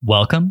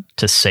Welcome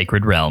to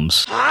Sacred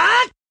Realms.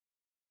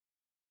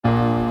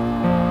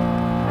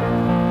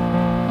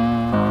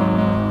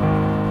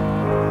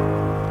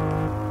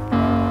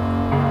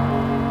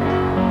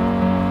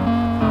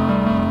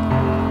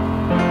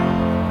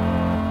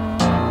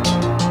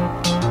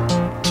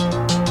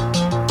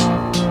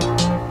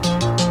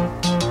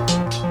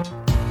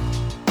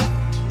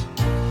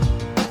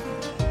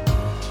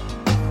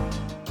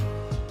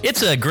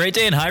 It's a great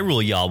day in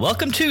Hyrule, y'all.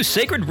 Welcome to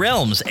Sacred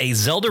Realms, a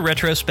Zelda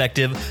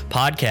retrospective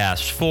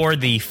podcast for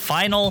the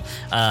final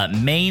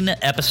main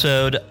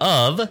episode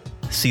of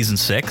Season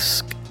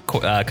 6,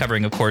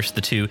 covering, of course,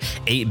 the two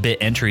 8-bit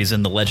entries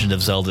in the Legend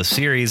of Zelda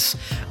series.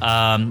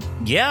 I'm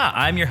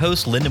your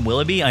host, Lyndon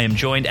Willoughby. I am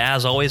joined,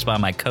 as always, by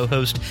my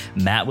co-host,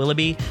 Matt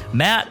Willoughby.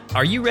 Matt,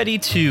 are you ready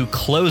to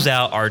close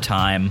out our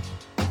time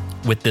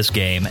with this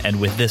game and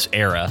with this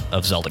era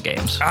of Zelda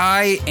games?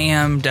 I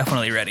am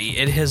definitely ready.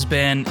 It has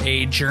been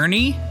a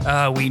journey.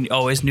 We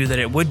always knew that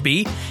it would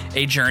be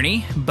a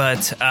journey,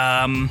 but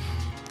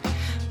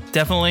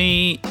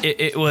definitely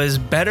it was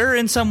better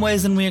in some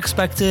ways than we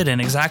expected, and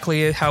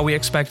exactly how we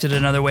expected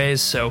in other ways.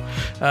 So,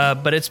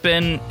 but it's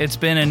been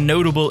a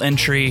notable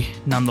entry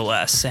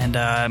nonetheless, and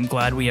I'm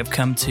glad we have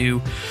come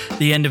to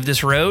the end of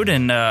this road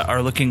and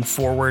are looking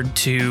forward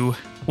to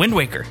Wind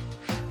Waker.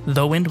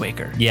 The Wind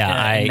Waker.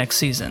 Next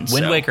season.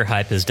 Wind Waker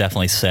hype has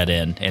definitely set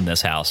in this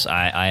house.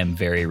 I am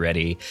very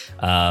ready.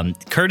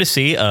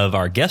 Courtesy of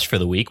our guest for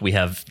the week, we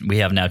have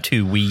now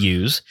two Wii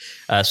U's,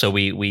 so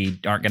we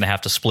aren't going to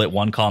have to split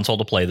one console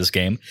to play this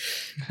game,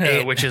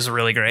 which is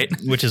really great,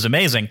 which is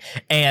amazing.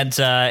 And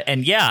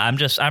yeah,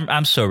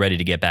 I'm so ready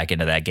to get back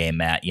into that game,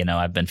 Matt. You know,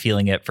 I've been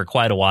feeling it for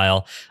quite a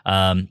while.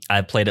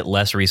 I've played it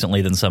less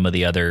recently than some of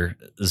the other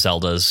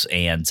Zeldas,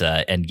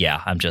 and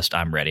yeah,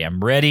 I'm ready. I'm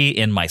ready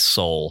in my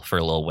soul for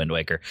a little Wind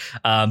Waker.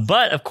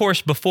 But of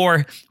course,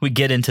 before we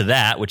get into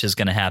that, which is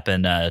going to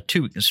happen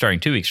starting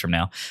 2 weeks from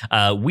now,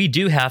 we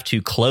do have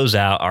to close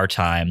out our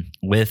time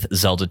with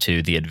Zelda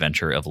 2: The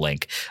Adventure of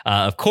Link.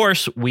 Of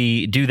course,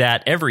 we do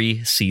that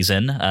every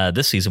season.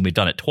 This season, we've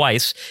done it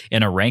twice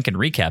in a rank and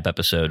recap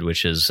episode,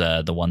 which is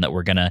the one that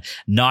we're going to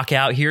knock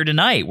out here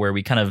tonight, where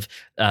we kind of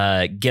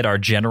get our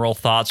general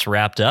thoughts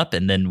wrapped up,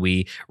 and then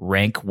we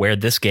rank where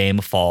this game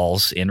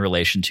falls in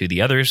relation to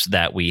the others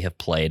that we have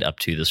played up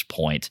to this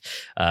point.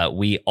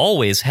 We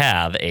always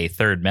have a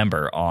third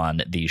member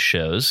on these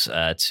shows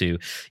to,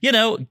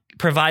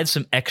 provide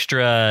some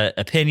extra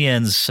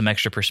opinions, some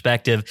extra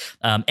perspective,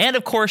 and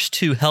of course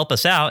to help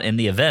us out in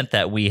the event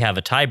that we have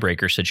a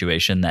tiebreaker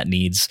situation that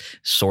needs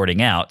sorting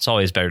out. It's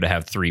always better to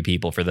have three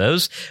people for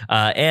those.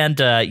 In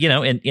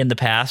the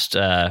past,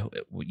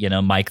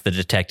 Mike the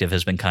detective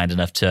has been kind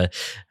enough to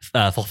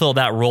fulfill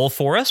that role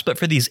for us. But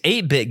for these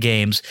 8-bit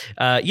games,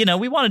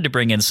 we wanted to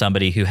bring in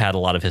somebody who had a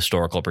lot of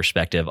historical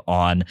perspective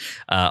on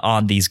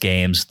these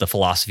games, the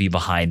philosophy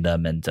behind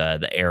them, and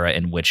the era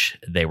in which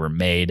they were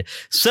made.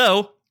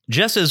 So,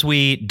 just as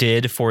we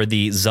did for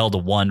the Zelda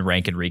 1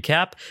 rank and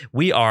recap,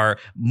 we are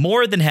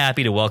more than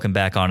happy to welcome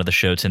back onto the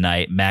show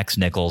tonight Max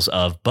Nichols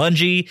of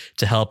Bungie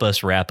to help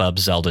us wrap up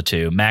Zelda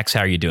 2. Max,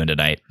 how are you doing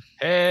tonight?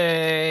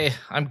 Hey,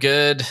 I'm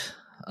good.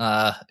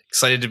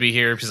 Excited to be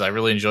here because I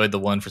really enjoyed the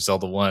one for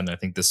Zelda 1. I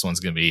think this one's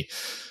going to be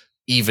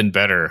even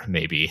better,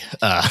 maybe.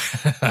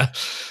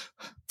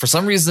 For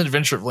some reason,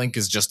 Adventure of Link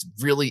is just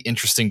really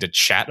interesting to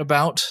chat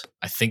about.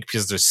 I think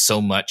because there's so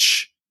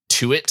much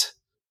to it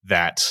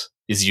that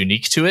is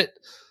unique to it.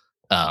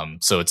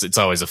 So it's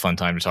always a fun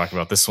time to talk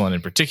about this one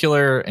in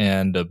particular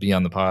and be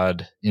on the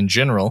pod in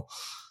general.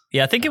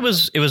 Yeah, I think it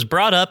was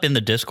brought up in the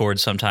Discord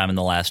sometime in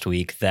the last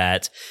week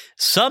that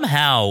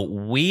somehow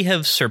we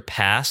have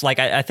surpassed,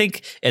 I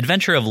think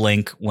Adventure of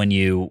Link, when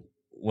you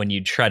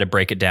try to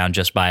break it down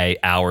just by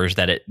hours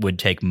that it would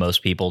take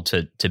most people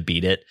to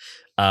beat it,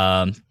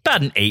 about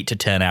an 8 to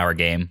 10 hour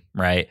game,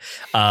 right?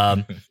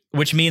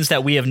 Which means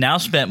that we have now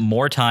spent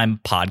more time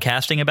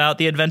podcasting about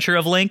the Adventure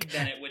of Link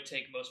than it would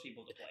take most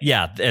people to play.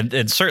 Yeah,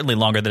 and certainly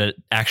longer than it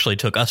actually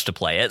took us to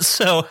play it.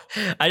 So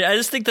I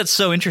just think that's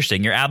so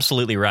interesting. You're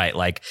absolutely right.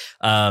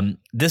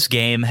 This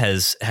game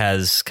has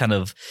kind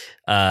of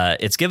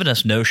it's given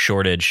us no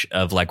shortage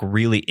of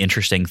really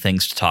interesting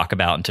things to talk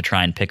about and to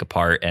try and pick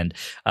apart, and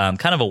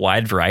kind of a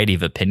wide variety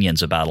of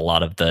opinions about a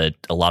lot of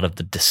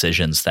the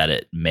decisions that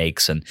it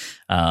makes, and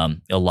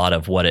a lot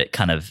of what it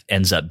kind of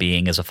ends up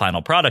being as a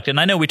final product. And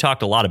I know we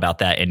talked a lot about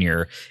that in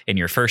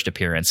your first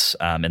appearance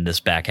in this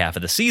back half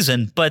of the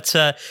season, but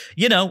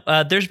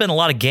there's been a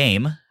lot of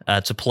game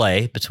to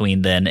play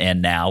between then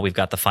and now. We've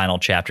got the final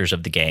chapters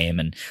of the game,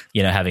 and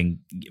having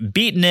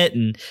beaten it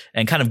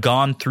and kind of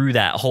gone through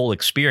that whole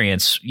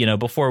experience,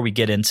 before we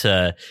get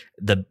into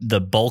the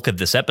bulk of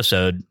this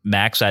episode,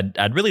 Max,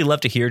 I'd really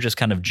love to hear just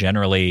kind of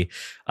generally,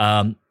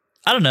 I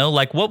don't know,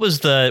 what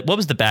was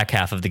the back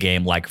half of the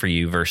game like for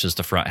you versus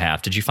the front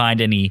half? Did you find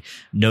any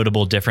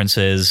notable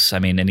differences? I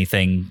mean,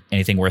 anything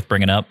worth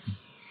bringing up?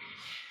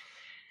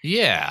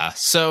 Yeah.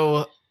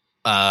 So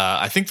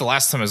I think the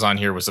last time I was on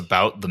here was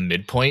about the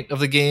midpoint of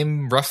the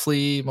game,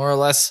 roughly, more or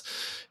less.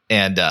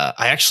 And I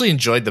actually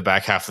enjoyed the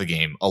back half of the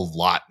game a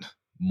lot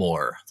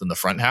more than the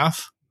front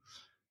half.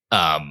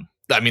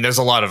 I mean, there's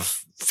a lot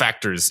of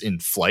factors in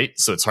flight,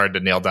 so it's hard to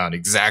nail down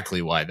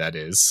exactly why that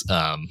is.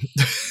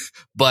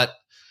 But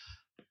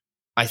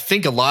I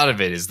think a lot of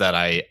it is that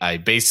I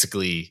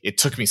basically, it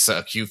took me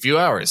a few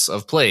hours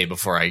of play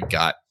before I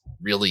got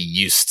really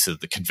used to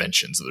the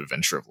conventions of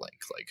Adventure of Link.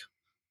 Like,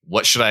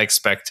 what should I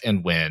expect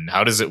and when?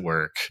 How does it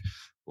work?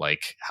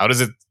 Like, how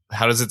should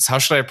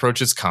I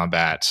approach its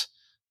combat?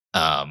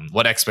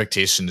 What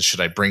expectations should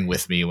I bring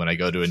with me when I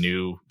go to a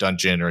new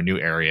dungeon or a new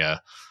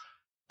area?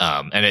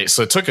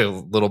 So it took a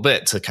little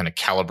bit to kind of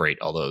calibrate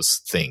all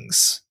those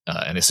things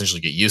and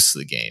essentially get used to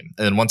the game.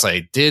 And then once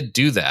I did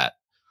do that,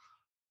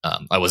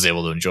 I was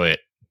able to enjoy it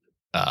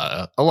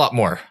a lot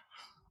more.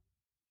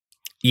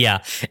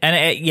 Yeah.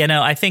 And,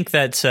 I think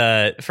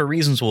that for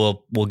reasons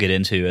we'll get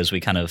into as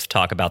we kind of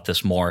talk about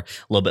this more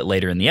a little bit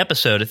later in the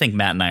episode, I think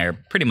Matt and I are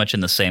pretty much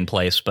in the same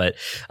place. But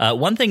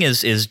one thing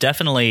is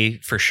definitely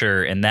for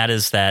sure, and that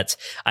is that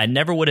I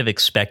never would have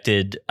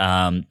expected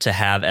to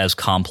have as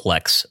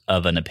complex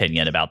of an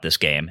opinion about this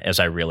game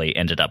as I really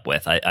ended up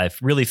with. I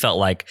really felt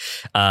like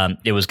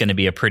it was going to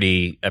be a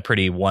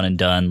pretty one and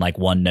done, like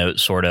one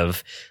note sort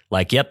of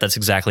like, yep, that's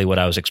exactly what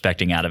I was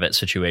expecting out of it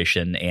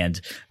situation.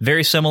 And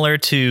very similar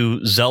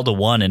to Zelda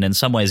 1, and in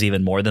some ways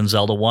even more than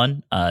Zelda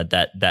 1,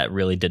 that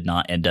really did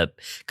not end up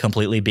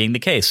completely being the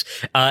case.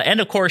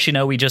 And of course,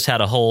 we just had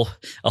a whole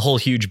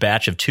huge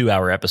batch of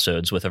 2-hour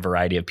episodes with a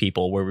variety of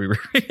people where we were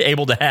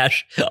able to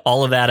hash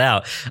all of that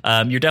out.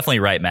 You're definitely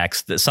right,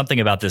 Max. Something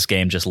about this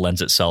game just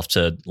lends itself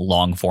to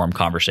long form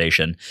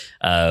conversation,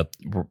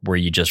 where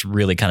you just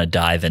really kind of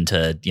dive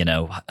into,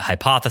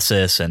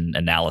 hypothesis and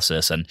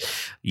analysis. And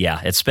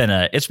yeah, it's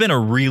been a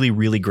really,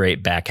 really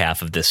great back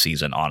half of this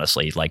season,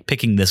 honestly. Like,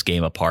 picking this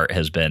game apart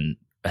has been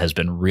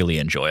really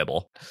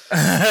enjoyable.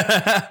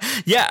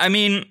 Yeah, I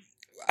mean,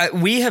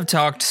 we have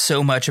talked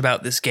so much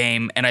about this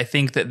game, and I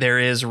think that there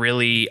is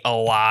really a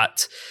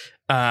lot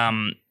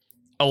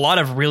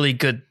of really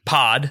good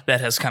pod that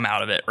has come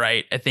out of it,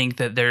 right? I think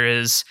that there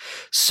is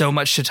so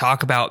much to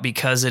talk about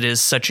because it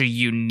is such a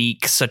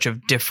unique, such a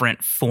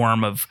different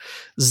form of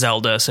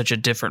Zelda, such a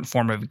different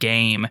form of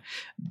game.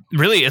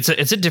 Really, it's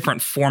a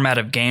different format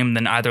of game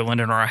than either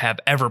Lyndon or I have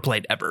ever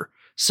played ever.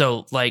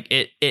 So like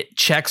it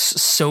checks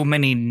so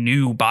many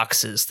new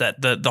boxes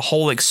that the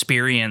whole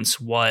experience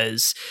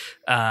was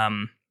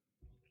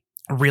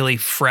really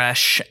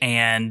fresh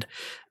and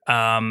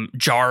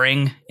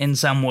jarring in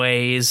some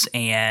ways,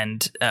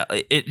 and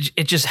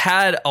it just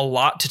had a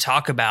lot to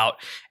talk about.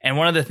 And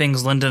one of the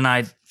things Linda and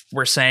I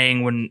were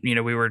saying when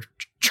we were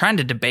trying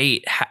to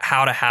debate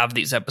how to have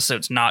these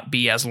episodes not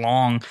be as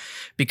long,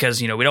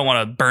 because we don't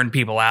want to burn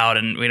people out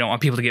and we don't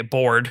want people to get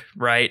bored,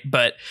 right?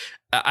 But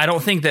I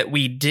don't think that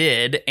we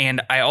did,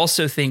 and I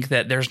also think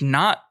that there's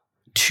not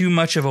too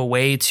much of a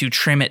way to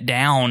trim it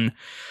down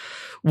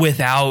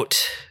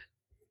without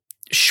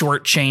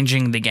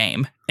shortchanging the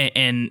game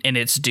in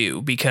its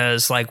due,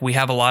 because like we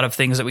have a lot of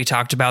things that we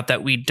talked about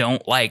that we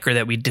don't like or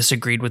that we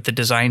disagreed with the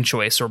design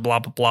choice or blah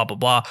blah blah blah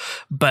blah,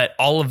 but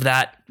all of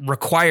that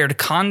required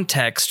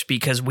context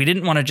because we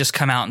didn't want to just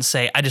come out and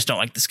say I just don't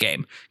like this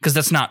game, because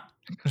that's not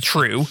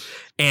true,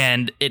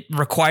 and it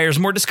requires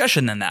more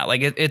discussion than that.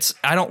 Like it's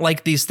I don't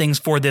like these things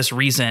for this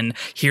reason,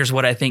 here's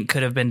what I think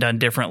could have been done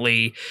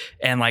differently,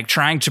 and like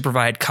trying to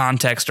provide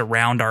context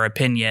around our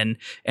opinion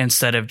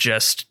instead of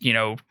just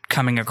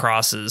coming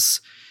across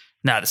as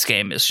this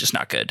game is just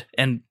not good.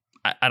 And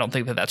I don't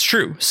think that that's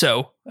true.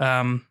 So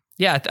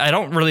yeah, I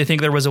don't really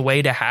think there was a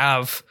way to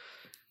have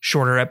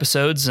shorter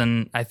episodes,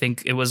 and I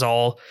think it was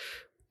all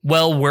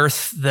well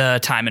worth the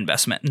time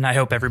investment, and I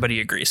hope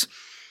everybody agrees.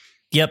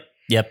 Yep,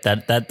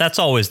 that's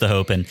always the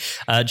hope. And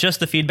just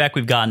the feedback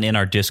we've gotten in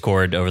our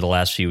Discord over the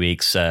last few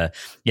weeks,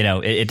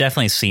 it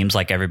definitely seems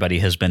like everybody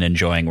has been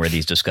enjoying where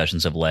these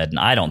discussions have led. And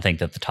I don't think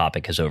that the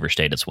topic has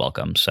overstayed its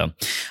welcome. So,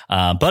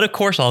 but of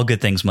course, all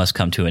good things must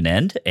come to an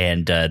end.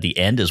 And the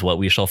end is what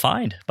we shall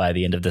find by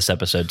the end of this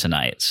episode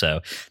tonight. So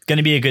it's going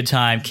to be a good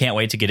time. Can't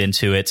wait to get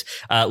into it.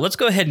 Let's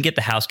go ahead and get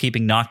the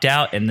housekeeping knocked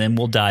out, and then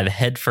we'll dive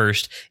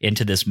headfirst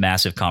into this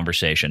massive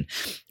conversation.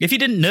 If you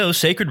didn't know,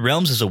 Sacred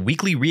Realms is a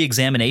weekly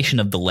re-examination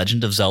of the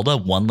Legend of Zelda,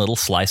 one little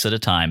slice at a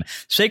time.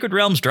 Sacred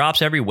Realms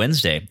drops every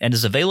Wednesday and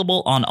is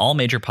available on all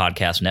major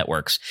podcast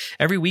networks.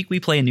 Every week we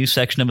play a new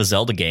section of a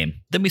Zelda game.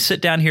 Then we sit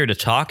down here to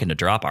talk and to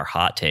drop our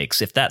hot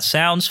takes. If that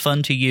sounds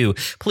fun to you,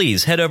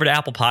 please head over to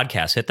Apple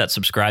Podcasts, hit that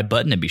subscribe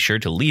button, and be sure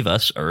to leave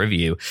us a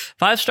review.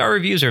 5-star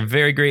reviews are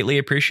very greatly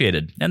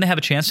appreciated, and they have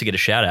a chance to get a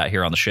shout out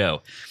here on the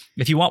show.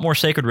 If you want more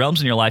Sacred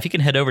Realms in your life, you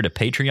can head over to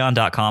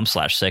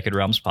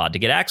patreon.com/sacredrealmspod to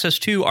get access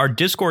to our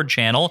Discord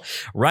channel,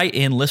 write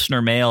in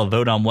listener mail,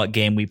 vote on what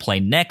game we play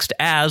next,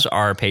 as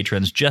our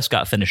patrons just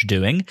got finished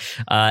doing,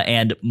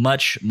 and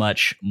much,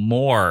 much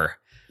more.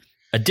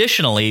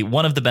 Additionally,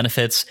 one of the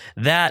benefits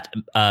that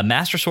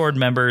Master Sword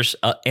members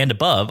and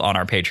above on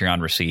our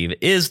Patreon receive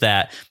is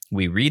that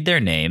we read their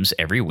names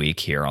every week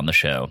here on the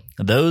show.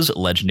 Those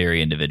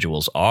legendary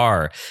individuals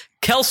are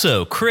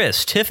Kelso,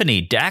 Chris,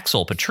 Tiffany,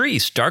 Daxel,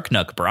 Patrice,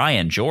 Darknuck,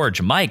 Brian,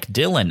 George, Mike,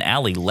 Dylan,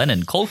 Allie,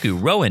 Lennon,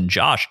 Kolku, Rowan,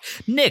 Josh,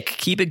 Nick,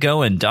 Keep It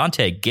Going,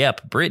 Dante,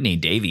 Gep, Brittany,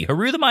 Davey,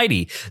 Haru the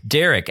Mighty,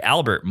 Derek,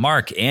 Albert,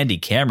 Mark, Andy,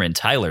 Cameron,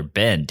 Tyler,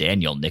 Ben,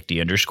 Daniel, Nick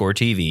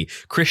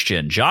D_TV,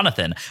 Christian,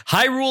 Jonathan,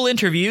 Hyrule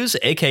Interviews,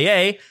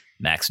 aka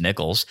Max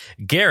Nichols,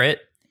 Garrett,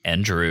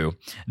 and Drew.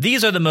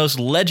 These are the most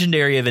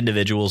legendary of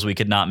individuals. We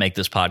could not make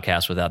this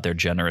podcast without their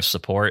generous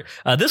support.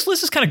 This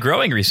list is kind of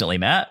growing recently,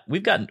 Matt.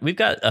 We've got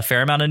a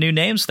fair amount of new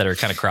names that are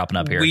kind of cropping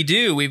up here. We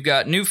do. We've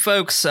got new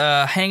folks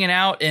hanging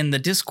out in the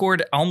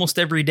Discord almost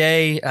every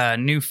day.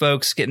 New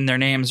folks getting their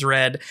names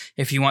read.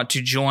 If you want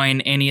to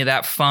join any of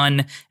that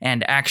fun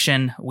and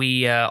action,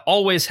 we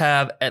always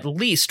have at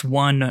least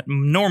one,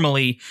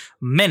 normally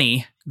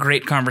many,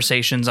 great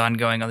conversations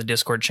ongoing on the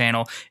Discord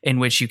channel in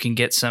which you can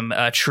get some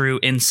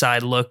true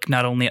inside look,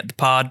 not only at the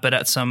pod, but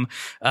at some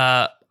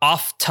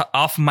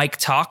off mic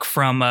talk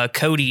from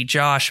Cody,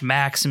 Josh,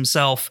 Max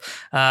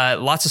himself.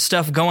 Lots of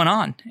stuff going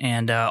on,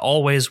 and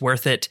always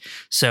worth it.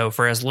 So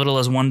for as little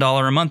as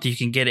 $1 a month, you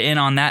can get in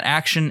on that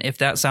action if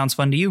that sounds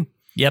fun to you.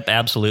 Yep,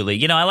 absolutely.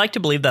 You know, I like to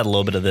believe that a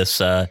little bit of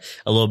this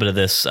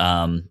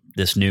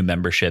this new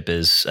membership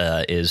is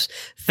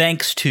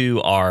thanks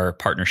to our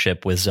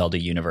partnership with Zelda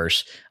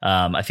Universe.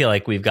 I feel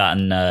like we've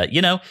gotten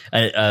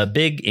a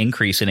big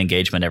increase in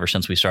engagement ever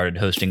since we started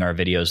hosting our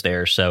videos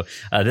there. So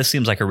this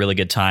seems like a really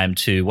good time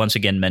to once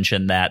again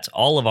mention that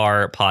all of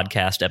our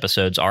podcast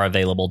episodes are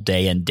available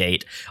day and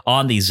date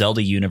on the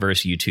Zelda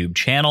Universe YouTube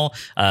channel.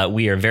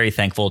 We are very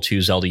thankful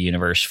to Zelda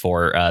Universe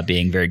for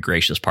being very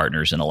gracious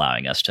partners and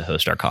allowing us to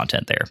host our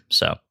content there.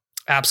 So.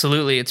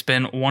 Absolutely. It's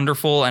been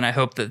wonderful, and I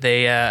hope that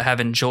they have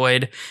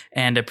enjoyed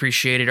and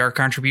appreciated our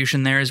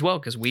contribution there as well,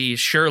 because we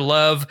sure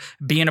love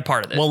being a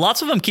part of it. Well,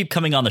 lots of them keep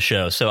coming on the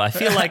show, so I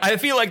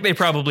feel like they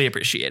probably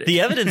appreciate it.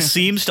 The evidence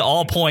seems to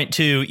all point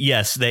to,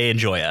 yes, they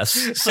enjoy us.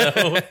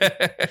 So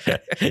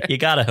you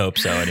gotta hope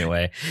so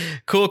anyway.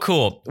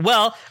 Cool.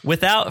 Well,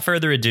 without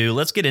further ado,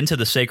 let's get into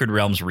the Sacred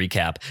Realms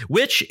recap,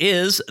 which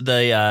is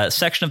the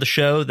section of the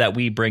show that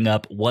we bring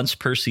up once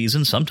per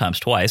season,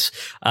 sometimes twice,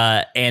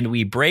 and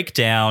we break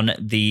down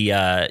the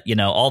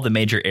all the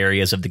major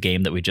areas of the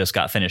game that we just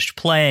got finished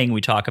playing.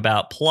 We talk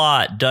about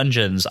plot,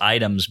 dungeons,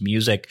 items,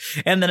 music,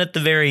 and then at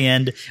the very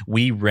end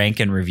we rank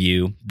and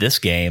review this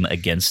game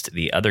against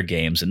the other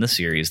games in the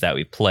series that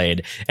we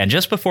played. And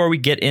just before we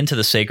get into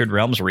the Sacred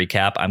Realms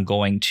recap, I'm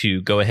going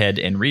to go ahead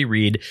and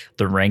reread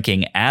the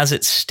ranking as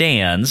it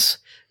stands,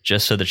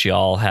 just so that you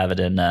all have it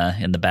in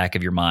the back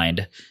of your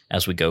mind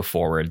as we go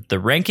forward. The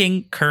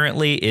ranking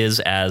currently is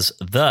as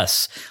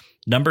thus: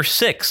 Number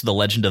 6, The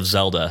Legend of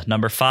Zelda.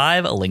 Number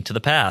 5, A Link to the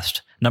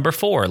Past. Number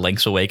 4,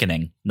 Link's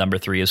Awakening. Number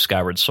 3 is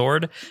Skyward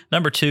Sword.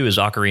 Number 2 is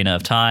Ocarina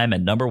of Time.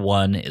 And number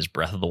 1 is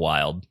Breath of the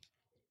Wild.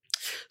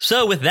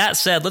 So with that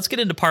said, let's get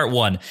into part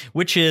 1,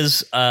 which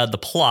is the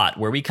plot,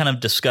 where we kind of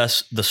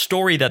discuss the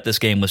story that this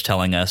game was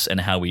telling us and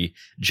how we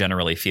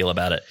generally feel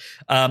about it.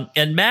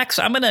 And Max,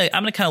 I'm gonna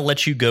kind of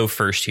let you go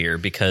first here,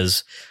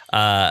 because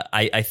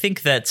I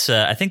think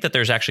that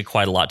there's actually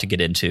quite a lot to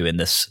get into in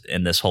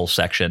this whole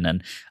section,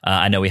 and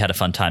I know we had a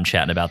fun time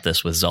chatting about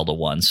this with Zelda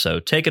 1. So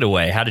take it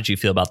away. How did you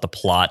feel about the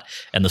plot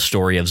and the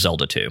story of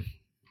Zelda 2?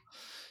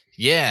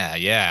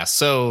 Yeah.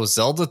 So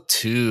Zelda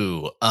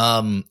 2,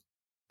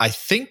 I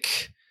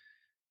think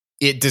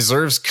it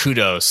deserves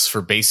kudos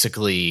for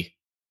basically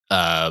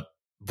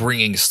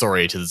bringing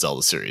story to the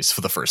Zelda series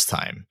for the first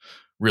time.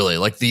 Really,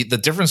 like the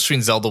difference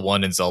between Zelda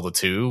 1 and Zelda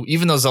 2,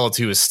 even though Zelda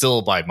 2 is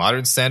still by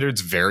modern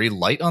standards very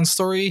light on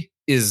story,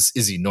 is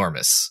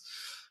enormous.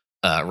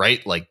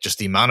 Right? Like just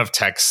the amount of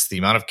text, the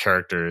amount of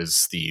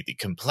characters, the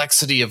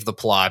complexity of the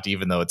plot,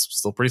 even though it's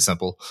still pretty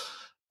simple.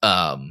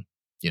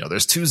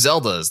 There's 2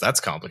 Zeldas. That's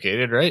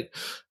complicated, right?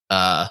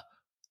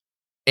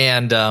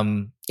 And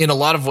in a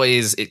lot of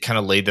ways, it kind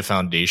of laid the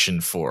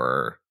foundation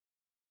for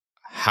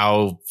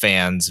how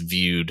fans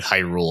viewed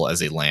Hyrule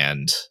as a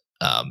land,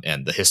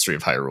 and the history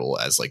of Hyrule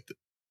as like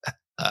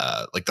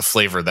the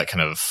flavor that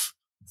kind of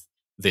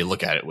they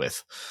look at it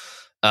with.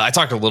 I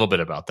talked a little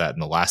bit about that in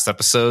the last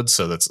episode,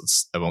 so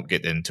I won't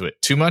get into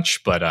it too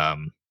much, but yeah,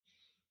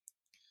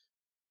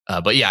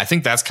 I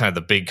think that's kind of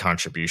the big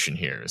contribution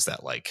here, is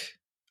that like,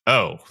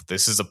 oh,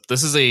 this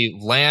is a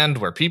land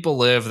where people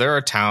live. There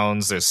are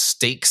towns. There's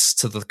stakes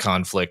to the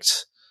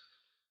conflict,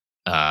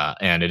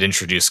 and it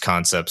introduced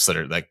concepts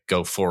that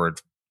go forward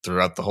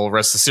throughout the whole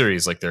rest of the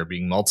series, like there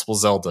being multiple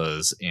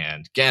Zeldas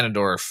and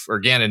Ganondorf or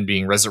Ganon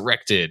being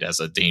resurrected as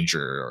a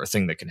danger or a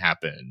thing that can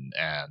happen,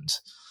 and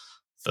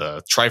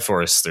the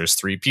Triforce. There's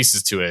 3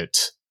 pieces to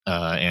it,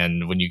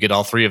 and when you get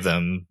all 3 of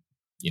them,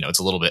 it's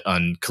a little bit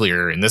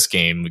unclear in this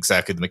game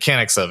exactly the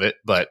mechanics of it,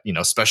 but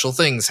special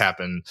things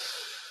happen.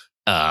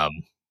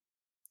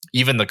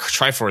 Even the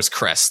Triforce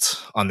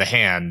crest on the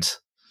hand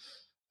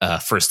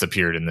first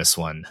appeared in this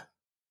one.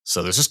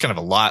 So there's just kind of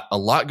a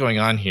lot going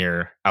on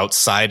here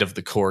outside of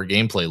the core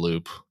gameplay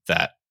loop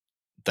that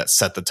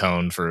set the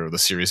tone for the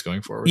series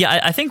going forward. Yeah,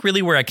 I think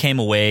really where I came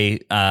away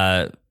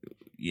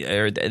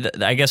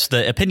I guess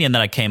the opinion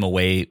that I came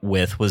away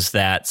with was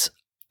that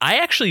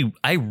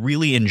I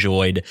really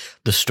enjoyed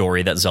the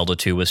story that Zelda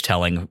 2 was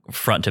telling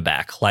front to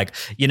back. Like,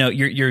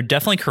 you're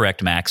definitely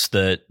correct, Max.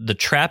 The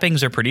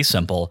trappings are pretty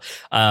simple.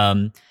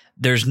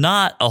 There's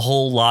not a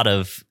whole lot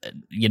of,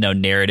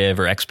 narrative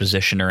or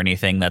exposition or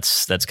anything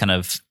that's kind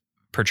of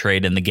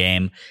portrayed in the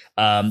game.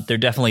 There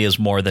definitely is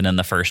more than in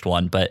the first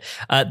one, but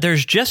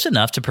there's just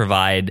enough to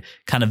provide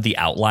kind of the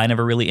outline of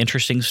a really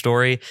interesting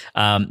story.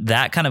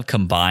 That kind of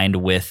combined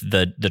with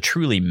the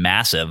truly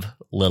massive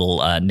little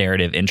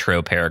narrative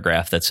intro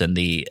paragraph that's in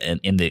the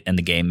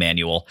game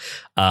manual.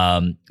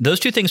 Those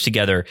two things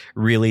together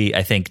really,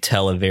 I think,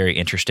 tell a very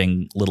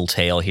interesting little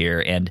tale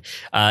here, and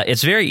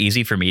it's very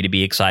easy for me to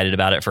be excited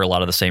about it for a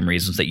lot of the same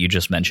reasons that you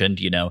just mentioned.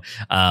 A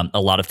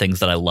lot of things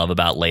that I love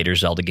about later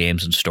Zelda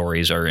games and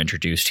stories are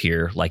introduced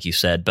here, like you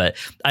said. But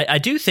I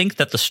do think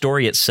that the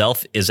story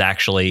itself is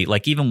actually,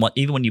 like, even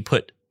when you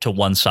put to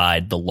one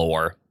side the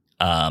lore,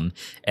 and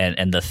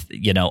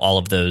the all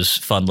of those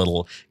fun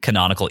little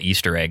canonical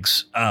Easter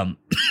eggs.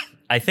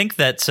 I think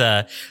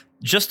that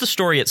just the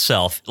story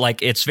itself,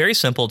 like, it's very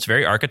simple, it's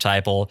very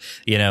archetypal.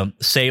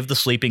 Save the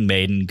sleeping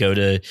maiden, go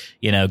to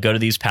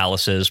these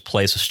palaces,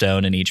 place a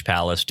stone in each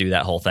palace, do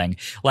that whole thing.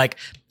 Like,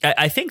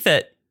 I think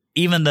that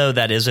even though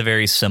that is a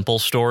very simple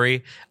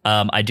story,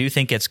 I do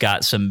think it's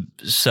got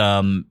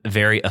some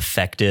very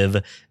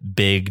effective,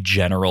 big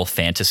general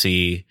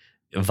fantasy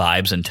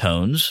vibes and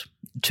tones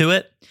to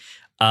it.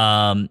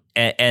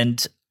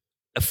 And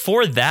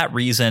for that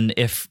reason,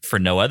 if for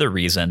no other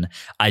reason,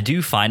 I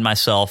do find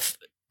myself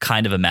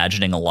kind of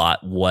imagining a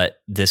lot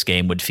what this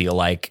game would feel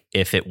like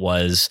if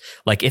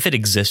it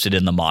existed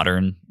in the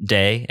modern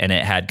day and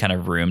it had kind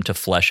of room to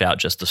flesh out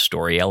just the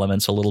story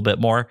elements a little bit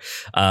more.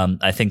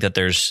 I think that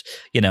there's,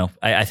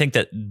 I think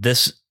that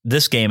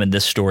this game and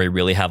this story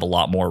really have a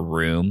lot more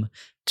room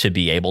to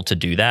be able to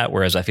do that.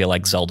 Whereas I feel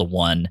like Zelda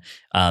 1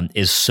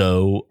 is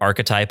so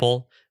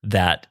archetypal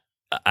that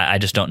I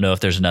just don't know if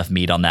there's enough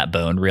meat on that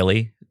bone,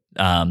 really,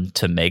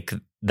 to make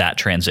that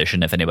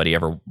transition if anybody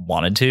ever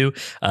wanted to.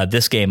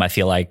 This game, I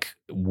feel like,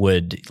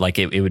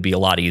 it would be a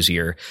lot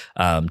easier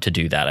to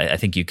do that. I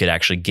think you could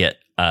actually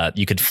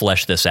you could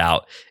flesh this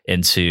out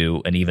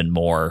into an even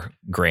more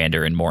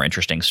grander and more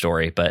interesting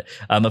story. But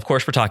of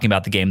course, we're talking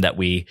about the game that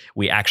we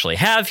actually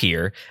have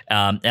here.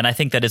 And I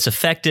think that it's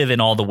effective in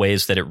all the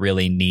ways that it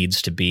really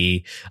needs to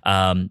be.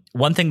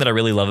 One thing that I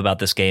really love about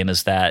this game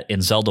is that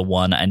in Zelda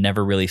 1, I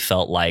never really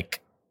felt like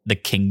the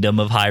Kingdom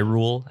of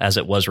Hyrule, as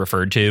it was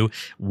referred to,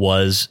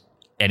 was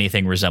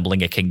anything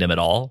resembling a kingdom at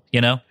all.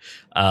 It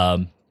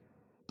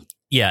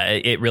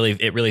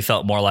really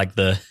felt more like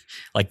the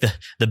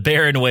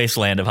barren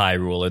wasteland of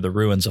Hyrule, or the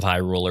ruins of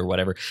Hyrule, or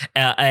whatever.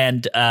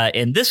 And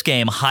in this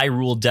game,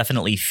 Hyrule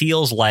definitely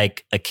feels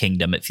like a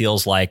kingdom. It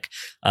feels like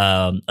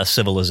a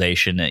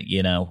civilization.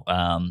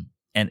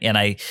 And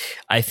I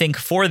think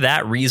for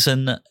that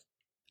reason,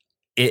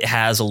 it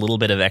has a little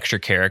bit of extra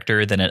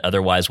character than it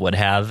otherwise would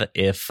have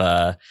if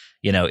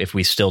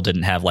we still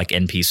didn't have like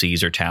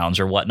NPCs or towns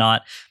or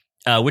whatnot,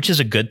 which is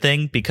a good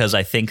thing, because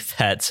I think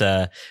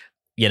that,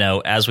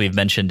 as we've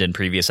mentioned in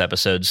previous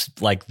episodes,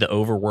 like, the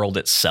overworld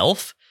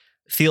itself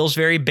feels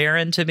very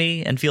barren to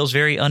me and feels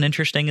very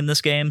uninteresting in this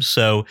game.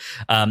 So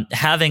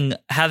having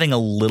a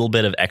little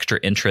bit of extra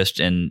interest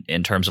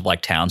in terms of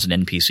like towns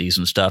and NPCs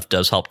and stuff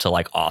does help to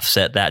like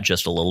offset that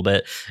just a little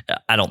bit.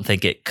 I don't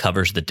think it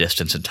covers the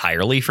distance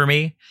entirely for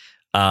me,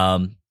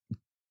 but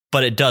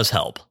it does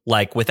help.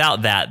 Like,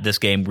 without that, this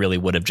game really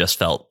would have just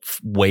felt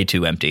way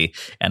too empty,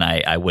 and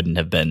I wouldn't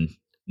have been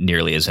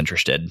nearly as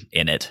interested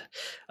in it.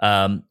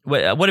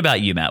 What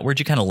about you, Matt? Where'd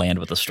you kind of land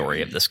with the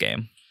story of this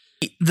game?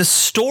 The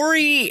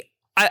story,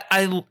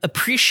 I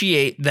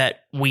appreciate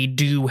that we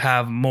do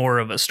have more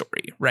of a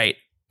story, right?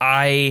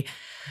 I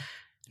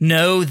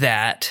know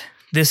that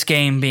this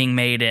game being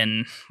made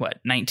in,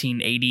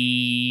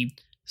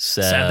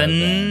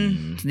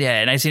 1987?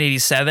 Yeah,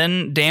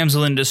 1987.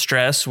 Damsel in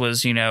Distress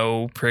was,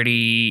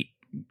 pretty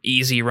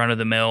easy,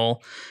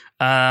 run-of-the-mill.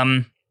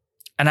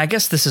 And I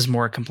guess this is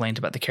more a complaint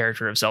about the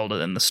character of Zelda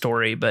than the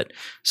story, but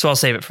so I'll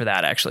save it for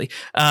that, actually.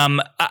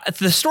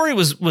 The story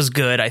was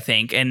good, I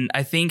think, and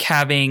I think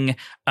having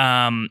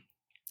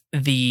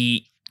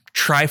the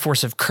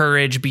Triforce of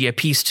Courage be a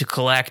piece to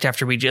collect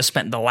after we just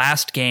spent the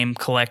last game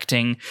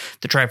collecting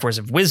the Triforce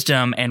of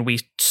Wisdom, and we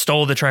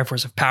stole the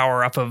Triforce of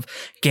Power off of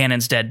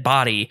Ganon's dead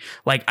body.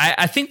 Like,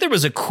 I think there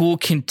was a cool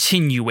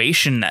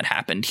continuation that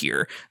happened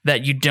here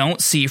that you don't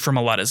see from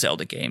a lot of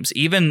Zelda games.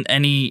 Even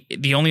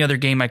the only other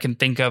game I can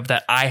think of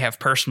that I have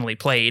personally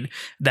played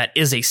that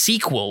is a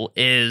sequel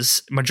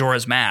is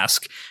Majora's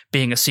Mask,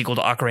 being a sequel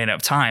to Ocarina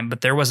of Time,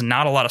 but there was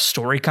not a lot of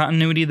story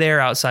continuity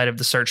there outside of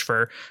the search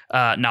for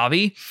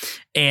Navi.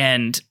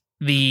 And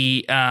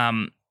the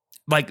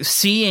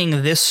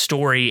seeing this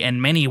story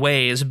in many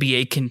ways be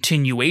a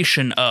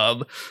continuation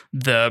of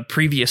the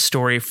previous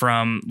story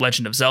from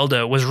Legend of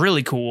Zelda was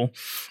really cool.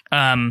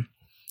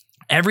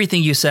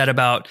 Everything you said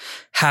about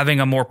having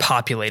a more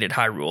populated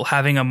Hyrule,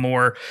 having a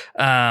more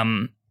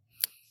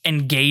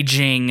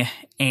engaging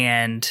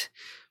and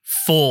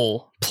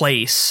full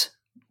place,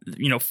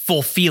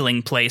 full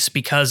feeling place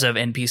because of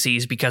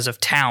NPCs, because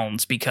of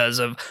towns, because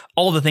of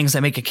all the things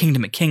that make a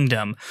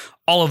kingdom.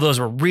 All of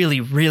those were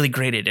really, really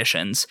great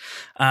additions.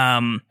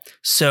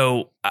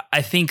 So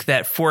I think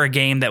that for a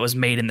game that was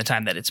made in the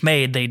time that it's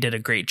made, they did a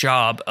great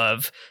job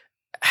of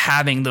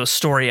having those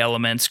story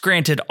elements.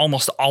 Granted,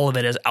 almost all of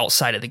it is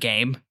outside of the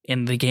game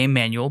in the game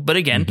manual, but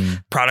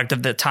again, product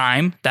of the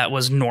time, that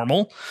was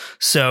normal.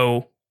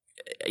 So,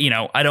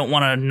 I don't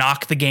want to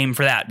knock the game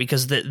for that,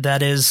 because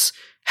that is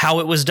how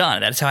it was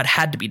done. That's how it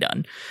had to be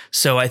done.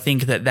 So I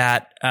think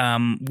that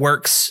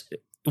works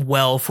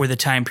well for the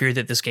time period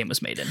that this game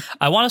was made in.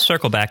 I want to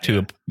circle back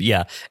to,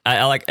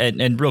 I like,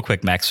 and real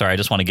quick, Max, sorry, I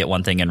just want to get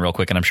one thing in real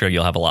quick, and I'm sure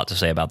you'll have a lot to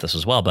say about this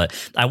as well, but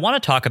I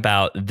want to talk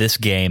about this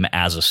game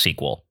as a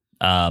sequel.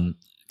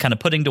 Kind of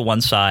putting to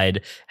one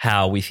side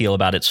how we feel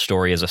about its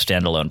story as a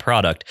standalone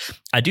product,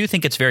 I do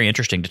think it's very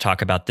interesting to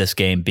talk about this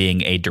game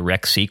being a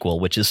direct sequel,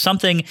 which is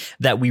something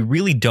that we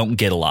really don't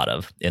get a lot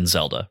of in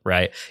Zelda,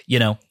 right?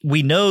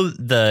 We know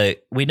the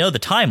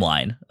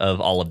timeline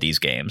of all of these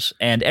games,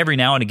 and every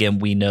now and again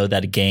we know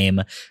that a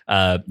game,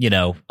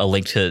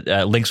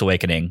 Link's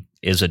Awakening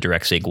is a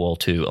direct sequel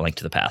to A Link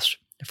to the Past,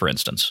 for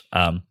instance.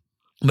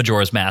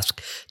 Majora's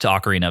Mask to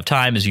Ocarina of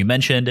Time, as you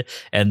mentioned,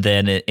 and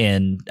then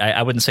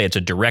I wouldn't say it's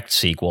a direct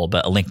sequel,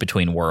 but A Link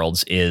Between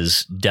Worlds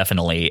is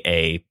definitely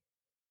a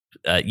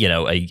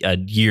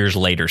years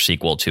later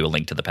sequel to A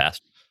Link to the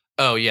Past.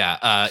 Oh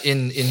yeah,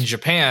 in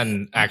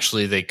Japan,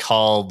 actually, they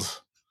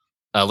called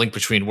A Link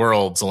Between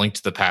Worlds A Link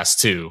to the Past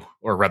 2,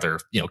 or rather,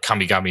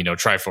 Kamigami no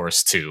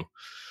Triforce 2.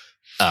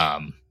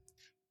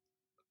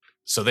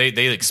 So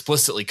they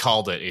explicitly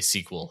called it a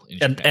sequel in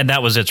Japan. And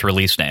that was its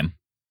release name.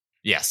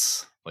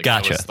 Yes.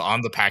 Gotcha. That was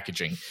on the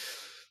packaging.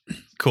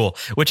 Cool.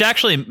 Which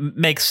actually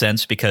makes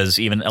sense, because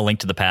even A Link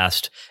to the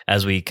Past,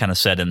 as we kind of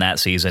said in that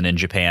season, in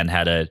Japan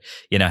had a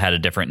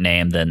different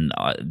name than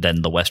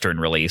the Western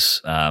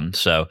release.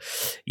 So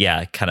yeah,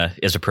 it kind of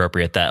is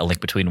appropriate that A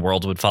Link Between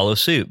Worlds would follow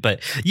suit.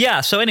 But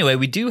yeah, so anyway,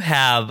 we do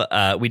have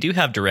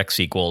direct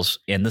sequels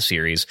in the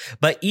series,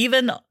 but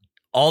even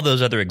all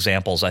those other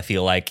examples, I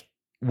feel like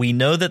we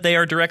know that they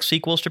are direct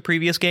sequels to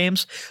previous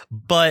games,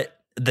 but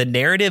the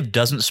narrative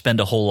doesn't spend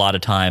a whole lot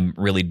of time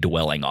really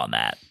dwelling on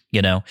that.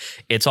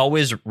 It's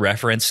always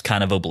referenced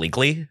kind of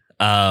obliquely.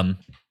 And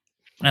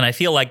I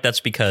feel like that's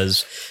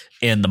because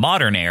in the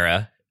modern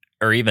era,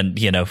 or even,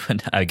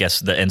 I guess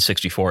the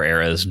N64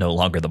 era is no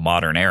longer the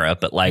modern era,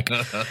 but like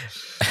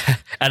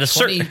at a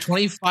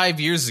 25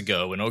 years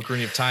ago when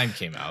Ocarina of Time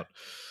came out.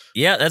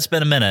 Yeah, that's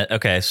been a minute.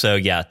 Okay, so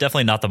yeah,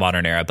 definitely not the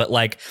modern era. But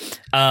like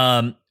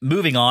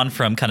moving on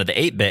from kind of the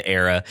 8-bit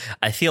era,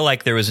 I feel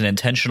like there was an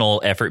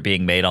intentional effort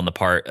being made on the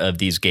part of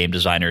these game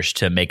designers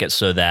to make it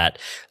so that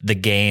the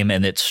game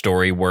and its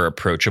story were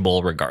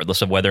approachable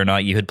regardless of whether or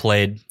not you had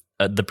played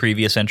the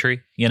previous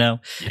entry, Yeah.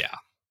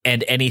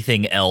 And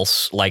anything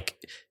else, like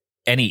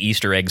any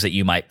Easter eggs that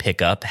you might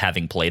pick up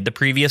having played the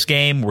previous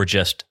game, were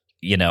just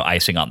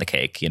icing on the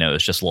cake.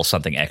 It's just a little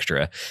something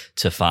extra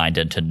to find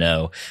and to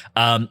know.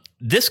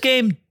 This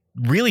game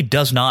really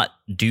does not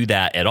do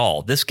that at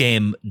all. This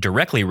game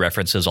directly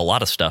references a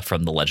lot of stuff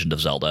from The Legend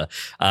of Zelda,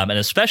 and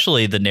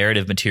especially the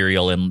narrative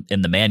material in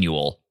the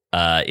manual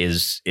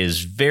is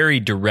very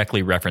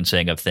directly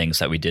referencing of things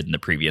that we did in the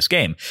previous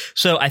game.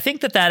 So I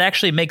think that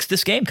actually makes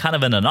this game kind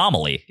of an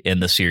anomaly in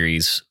the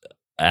series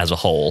as a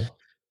whole.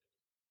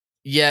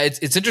 Yeah,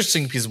 it's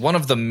interesting because one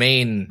of the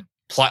main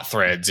plot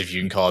threads, if you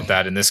can call it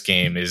that, in this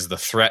game is the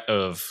threat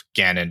of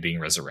Ganon being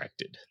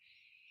resurrected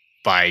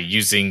by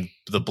using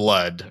the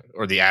blood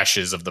or the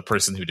ashes of the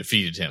person who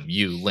defeated him,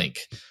 Link.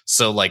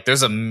 So like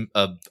there's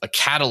a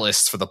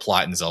catalyst for the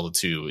plot in Zelda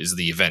 2 is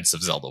the events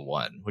of Zelda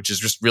 1, which is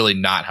just really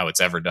not how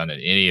it's ever done in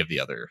any of the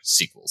other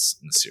sequels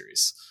in the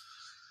series.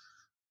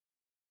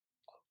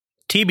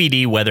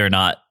 TBD whether or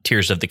not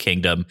Tears of the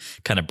Kingdom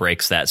kind of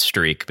breaks that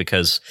streak,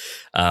 because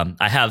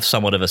I have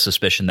somewhat of a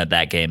suspicion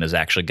that game is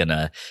actually going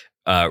to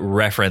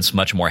reference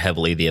much more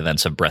heavily the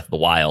events of Breath of the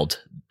Wild,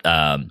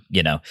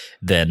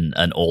 than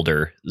an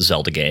older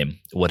Zelda game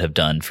would have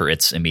done for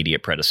its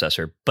immediate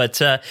predecessor. But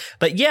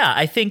yeah,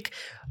 I think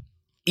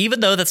even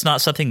though that's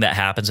not something that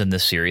happens in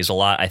this series a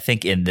lot, I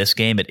think in this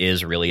game it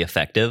is really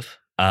effective.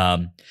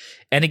 And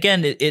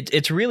again,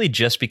 it's really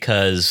just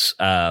because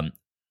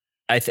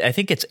I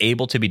think it's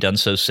able to be done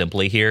so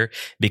simply here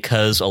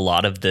because a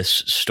lot of this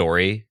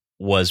story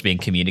was being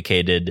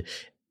communicated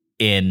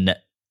in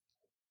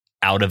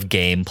out of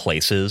game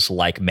places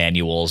like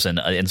manuals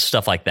and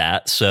stuff like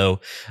that.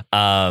 So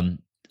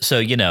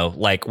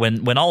like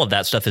when all of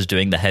that stuff is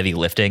doing the heavy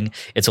lifting,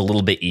 it's a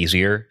little bit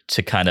easier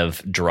to kind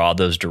of draw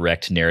those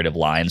direct narrative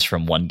lines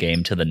from one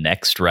game to the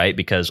next, right?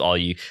 Because all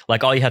you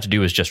have to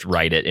do is just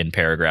write it in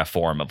paragraph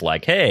form of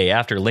like, hey,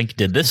 after Link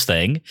did this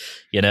thing,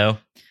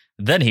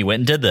 then he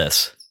went and did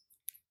this.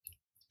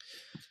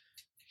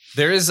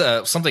 There is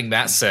something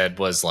Matt said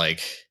was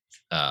like,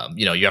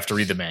 you have to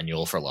read the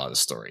manual for a lot of the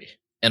story.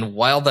 And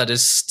while that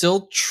is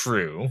still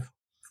true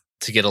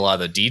to get a lot of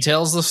the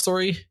details of the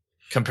story,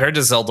 compared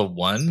to Zelda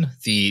 1,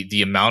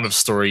 the amount of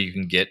story you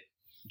can get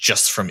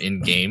just from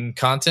in-game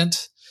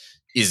content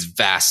is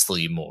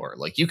vastly more.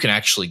 Like you can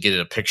actually get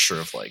a picture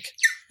of like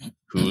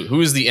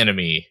who is the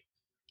enemy,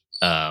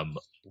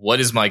 what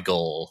is my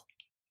goal,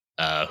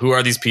 who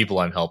are these people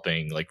I'm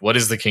helping, like what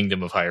is the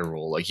Kingdom of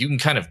Hyrule. Like you can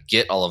kind of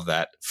get all of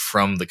that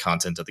from the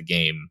content of the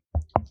game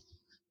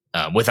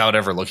without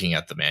ever looking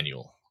at the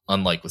manual,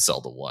 unlike with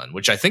Zelda 1,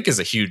 which I think is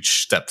a huge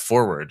step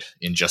forward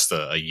in just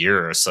a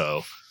year or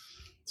so.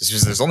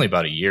 There's only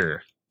about a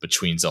year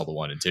between Zelda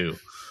 1 and 2.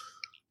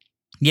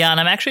 Yeah,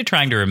 and I'm actually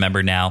trying to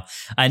remember now.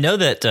 I know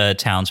that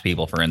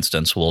townspeople, for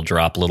instance, will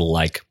drop little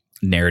like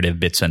narrative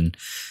bits and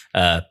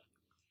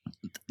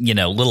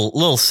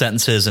little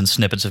sentences and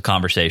snippets of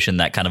conversation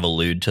that kind of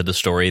allude to the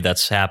story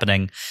that's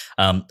happening.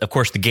 Of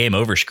course, the game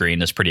over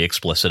screen is pretty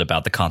explicit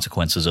about the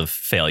consequences of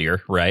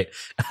failure, right?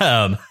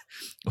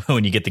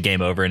 When you get the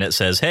game over and it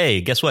says,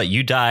 "Hey, guess what?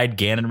 You died.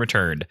 Ganon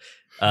returned."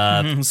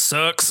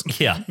 Sucks.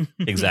 Yeah,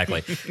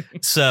 exactly.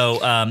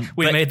 So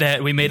we made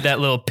that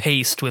little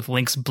paste with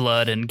Link's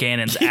blood and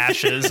Ganon's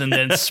ashes, and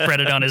then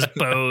spread it on his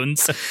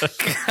bones.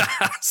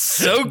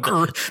 So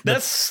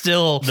that's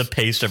still the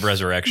paste of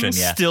resurrection.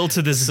 Yeah, still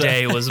to this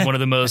day was one of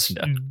the most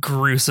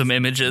gruesome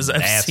images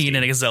I've seen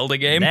in a Zelda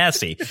game.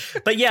 Nasty,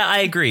 but yeah,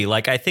 I agree.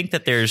 Like I think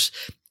that there's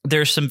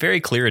some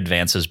very clear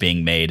advances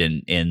being made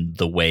in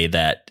the way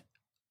that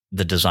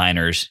the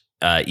designers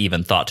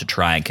even thought to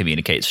try and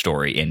communicate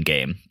story in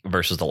game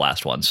versus the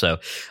last one. So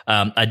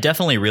I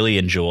definitely really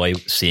enjoy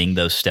seeing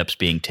those steps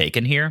being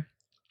taken here.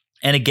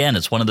 And again,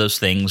 it's one of those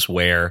things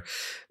where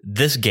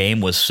this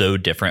game was so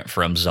different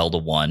from Zelda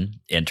 1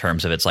 in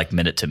terms of its like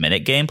minute to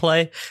minute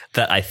gameplay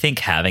that I think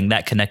having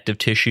that connective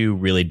tissue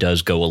really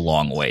does go a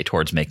long way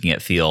towards making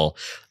it feel,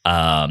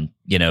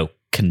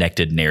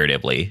 connected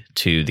narratively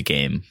to the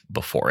game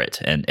before it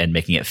and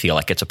making it feel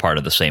like it's a part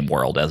of the same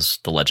world as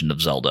The Legend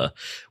of Zelda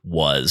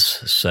was.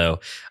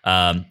 So,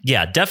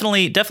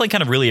 definitely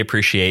kind of really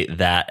appreciate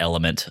that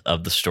element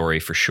of the story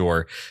for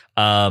sure.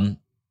 I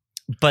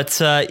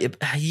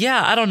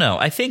don't know.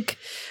 I think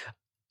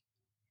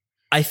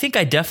I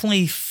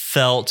definitely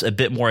felt a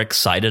bit more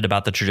excited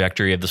about the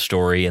trajectory of the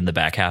story in the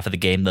back half of the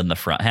game than the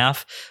front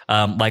half.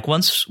 Like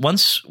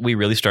once we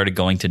really started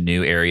going to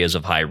new areas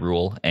of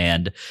Hyrule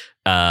and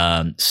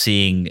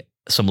seeing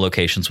some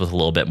locations with a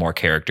little bit more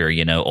character,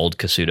 Old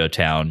Kasuto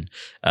Town,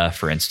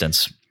 for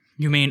instance.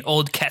 You mean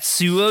Old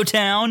Katsuo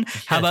Town?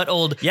 How about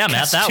Old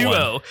Matt, that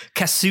one.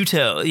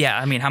 Kasuto. Yeah,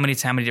 I mean, how many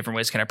different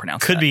ways can I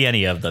pronounce Could that? be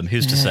any of them.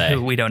 Who's to say?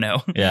 We don't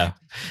know. Yeah.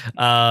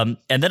 And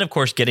then, of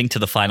course, getting to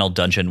the final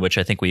dungeon, which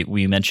I think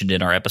we mentioned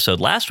in our episode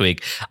last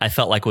week, I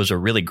felt like was a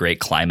really great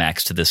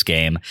climax to this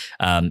game.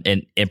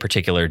 And in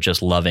particular,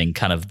 just loving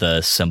kind of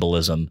the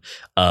symbolism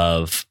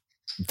of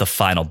the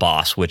final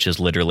boss, which is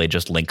literally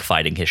just Link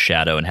fighting his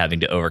shadow and having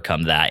to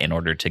overcome that in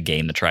order to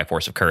gain the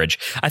Triforce of Courage.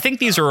 I think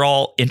these are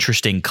all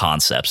interesting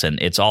concepts and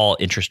it's all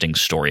interesting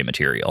story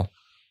material.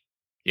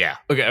 Yeah.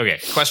 Okay.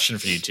 Question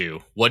for you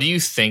two. What do you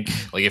think,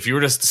 like if you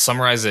were to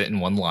summarize it in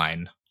one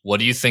line, what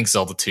do you think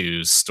Zelda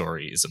 2's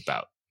story is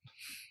about?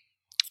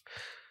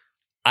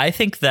 I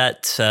think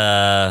that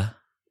Zelda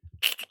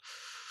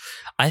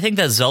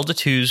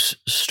 2's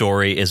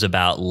story is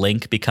about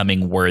Link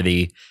becoming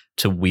worthy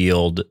to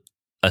wield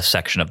a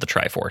section of the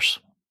Triforce.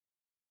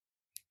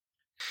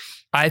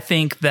 I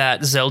think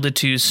that Zelda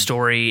 2's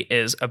story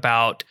is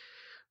about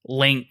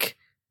Link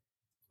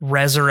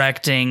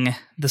resurrecting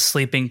the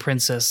sleeping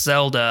Princess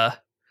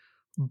Zelda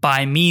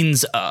by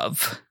means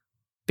of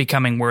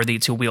becoming worthy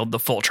to wield the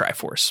full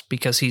Triforce,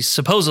 because he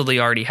supposedly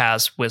already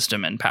has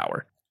wisdom and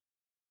power.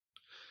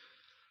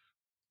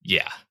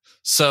 Yeah.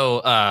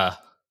 So,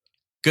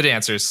 good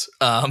answers.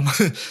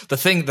 The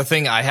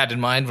thing I had in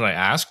mind when I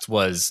asked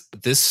was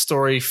this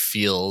story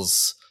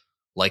feels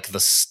like the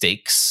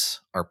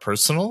stakes are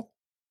personal,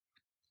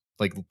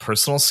 like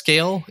personal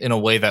scale in a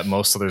way that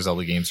most other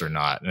Zelda games are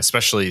not. And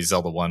especially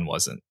Zelda 1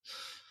 wasn't.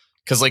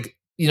 Cause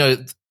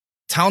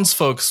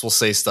townsfolk will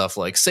say stuff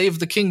like save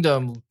the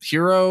kingdom,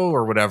 hero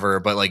or whatever,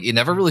 but like, it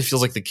never really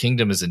feels like the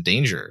kingdom is in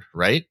danger.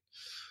 Right.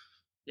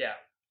 Yeah.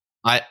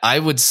 I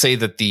would say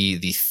that the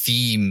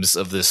themes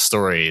of this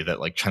story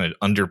that like kind of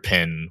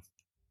underpin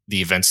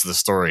the events of the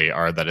story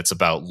are that it's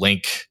about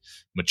Link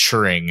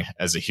maturing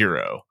as a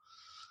hero,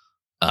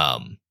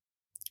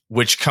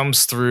 which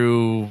comes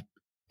through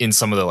in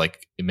some of the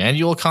like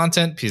manual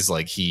content, because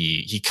like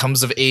he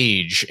comes of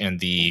age and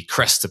the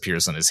crest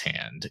appears on his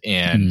hand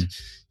and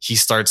he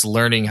starts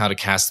learning how to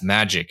cast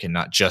magic and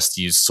not just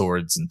use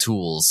swords and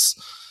tools.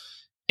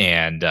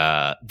 And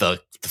the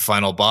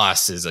final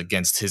boss is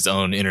against his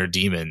own inner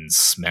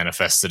demons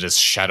manifested as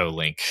Shadow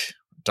Link,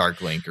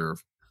 Dark Link, or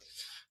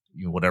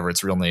whatever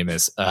its real name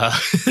is.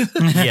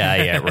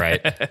 Yeah,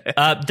 right.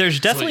 There's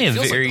definitely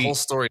so a very like the whole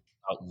story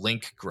about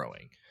Link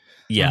growing.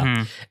 Yeah.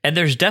 Mm-hmm. And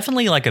there's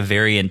definitely like a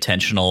very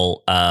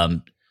intentional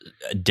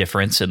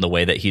difference in the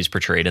way that he's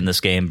portrayed in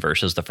this game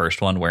versus the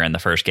first one, where in the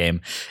first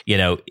game, you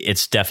know,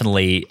 it's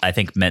definitely, I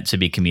think, meant to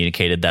be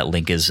communicated that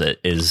Link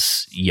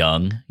is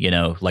young, you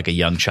know, like a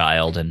young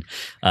child, and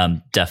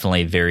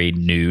definitely very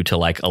new to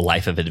like a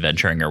life of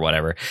adventuring or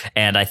whatever.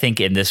 And I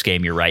think in this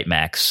game, you're right,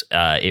 Max,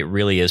 it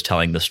really is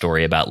telling the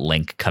story about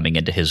Link coming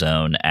into his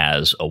own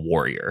as a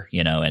warrior,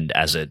 you know, and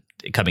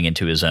coming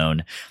into his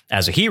own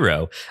as a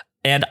hero.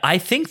 And I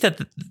think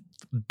that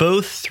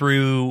both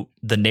through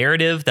the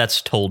narrative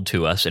that's told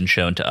to us and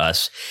shown to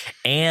us,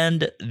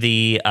 and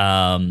the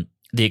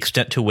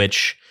extent to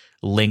which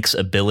Link's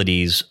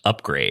abilities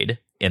upgrade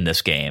in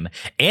this game,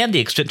 and the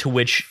extent to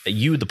which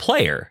you, the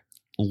player,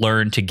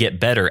 learn to get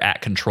better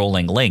at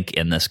controlling Link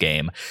in this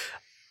game,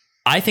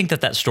 I think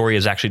that story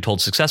is actually told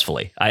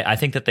successfully. I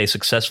think that they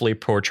successfully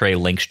portray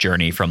Link's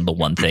journey from the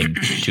one thing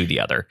to the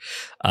other.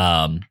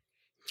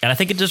 And I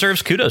think it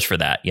deserves kudos for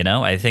that. You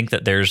know, I think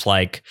that there's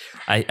like,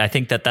 I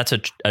think that that's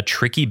a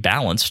tricky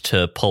balance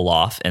to pull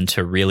off and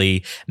to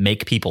really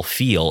make people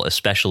feel,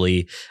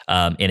 especially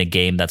in a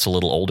game that's a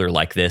little older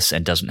like this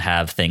and doesn't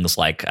have things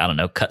like, I don't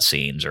know,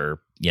 cutscenes or,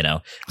 you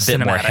know, a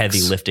bit more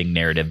heavy lifting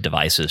narrative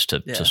devices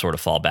to sort of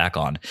fall back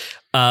on.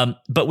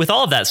 But with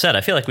all of that said,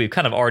 I feel like we've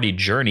kind of already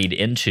journeyed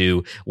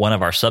into one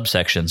of our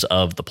subsections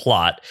of the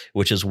plot,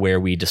 which is where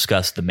we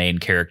discuss the main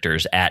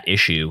characters at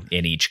issue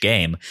in each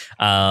game.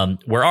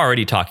 We're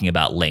already talking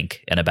about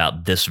Link and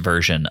about this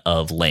version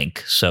of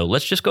Link. So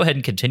let's just go ahead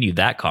and continue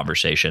that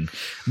conversation.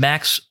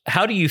 Max,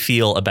 how do you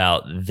feel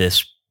about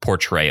this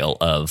portrayal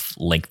of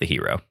Link the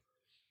hero?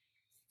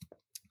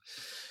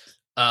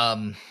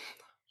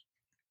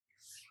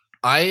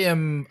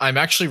 I'm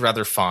actually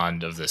rather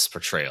fond of this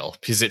portrayal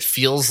because it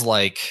feels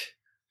like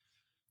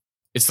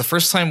it's the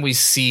first time we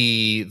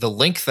see the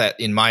Link that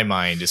in my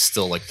mind is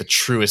still like the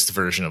truest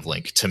version of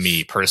Link to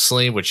me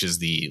personally, which is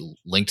the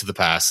Link to the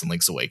Past and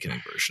Link's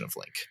Awakening version of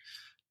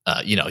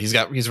Link. You know, he's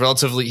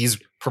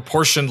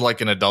proportioned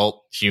like an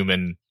adult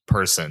human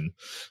person,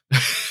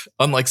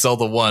 unlike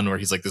Zelda 1, where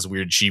he's like this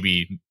weird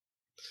chibi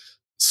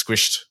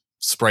squished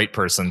sprite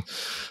person.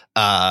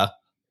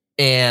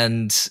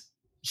 And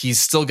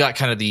he's still got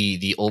kind of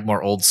the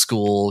more old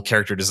school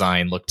character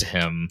design look to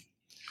him.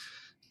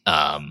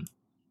 And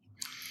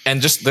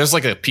just there's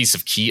like a piece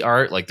of key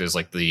art, like there's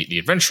like the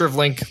Adventure of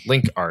Link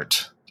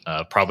art.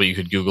 Probably you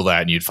could Google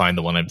that and you'd find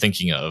the one I'm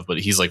thinking of, but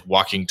he's like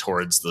walking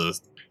towards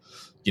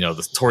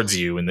towards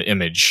you in the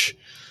image,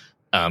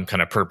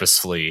 kind of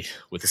purposefully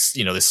with this,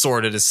 you know, this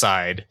sword at his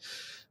side.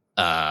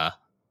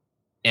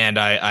 And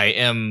I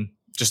am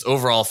just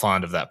overall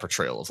fond of that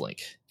portrayal of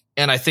Link.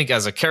 And I think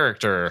as a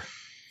character,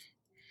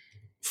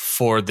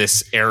 for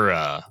this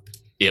era,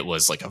 it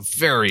was like a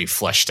very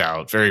fleshed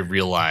out, very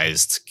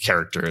realized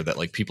character that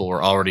like people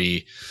were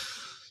already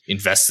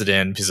invested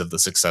in because of the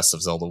success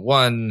of Zelda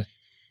 1.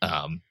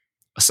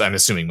 So I'm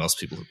assuming most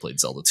people who played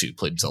Zelda 2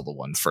 played Zelda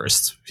 1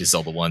 first, because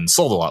Zelda 1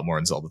 sold a lot more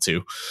than Zelda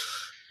 2.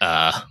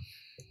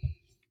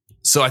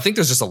 So I think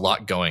there's just a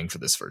lot going for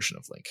this version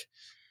of Link.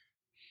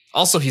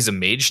 Also, he's a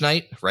mage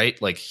knight, right?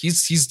 Like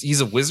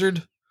he's a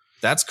wizard.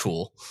 That's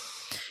cool.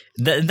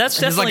 That's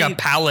definitely like a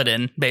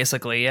paladin,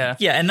 basically. Yeah.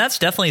 Yeah. And that's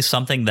definitely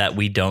something that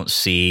we don't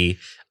see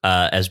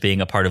as being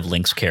a part of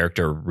Link's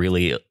character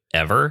really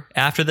ever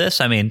after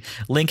this. I mean,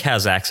 Link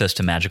has access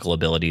to magical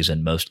abilities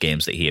in most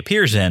games that he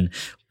appears in,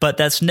 but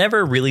that's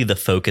never really the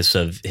focus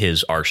of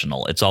his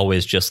arsenal. It's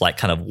always just like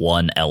kind of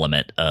one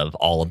element of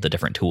all of the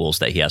different tools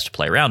that he has to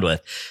play around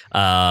with.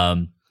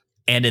 And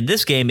in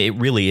this game, it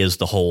really is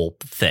the whole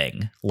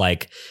thing.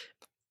 Like,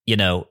 you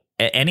know,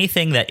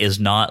 anything that is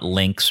not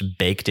Link's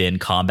baked in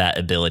combat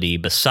ability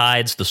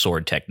besides the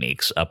sword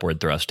techniques,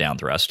 upward thrust, down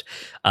thrust,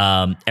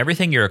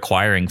 everything you're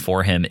acquiring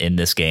for him in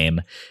this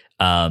game,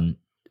 from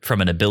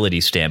an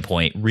ability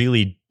standpoint,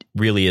 really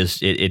is,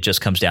 it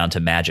just comes down to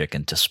magic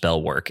and to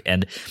spell work.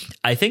 And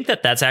I think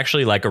that that's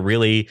actually like a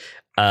really,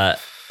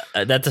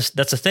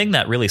 that's a thing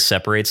that really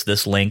separates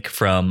this Link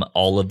from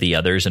all of the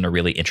others in a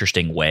really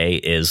interesting way,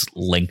 is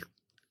Link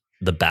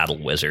the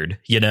battle wizard,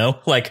 you know,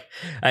 like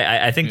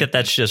I think that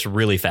that's just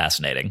really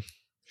fascinating.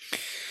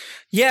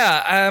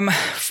 Yeah.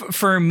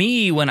 For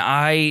me, when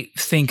I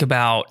think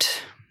about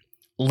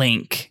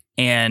Link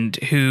and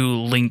who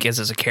Link is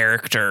as a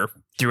character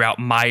throughout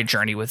my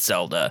journey with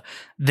Zelda,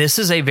 this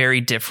is a very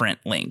different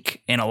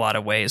Link in a lot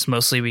of ways,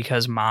 mostly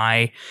because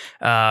my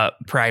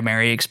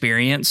primary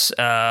experience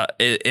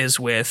is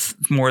with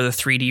more of the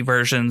 3D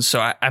versions.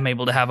 So I'm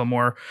able to have a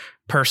more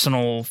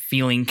personal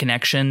feeling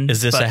connection.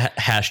 Is this a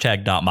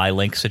hashtag not my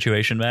Link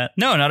situation, Matt?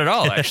 No, not at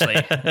all, actually.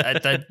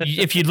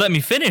 If you'd let me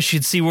finish,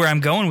 you'd see where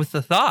I'm going with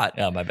the thought.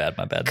 Oh, my bad.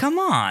 Come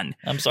on.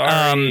 I'm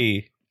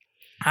sorry.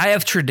 I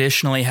have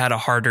traditionally had a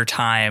harder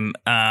time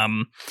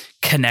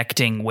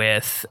connecting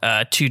with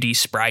 2D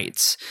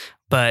sprites,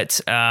 but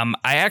I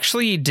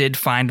actually did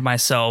find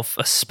myself,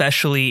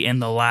 especially in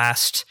the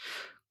last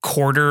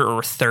quarter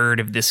or third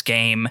of this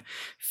game,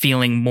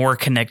 feeling more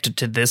connected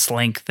to this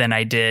Link than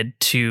I did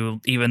to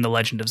even the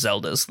Legend of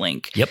Zelda's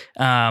Link. Yep.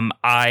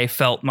 I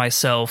felt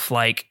myself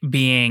like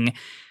being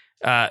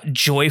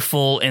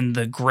joyful in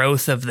the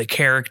growth of the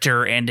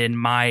character and in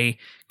my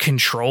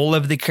control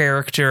of the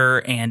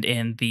character and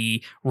in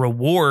the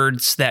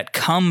rewards that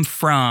come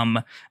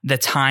from the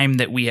time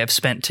that we have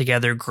spent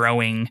together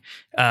growing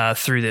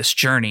through this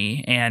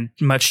journey. And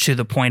much to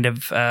the point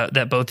of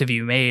that both of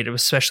you made,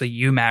 especially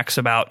you, Max,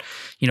 about,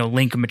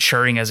 Link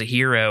maturing as a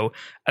hero.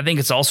 I think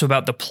it's also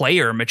about the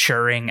player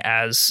maturing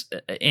as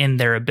in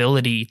their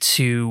ability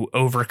to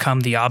overcome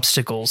the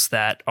obstacles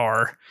that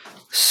are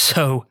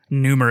so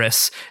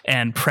numerous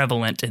and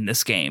prevalent in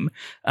this game.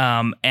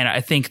 And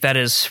I think that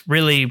is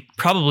really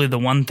probably the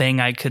one thing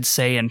I could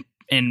say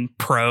in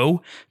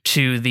pro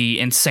to the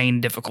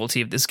insane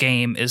difficulty of this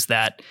game is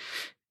that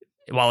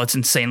while it's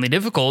insanely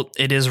difficult,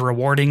 it is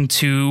rewarding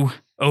to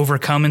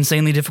overcome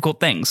insanely difficult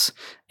things.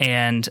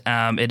 And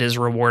it is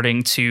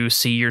rewarding to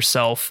see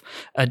yourself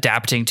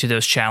adapting to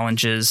those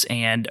challenges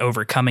and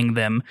overcoming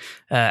them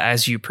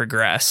as you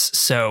progress.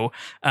 So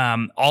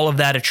all of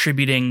that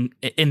attributing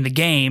in the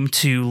game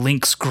to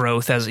Link's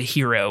growth as a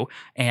hero,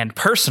 and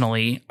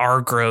personally our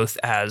growth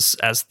as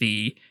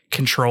the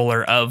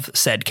controller of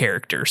said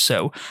character.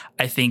 So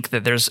I think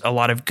that there's a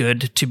lot of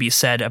good to be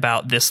said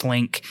about this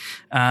Link.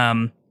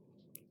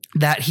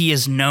 That he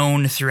is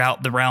known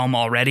throughout the realm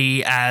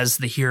already as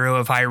the hero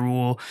of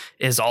Hyrule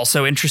is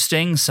also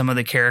interesting. Some of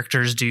the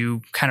characters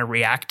do kind of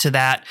react to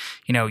that.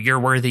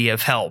 You're worthy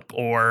of help,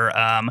 or,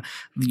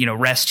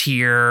 rest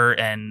here,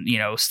 and,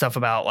 stuff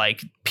about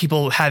like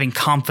people having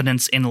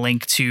confidence in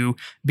Link to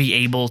be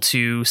able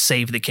to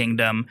save the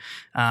kingdom.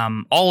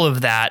 All of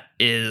that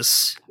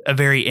is a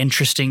very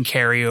interesting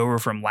carryover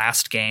from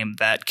last game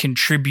that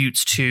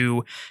contributes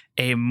to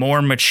a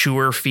more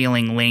mature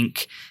feeling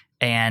Link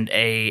and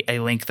a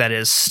Link that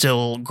is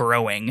still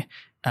growing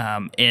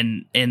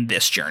in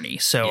this journey.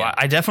 So yeah.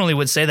 I definitely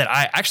would say that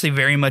I actually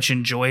very much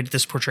enjoyed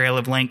this portrayal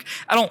of Link.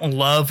 I don't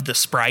love the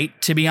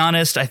sprite, to be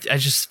honest. I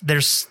just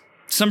there's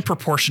some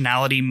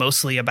proportionality,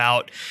 mostly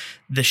about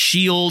the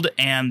shield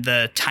and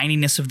the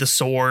tininess of the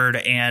sword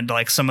and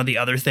like some of the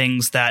other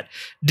things that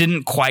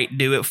didn't quite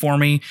do it for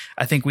me.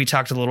 I think we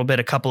talked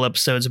a couple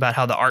episodes about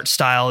how the art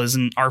style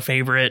isn't our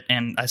favorite,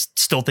 and I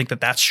still think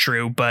that that's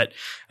true. But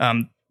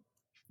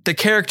the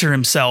character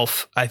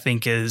himself, I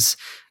think, is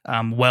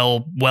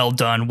well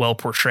done, well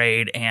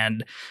portrayed,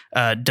 and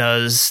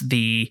does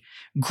the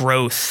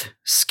growth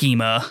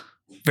schema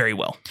very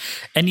well.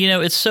 And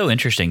it's so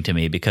interesting to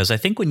me because I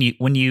think when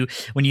you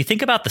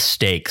think about the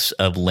stakes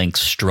of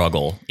Link's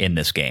struggle in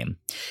this game,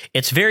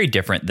 it's very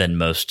different than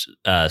most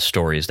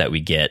stories that we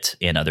get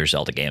in other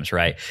Zelda games,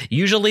 right?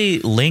 Usually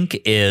Link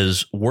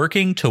is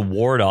working to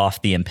ward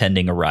off the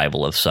impending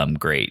arrival of some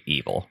great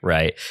evil,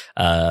 right?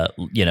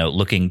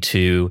 Looking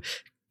to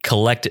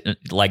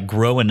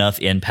grow enough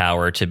in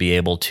power to be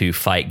able to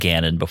fight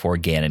Ganon before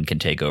Ganon can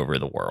take over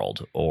the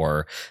world,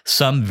 or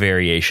some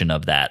variation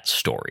of that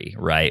story,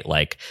 right?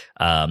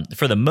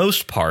 For the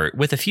most part,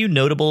 with a few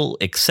notable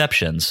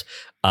exceptions,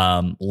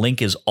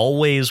 Link is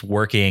always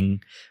working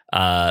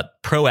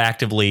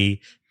proactively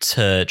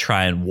to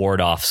try and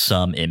ward off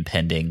some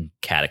impending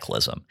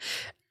cataclysm.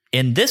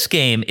 In this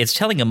game, it's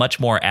telling a much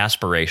more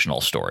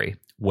aspirational story,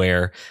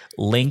 where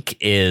Link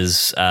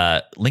is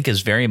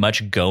very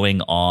much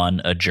going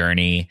on a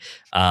journey,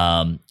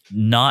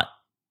 not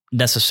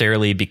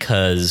necessarily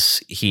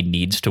because he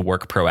needs to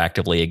work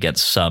proactively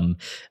against some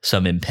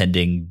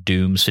impending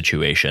doom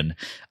situation,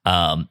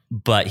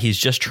 but he's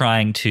just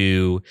trying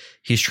to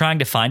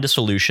find a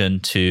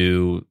solution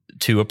to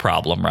a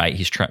problem,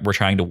 right? We're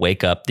trying to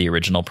wake up the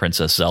original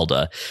Princess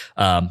Zelda.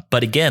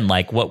 But again,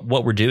 what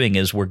we're doing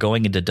is we're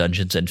going into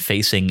dungeons and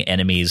facing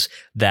enemies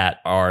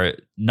that are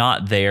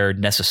not there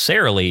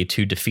necessarily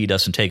to defeat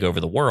us and take over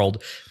the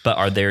world, but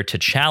are there to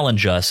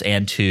challenge us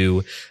and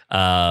to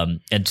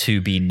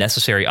be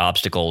necessary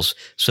obstacles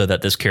so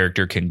that this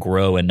character can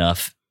grow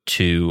enough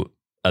to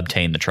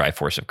obtain the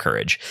Triforce of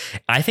Courage.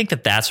 I think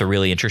that that's a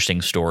really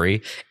interesting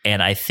story,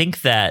 and I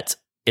think that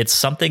it's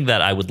something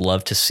that I would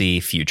love to see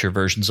future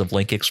versions of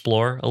Link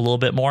explore a little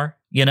bit more.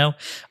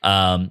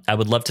 I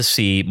would love to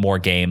see more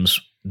games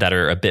that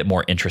are a bit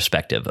more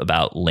introspective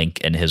about Link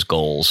and his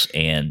goals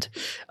and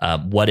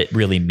what it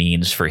really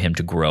means for him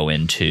to grow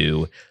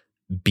into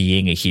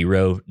being a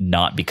hero,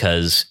 not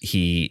because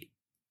he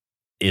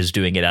is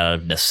doing it out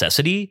of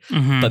necessity,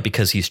 but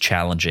because he's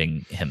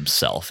challenging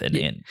himself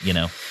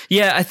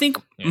Yeah, I think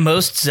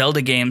most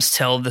Zelda games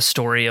tell the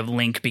story of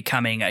Link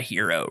becoming a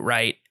hero,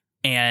 right?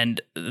 And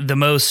the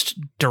most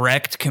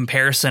direct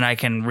comparison I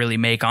can really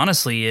make,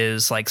 honestly,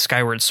 is like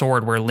Skyward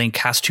Sword, where Link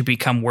has to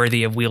become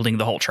worthy of wielding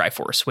the whole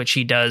Triforce, which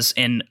he does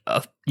in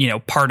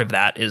part of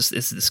that is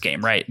this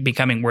game, right?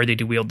 Becoming worthy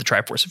to wield the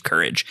Triforce of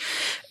Courage.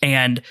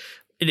 And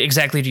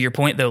exactly to your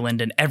point, though,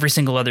 Lyndon, every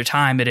single other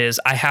time it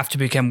is, I have to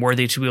become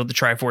worthy to wield the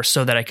Triforce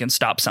so that I can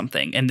stop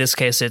something. In this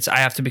case, it's, I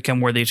have to become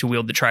worthy to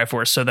wield the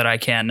Triforce so that I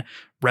can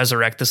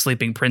resurrect the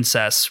sleeping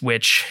princess,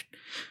 which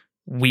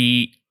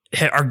we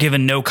are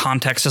given no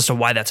context as to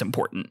why that's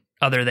important,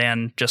 other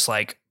than just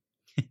like,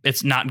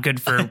 it's not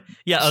good for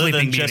Yeah, other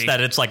sleeping than just beauty.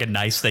 that it's like a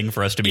nice thing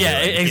for us to be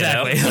Yeah, doing.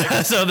 exactly. You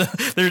know? So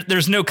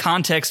there's no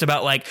context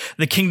about like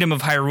the kingdom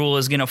of Hyrule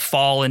is going to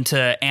fall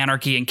into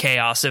anarchy and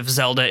chaos if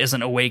Zelda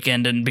isn't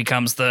awakened and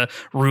becomes the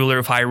ruler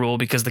of Hyrule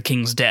because the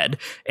king's dead.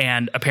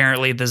 And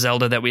apparently the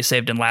Zelda that we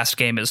saved in last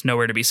game is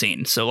nowhere to be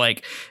seen. So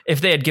like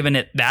if they had given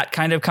it that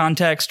kind of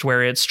context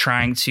where it's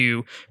trying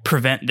to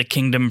prevent the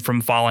kingdom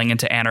from falling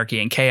into anarchy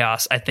and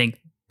chaos, I think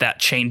that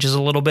changes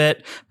a little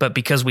bit. But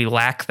because we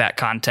lack that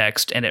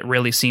context and it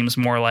really seems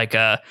more like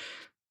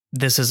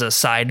this is a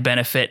side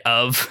benefit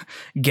of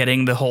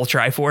getting the whole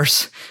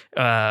Triforce,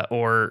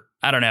 or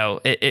I don't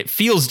know, it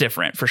feels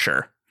different for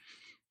sure.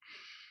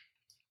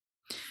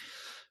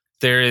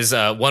 There is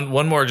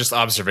one more just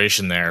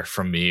observation there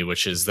from me,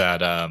 which is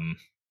that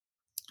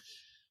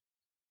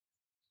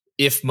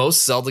if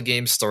most Zelda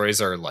game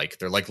stories are like,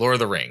 they're like Lord of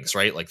the Rings,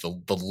 right? Like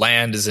the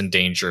land is in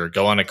danger,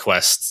 go on a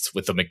quest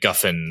with a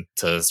MacGuffin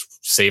to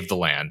save the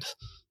land,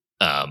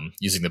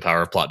 using the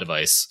power of plot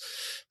device.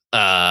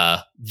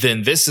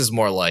 Then this is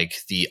more like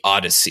the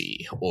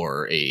Odyssey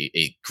or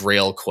a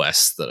Grail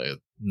quest that a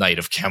Knight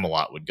of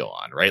Camelot would go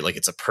on, right? Like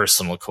it's a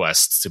personal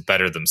quest to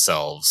better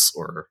themselves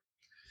or,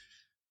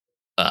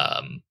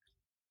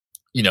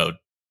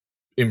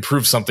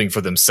 improve something for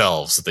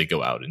themselves that they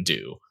go out and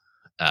do.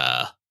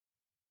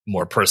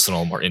 More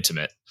personal, more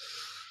intimate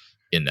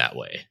in that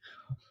way.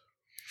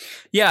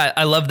 Yeah,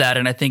 I love that,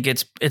 and I think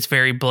it's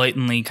very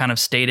blatantly kind of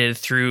stated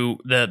through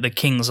the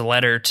king's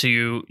letter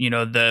to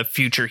the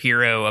future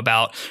hero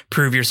about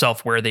prove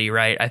yourself worthy,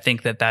 right? I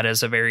think that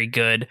is a very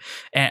good,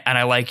 and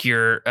I like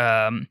your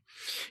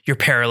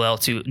parallel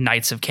to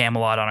Knights of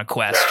Camelot on a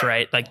quest,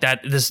 right? Like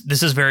that. This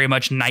is very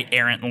much knight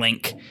errant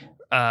Link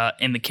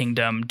in the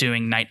kingdom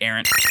doing knight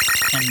errant,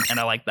 and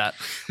I like that.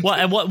 Well,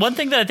 and one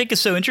thing that I think is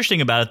so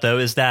interesting about it though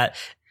is that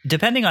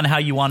depending on how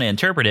you want to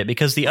interpret it,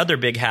 because the other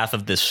big half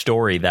of this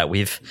story that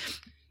we've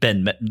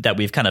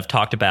kind of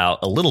talked about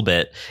a little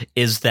bit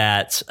is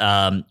that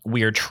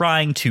we are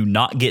trying to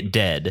not get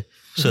dead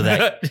so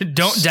that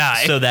don't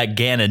die, so that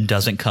Ganon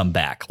doesn't come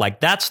back. Like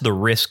that's the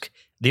risk.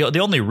 The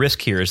only risk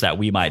here is that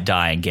we might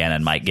die and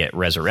Ganon might get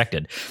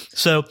resurrected.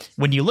 So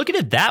when you look at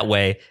it that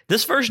way,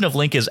 this version of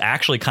Link is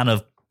actually kind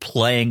of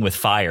playing with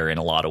fire in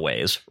a lot of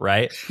ways,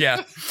 right?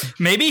 Yeah.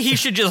 Maybe he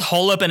should just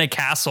hole up in a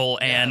castle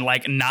and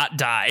like not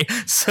die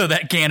so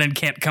that Ganon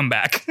can't come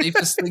back.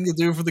 Safest thing to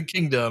do for the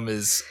kingdom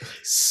is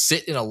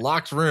sit in a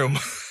locked room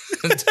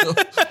until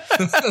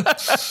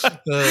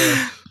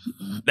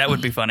that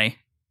would be funny.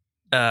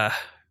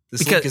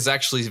 Link is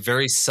actually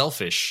very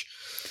selfish.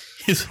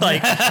 It's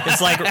like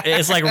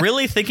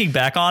really thinking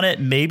back on it,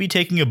 maybe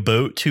taking a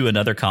boat to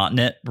another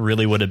continent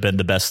really would have been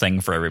the best thing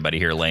for everybody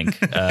here, Link.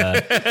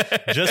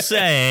 Just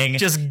saying.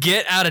 Just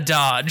get out of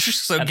Dodge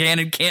so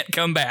Ganon can't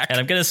come back. And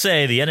I'm going to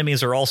say the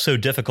enemies are all so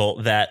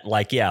difficult that,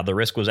 the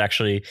risk was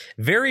actually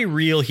very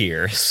real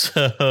here.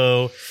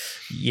 So,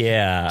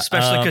 yeah.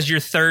 Especially because your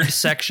third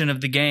section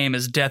of the game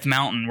is Death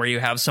Mountain, where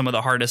you have some of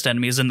the hardest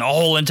enemies in the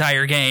whole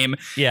entire game.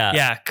 Yeah.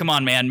 Yeah, come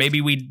on, man.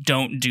 Maybe we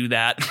don't do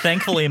that.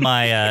 Thankfully,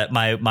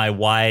 my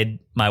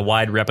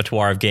wide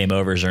repertoire of game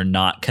overs are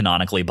not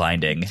canonically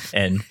binding,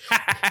 and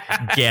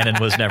Ganon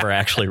was never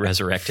actually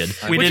resurrected,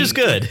 which is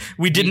good.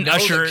 We didn't know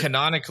usher that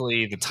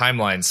canonically the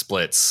timeline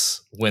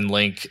splits when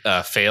Link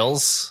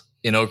fails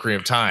in Ocarina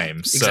of Time.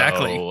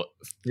 Exactly. So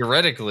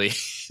theoretically,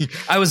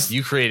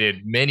 you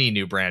created many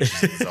new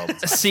branches of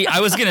Zelda. See, I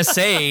was gonna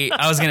say,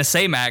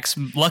 Max.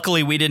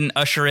 Luckily, we didn't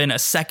usher in a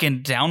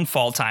second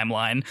downfall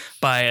timeline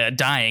by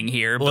dying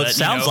here. Well, but it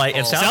sounds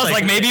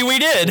like maybe we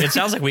did. It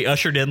sounds like we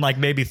ushered in like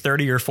maybe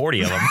 30 or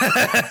 40 of them.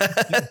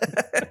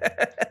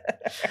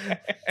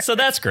 So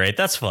that's great.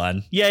 That's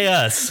fun. Yay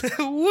us.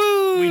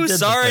 Woo!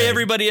 Sorry,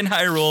 everybody in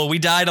Hyrule. We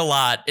died a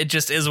lot. It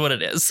just is what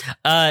it is.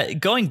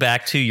 Going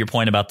back to your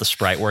point about the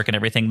sprite work and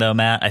everything, though,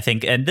 Matt, I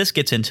think, and this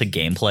gets into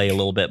gameplay a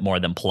little bit more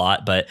than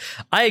plot, but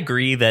I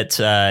agree that,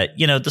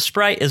 the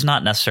sprite is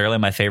not necessarily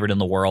my favorite in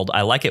the world.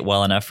 I like it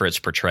well enough for its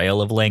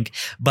portrayal of Link,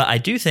 but I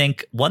do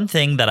think one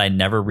thing that I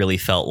never really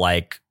felt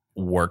like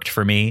worked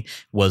for me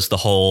was the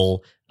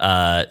whole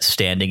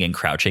standing and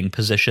crouching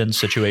position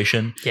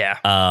situation. Yeah.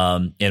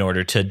 In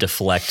order to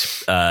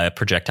deflect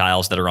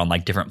projectiles that are on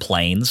like different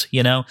planes,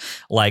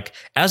 like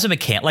as a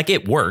mechanic, like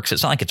it works.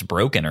 It's not like it's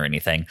broken or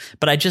anything,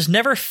 but I just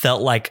never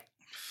felt like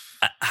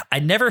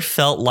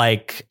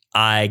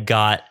I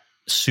got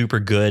super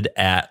good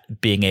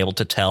at being able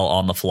to tell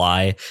on the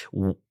fly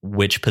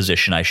which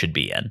position I should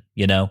be in,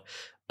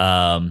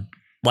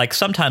 Like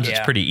sometimes it's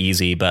pretty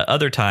easy, but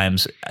other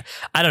times,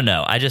 I don't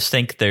know. I just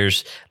think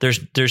there's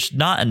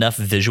not enough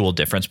visual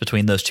difference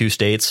between those two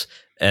states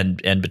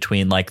and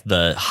between like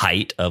the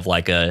height of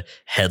like a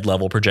head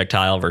level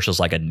projectile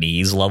versus like a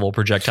knees level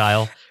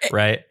projectile,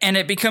 right? And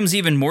it becomes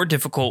even more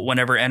difficult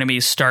whenever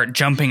enemies start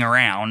jumping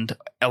around,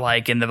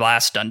 like in the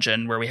last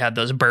dungeon where we had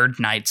those bird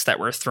knights that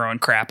were throwing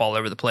crap all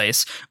over the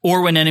place,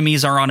 or when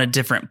enemies are on a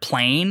different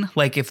plane,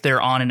 like if they're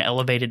on an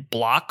elevated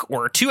block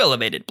or two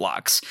elevated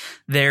blocks,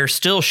 they're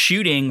still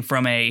shooting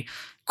from a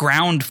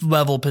ground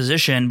level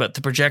position, but the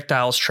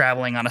projectile's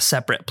traveling on a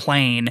separate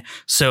plane.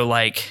 So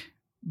like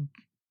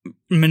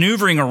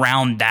maneuvering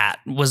around that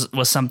was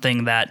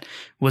something that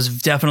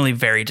was definitely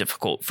very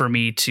difficult for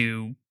me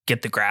to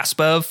get the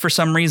grasp of for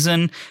some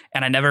reason.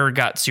 And I never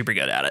got super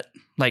good at it.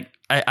 Like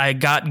I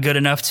got good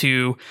enough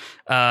to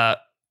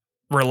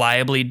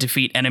reliably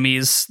defeat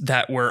enemies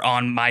that were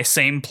on my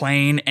same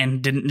plane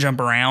and didn't jump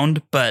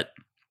around. But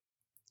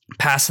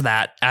past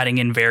that, adding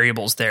in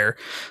variables there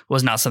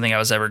was not something I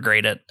was ever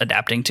great at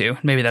adapting to.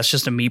 Maybe that's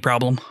just a me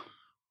problem.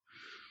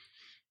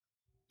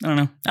 I don't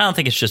know. I don't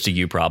think it's just a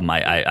you problem.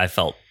 I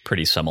felt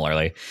pretty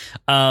similarly.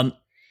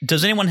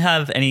 Does anyone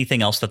have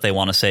anything else that they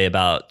want to say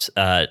about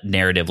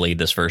narratively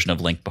this version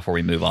of Link before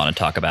we move on and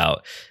talk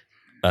about,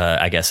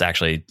 I guess,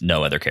 actually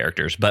no other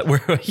characters? But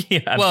we're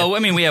well, I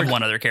mean, we have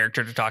one other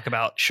character to talk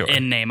about, sure,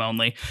 in name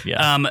only.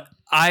 Yeah.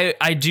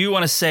 I do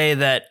want to say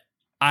that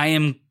I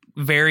am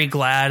very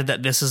glad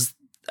that this is,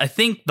 I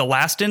think, the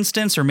last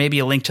instance, or maybe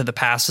A Link to the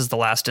Past is the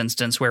last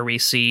instance where we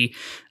see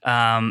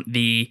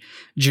the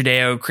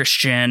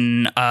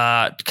Judeo-Christian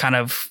kind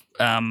of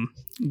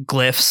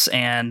glyphs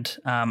and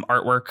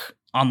artwork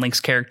on Link's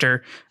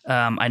character.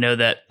 I know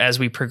that as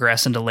we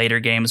progress into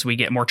later games, we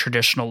get more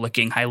traditional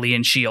looking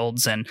Hylian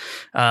shields and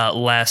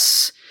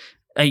less,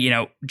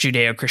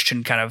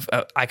 Judeo-Christian kind of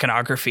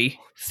iconography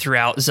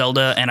throughout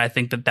Zelda. And I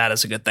think that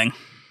is a good thing.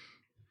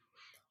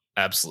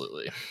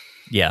 Absolutely.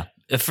 Yeah.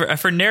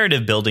 For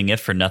narrative building,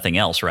 if for nothing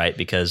else, right?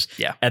 Because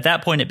at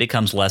that point, it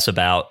becomes less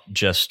about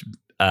just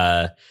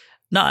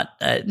not.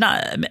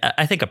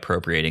 I think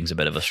appropriating is a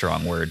bit of a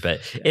strong word,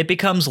 but it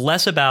becomes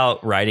less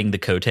about riding the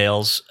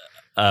coattails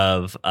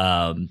of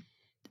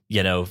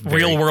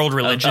real world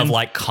religion of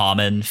like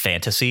common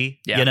fantasy,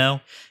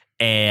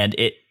 and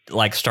it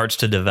like starts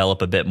to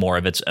develop a bit more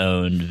of its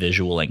own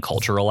visual and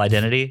cultural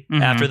identity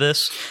after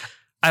this.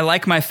 I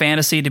like my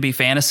fantasy to be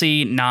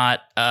fantasy,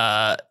 not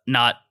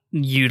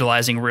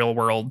utilizing real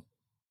world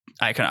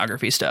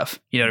iconography stuff.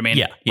 You know what I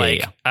mean?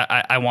 Yeah.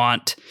 I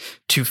want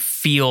to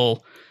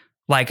feel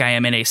like I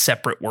am in a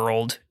separate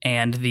world,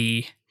 and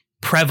the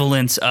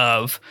prevalence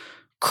of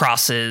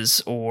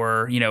crosses,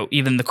 or,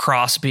 even the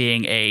cross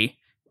being a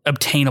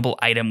obtainable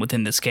item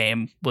within this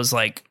game was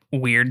like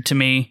weird to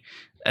me.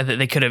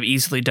 They could have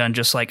easily done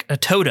just like a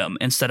totem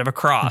instead of a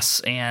cross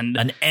and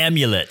an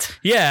amulet.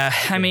 Yeah.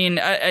 I mean,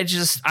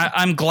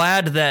 I'm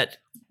glad that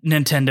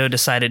Nintendo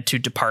decided to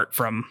depart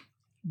from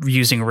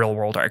using real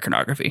world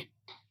iconography,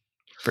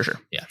 for sure.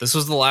 Yeah, this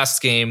was the last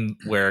game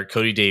where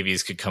Cody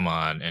Davies could come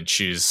on and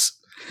choose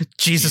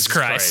Jesus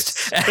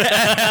Christ.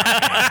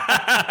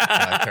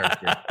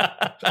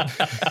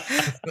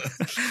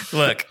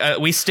 Look,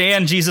 we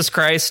stand Jesus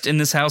Christ in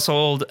this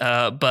household,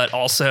 but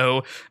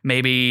also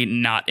maybe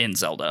not in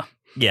Zelda.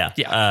 Yeah.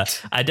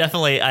 I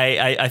definitely,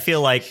 I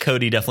feel like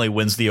Cody definitely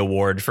wins the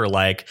award for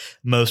like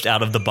most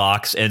out of the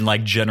box and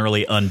like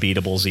generally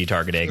unbeatable Z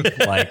targeting.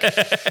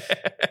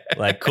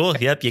 Like cool.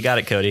 Yep. You got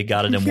it, Cody.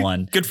 Got it in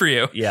one. Good for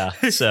you. Yeah.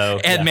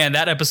 So, and man,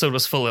 that episode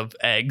was full of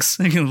eggs.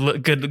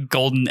 Good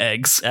golden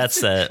eggs.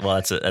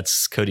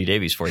 That's Cody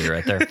Davies for you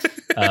right there.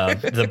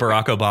 The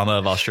Barack Obama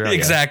of Australia.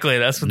 Exactly.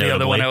 That's the Notably,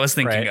 other one I was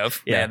thinking right?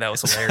 of. Yeah. Man, that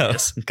was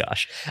hilarious. So,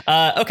 gosh.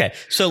 Okay.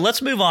 So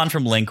let's move on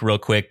from Link real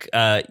quick.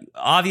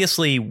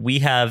 Obviously we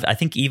have, I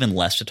think, even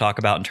less to talk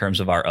about in terms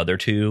of our other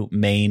two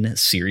main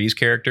series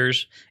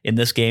characters in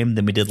this game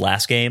than we did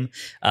last game.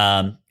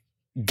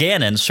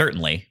 Ganon,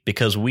 certainly,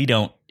 because we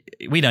don't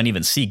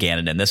even see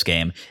Ganon in this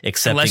game,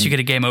 unless you get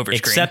a game over screen.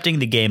 Excepting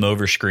the game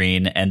over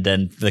screen, and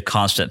then the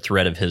constant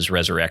threat of his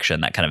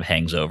resurrection that kind of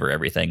hangs over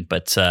everything.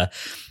 But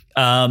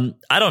I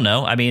don't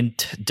know. I mean,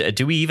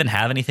 do we even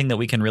have anything that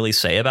we can really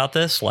say about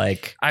this?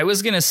 Like, I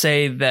was going to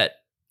say that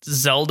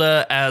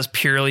Zelda as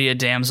purely a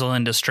damsel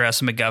in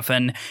distress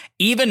MacGuffin,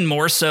 even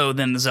more so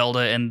than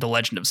Zelda in The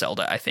Legend of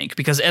Zelda, I think,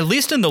 because at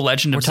least in The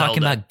Legend of Zelda, we're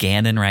talking about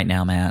Ganon right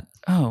now, Matt.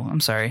 Oh, I'm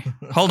sorry.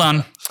 Hold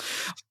on.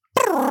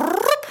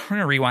 We're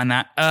gonna rewind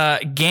that.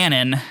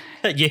 Ganon.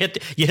 You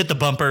hit the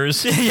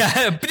bumpers.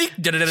 Yeah.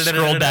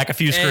 Scrolled back a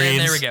few screens.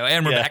 And there we go.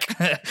 And we're back.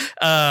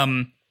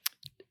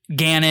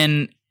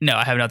 Ganon. No,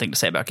 I have nothing to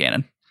say about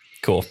Ganon.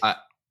 Cool.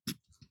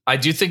 I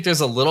do think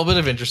there's a little bit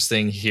of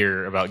interesting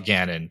here about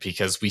Ganon,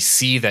 because we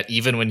see that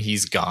even when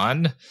he's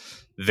gone,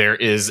 there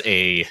is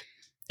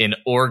an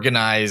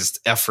organized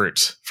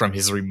effort from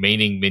his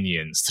remaining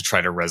minions to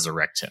try to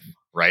resurrect him,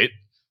 right?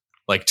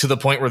 Like to the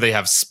point where they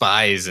have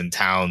spies in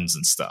towns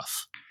and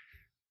stuff.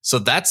 So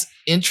that's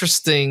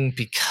interesting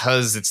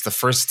because it's the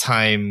first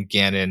time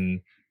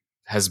Ganon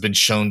has been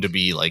shown to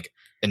be like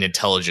an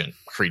intelligent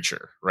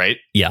creature, right?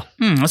 Yeah.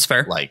 That's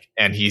fair. Like,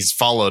 and he's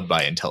followed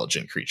by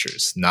intelligent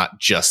creatures, not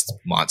just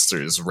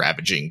monsters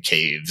ravaging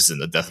caves in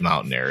the Death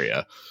Mountain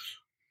area.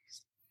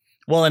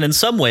 Well, and in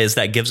some ways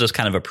that gives us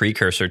kind of a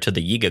precursor to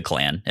the Yiga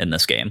clan in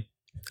this game.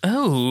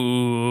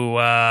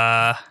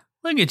 Oh,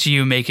 look at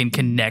you making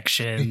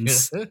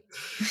connections.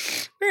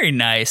 Very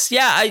nice.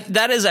 Yeah,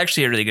 that is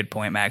actually a really good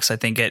point, Max. I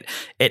think it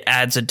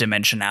adds a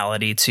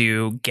dimensionality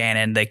to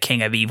Ganon, the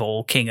king of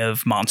evil, king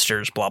of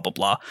monsters, blah, blah,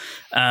 blah.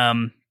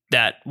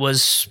 That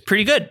was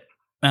pretty good.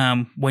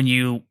 when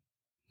you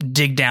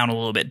dig down a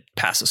little bit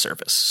past the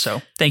surface.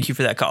 So thank you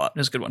for that call out. It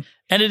was a good one.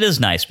 And it is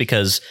nice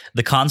because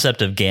the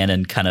concept of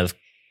Ganon kind of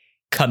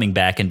coming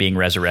back and being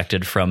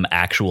resurrected from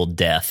actual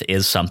death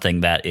is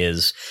something that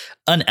is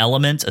an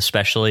element,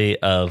 especially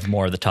of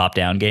more of the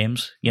top-down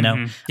games, you know?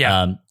 Mm-hmm.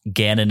 Yeah.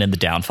 Ganon in the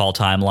Downfall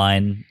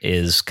timeline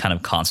is kind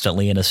of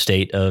constantly in a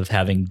state of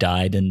having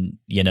died and,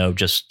 you know,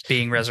 just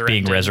being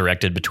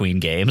resurrected between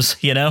games,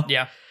 you know?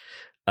 Yeah.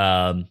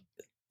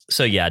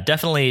 So yeah,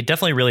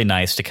 definitely really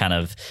nice to kind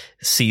of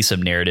see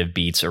some narrative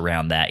beats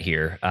around that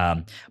here.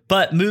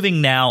 But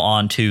moving now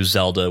on to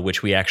Zelda,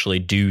 which we actually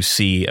do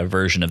see a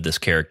version of this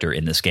character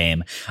in this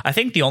game. I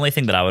think the only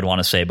thing that I would want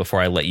to say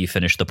before I let you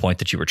finish the point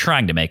that you were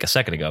trying to make a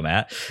second ago,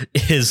 Matt,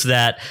 is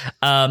that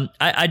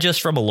I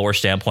just from a lore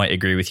standpoint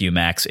agree with you,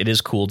 Max. It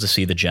is cool to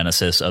see the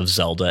genesis of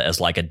Zelda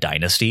as like a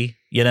dynasty,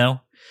 you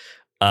know?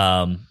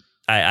 I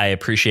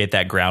appreciate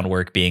that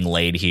groundwork being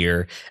laid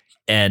here.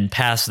 And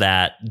past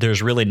that,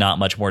 there's really not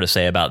much more to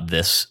say about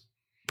this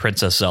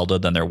Princess Zelda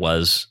than there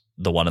was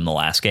the one in the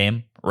last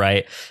game,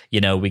 right? You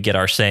know, we get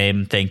our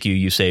same "thank you,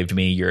 you saved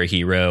me, you're a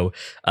hero."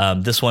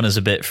 This one is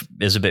a bit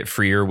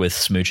freer with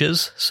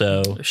smooches,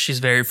 so she's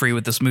very free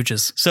with the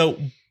smooches. So,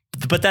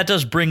 but that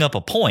does bring up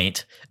a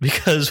point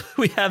because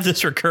we have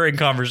this recurring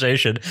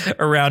conversation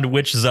around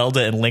which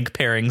Zelda and Link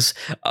pairings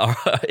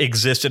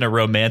exist in a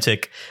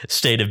romantic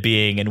state of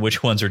being and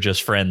which ones are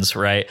just friends,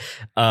 right?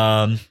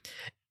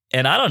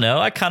 And I don't know.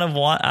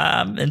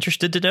 I'm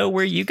interested to know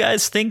where you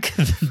guys think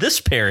this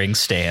pairing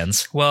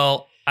stands.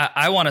 Well,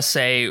 I want to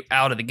say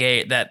out of the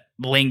gate that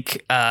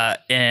Link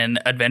in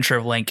Adventure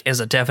of Link is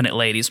a definite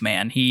ladies'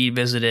 man. He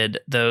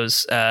visited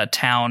those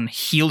town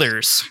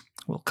healers,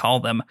 we'll call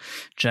them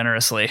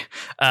generously,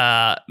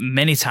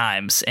 many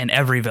times in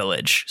every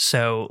village.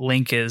 So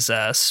Link is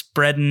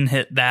spreading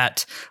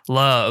that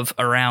love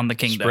around the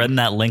kingdom. Spreading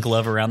that Link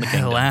love around the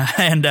kingdom.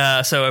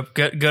 And so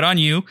good on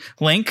you,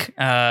 Link.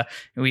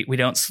 We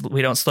don't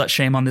slut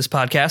shame on this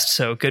podcast,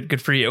 so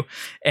good for you.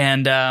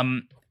 And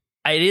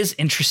it is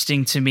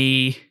interesting to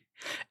me.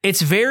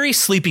 It's very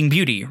Sleeping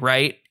Beauty,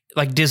 right?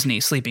 Like Disney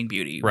Sleeping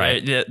Beauty,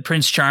 right?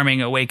 Prince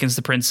Charming awakens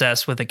the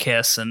princess with a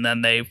kiss and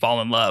then they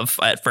fall in love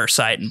at first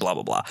sight and blah,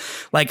 blah, blah.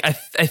 Like,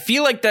 I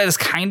feel like that is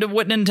kind of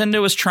what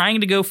Nintendo is trying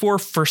to go for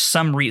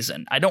some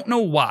reason. I don't know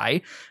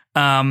why.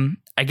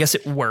 I guess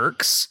it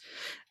works.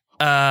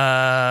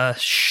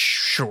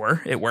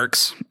 Sure, it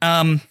works.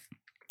 But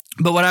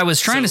what I was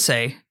trying to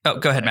say,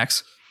 go ahead,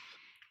 Max.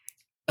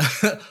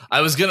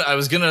 I was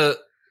gonna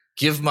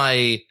give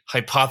my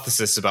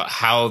hypothesis about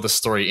how the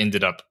story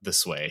ended up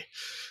this way.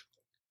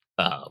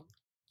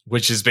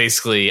 Which is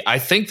basically, I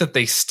think that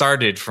they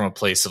started from a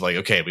place of like,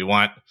 okay, we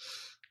want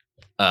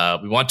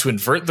to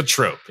invert the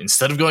trope.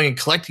 Instead of going and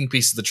collecting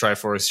pieces of the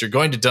Triforce, you're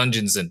going to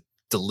dungeons and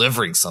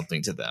delivering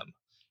something to them.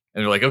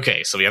 And they're like,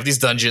 okay, so we have these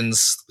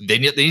dungeons. They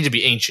need to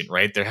be ancient,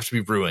 right? There have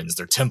to be ruins.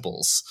 They're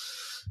temples.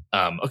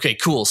 Okay,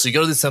 cool. So you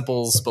go to these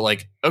temples, but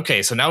like,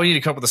 okay, so now we need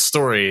to come up with a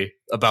story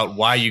about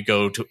why you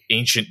go to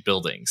ancient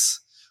buildings.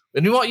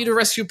 And we want you to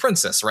rescue a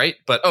princess, right?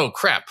 But oh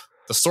crap,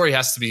 the story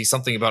has to be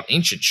something about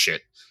ancient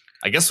shit.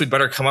 I guess we'd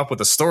better come up with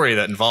a story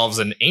that involves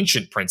an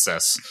ancient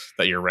princess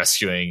that you're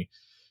rescuing.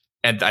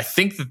 And I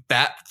think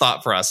that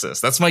thought process,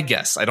 that's my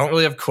guess. I don't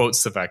really have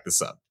quotes to back this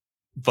up,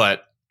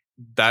 but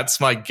that's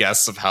my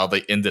guess of how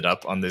they ended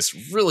up on this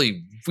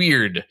really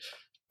weird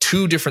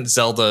two different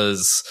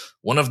Zeldas.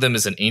 One of them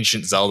is an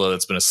ancient Zelda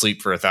that's been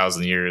asleep for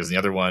 1,000 years. And the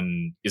other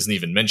one isn't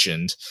even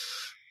mentioned,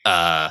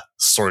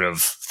 sort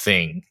of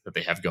thing that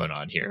they have going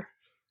on here.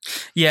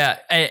 Yeah.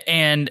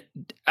 And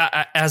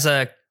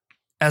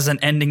as an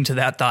ending to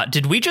that thought,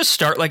 did we just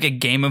start like a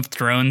Game of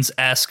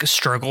Thrones-esque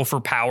struggle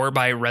for power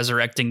by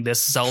resurrecting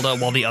this Zelda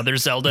while the other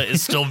Zelda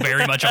is still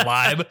very much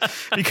alive?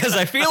 Because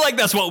I feel like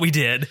that's what we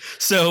did.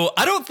 So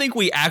I don't think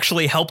we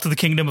actually helped the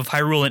Kingdom of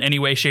Hyrule in any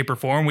way, shape, or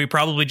form. We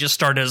probably just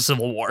started a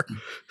civil war.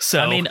 So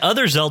I mean,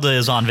 other Zelda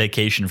is on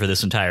vacation for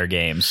this entire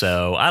game.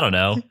 So I don't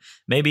know.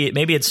 Maybe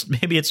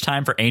it's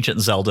time for ancient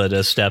Zelda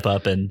to step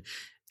up and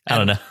I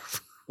don't know.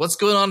 What's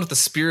going on with the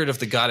spirit of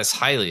the goddess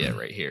Hylia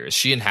right here? Is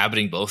she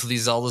inhabiting both of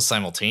these Zeldas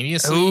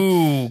simultaneously?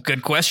 Ooh,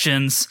 good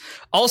questions.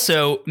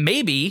 Also,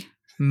 maybe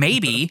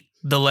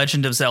the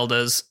Legend of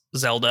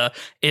Zelda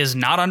is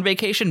not on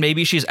vacation.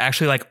 Maybe she's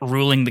actually like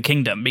ruling the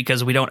kingdom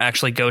because we don't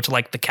actually go to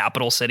like the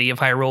capital city of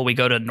Hyrule. We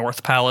go to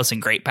North Palace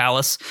and Great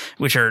Palace,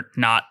 which are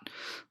not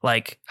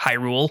like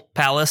Hyrule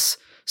Palace.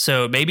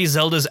 So maybe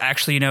Zelda's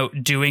actually,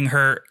 doing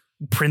her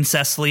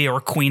princessly or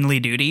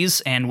queenly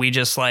duties and we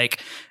just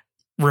like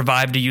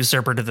revived a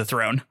usurper to the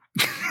throne.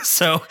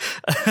 So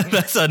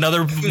that's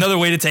another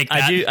way to take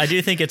that. I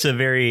do think it's a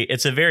very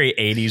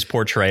 80s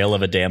portrayal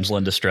of a damsel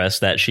in distress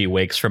that she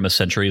wakes from a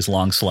centuries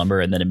long slumber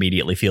and then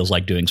immediately feels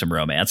like doing some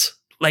romance.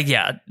 Like,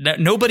 yeah,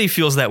 nobody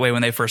feels that way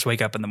when they first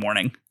wake up in the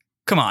morning.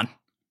 Come on.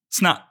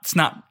 It's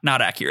not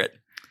accurate.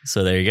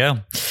 So there you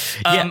go.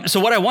 So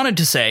what I wanted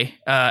to say,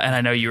 and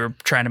I know you were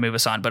trying to move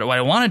us on, but what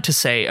I wanted to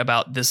say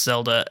about this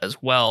Zelda as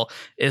well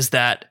is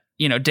that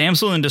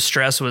damsel in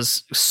distress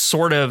was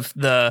sort of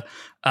the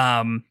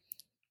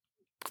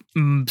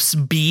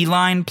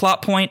B-line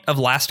plot point of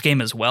last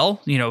game as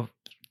well. You know,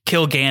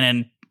 kill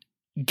Ganon,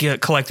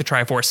 collect the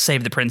Triforce,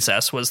 save the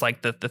princess was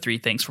like the three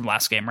things from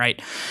last game,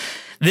 right?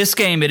 This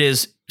game, it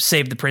is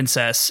save the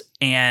princess.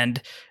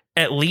 And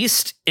at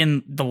least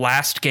in the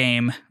last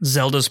game,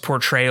 Zelda's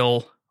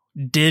portrayal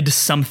did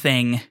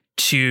something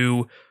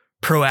to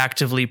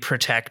proactively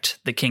protect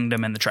the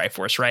kingdom and the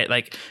Triforce, right?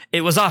 Like,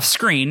 it was off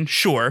screen,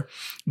 sure,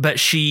 but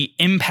she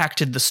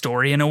impacted the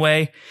story in a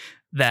way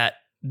that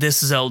this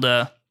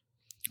Zelda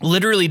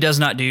literally does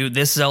not do.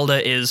 This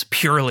Zelda is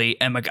purely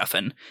a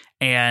MacGuffin.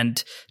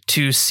 And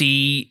to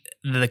see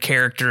the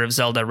character of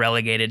Zelda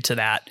relegated to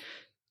that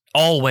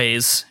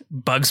always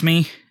bugs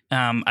me.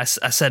 I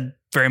said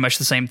very much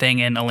the same thing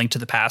in A Link to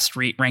the Past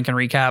rank and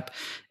recap,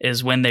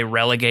 is when they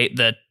relegate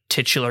the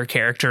titular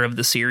character of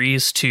the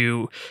series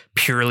to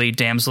purely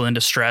damsel in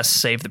distress,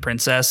 save the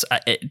princess.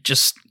 I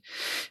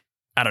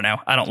don't know.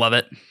 I don't love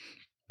it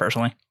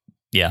personally.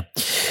 Yeah.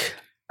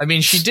 I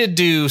mean, she did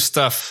do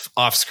stuff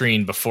off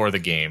screen before the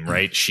game,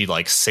 right? She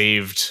like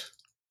saved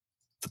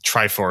the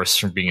Triforce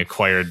from being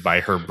acquired by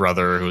her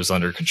brother, who was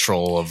under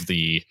control of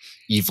the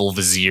evil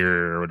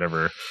vizier or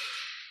whatever.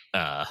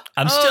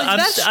 I'm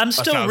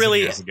still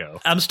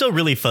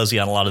really fuzzy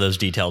on a lot of those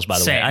details, by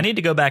the way. I need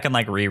to go back and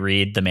like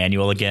reread the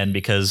manual again,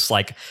 because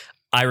like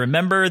I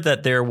remember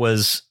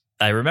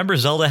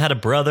Zelda had a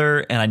brother,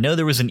 and I know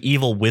there was an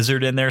evil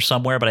wizard in there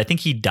somewhere, but I think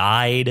he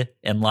died,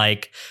 and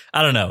like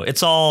I don't know.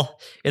 It's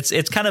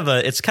kind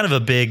of a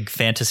big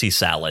fantasy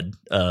salad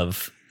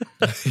of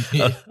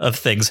of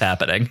things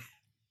happening.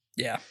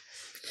 Yeah.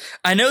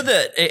 I know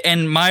that,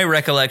 and my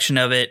recollection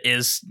of it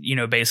is, you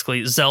know,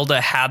 basically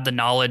Zelda had the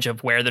knowledge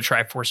of where the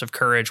Triforce of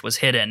Courage was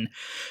hidden,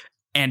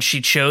 and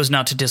she chose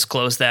not to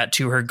disclose that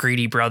to her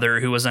greedy brother,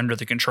 who was under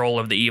the control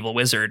of the evil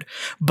wizard.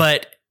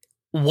 But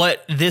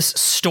what this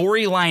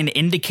storyline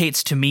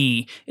indicates to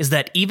me is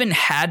that even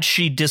had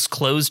she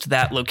disclosed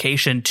that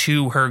location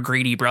to her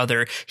greedy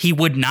brother, he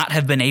would not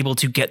have been able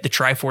to get the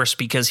Triforce,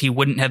 because he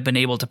wouldn't have been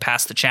able to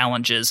pass the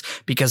challenges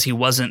because he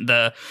wasn't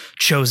the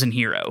chosen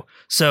hero.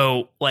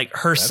 So like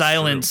her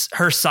silence,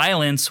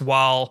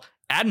 while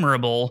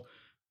admirable,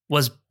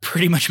 was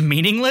pretty much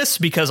meaningless,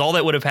 because all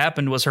that would have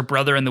happened was her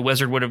brother and the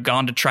wizard would have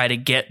gone to try to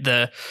get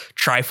the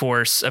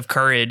Triforce of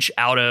Courage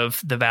out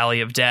of the Valley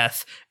of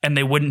Death, and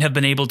they wouldn't have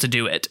been able to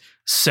do it.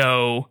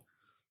 So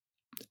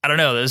I don't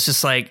know. It's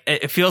just like,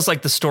 it feels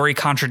like the story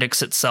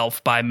contradicts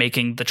itself by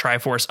making the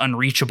Triforce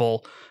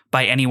unreachable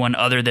by anyone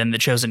other than the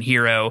chosen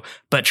hero,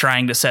 but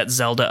trying to set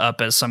Zelda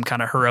up as some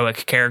kind of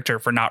heroic character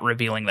for not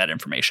revealing that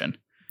information.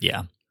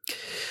 Yeah.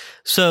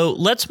 So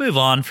let's move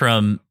on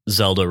from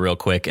Zelda real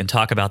quick and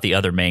talk about the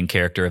other main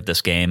character of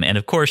this game. And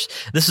of course,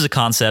 this is a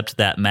concept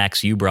that,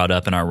 Max, you brought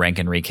up in our rank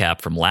and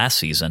recap from last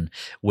season,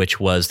 which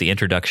was the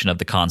introduction of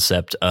the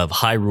concept of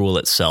Hyrule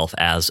itself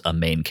as a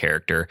main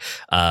character,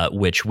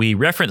 which we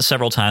referenced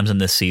several times in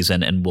this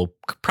season and will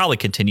probably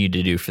continue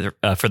to do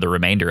for the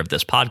remainder of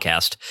this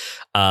podcast,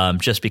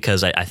 just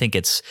because I think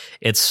it's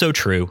so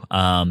true.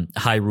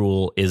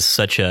 Hyrule is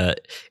such a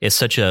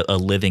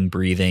living,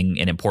 breathing,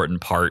 and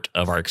important part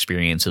of our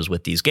experiences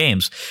with these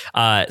games.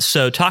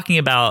 So talking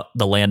about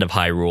the land of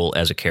Hyrule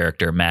as a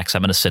character, Max,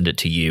 I'm going to send it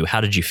to you.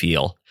 How did you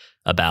feel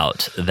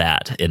about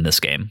that in this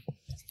game?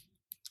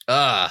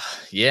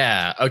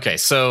 Yeah. Okay.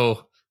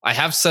 So I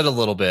have said a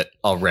little bit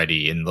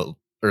already in the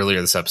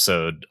earlier this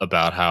episode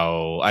about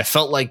how I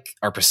felt like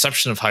our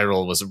perception of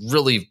Hyrule was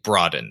really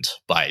broadened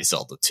by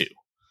Zelda 2.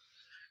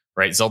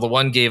 Right? Zelda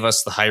 1 gave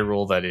us the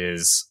Hyrule that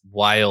is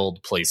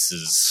wild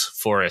places,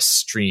 forests,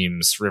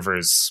 streams,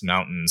 rivers,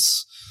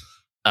 mountains.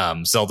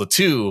 Zelda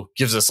 2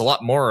 gives us a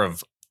lot more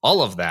of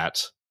all of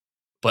that,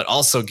 but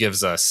also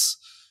gives us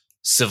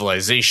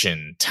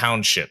civilization,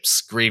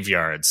 townships,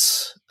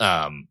 graveyards,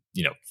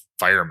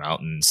 fire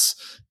mountains,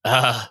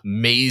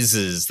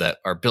 mazes that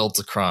are built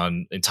across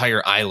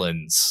entire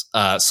islands.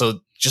 So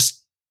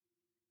just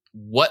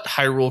what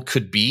Hyrule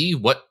could be,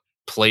 what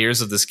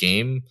players of this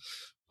game,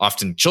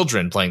 often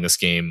children playing this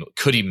game,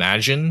 could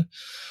imagine,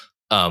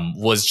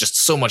 was just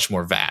so much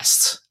more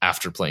vast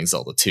after playing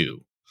Zelda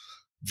 2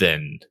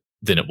 than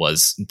it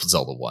was in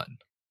Zelda 1.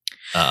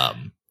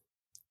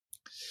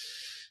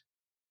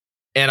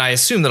 And I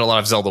assume that a lot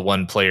of Zelda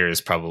 1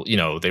 players probably,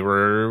 they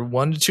were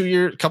 1 to 2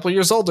 years, couple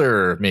years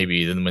older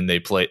maybe than when they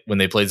played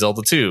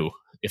Zelda 2,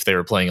 if they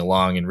were playing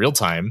along in real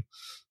time.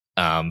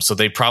 So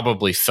they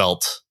probably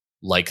felt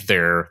like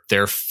their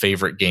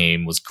favorite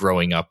game was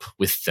growing up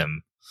with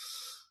them.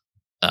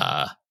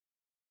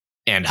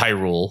 And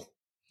Hyrule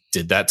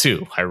did that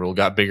too. Hyrule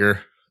got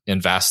bigger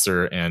and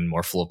vaster and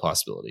more full of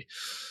possibility.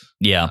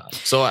 Yeah.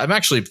 So I'm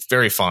actually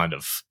very fond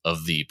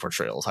of the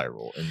portrayal of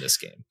Hyrule in this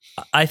game.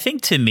 I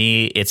think to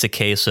me, it's a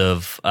case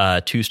of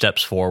 2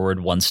 steps forward,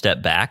 1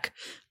 step back.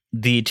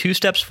 the two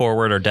steps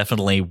forward are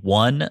definitely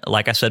one,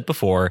 like I said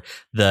before,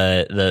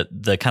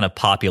 the kind of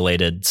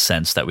populated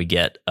sense that we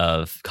get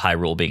of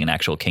Hyrule being an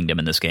actual kingdom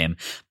in this game.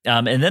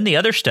 And then the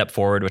other step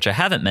forward, which I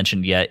haven't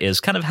mentioned yet, is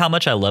kind of how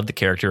much I love the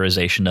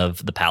characterization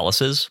of the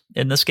palaces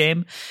in this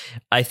game.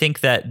 I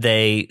think that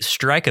they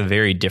strike a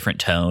very different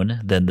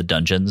tone than the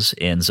dungeons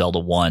in Zelda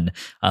 1.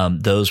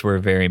 Those were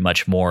very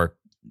much more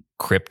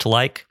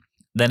crypt-like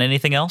than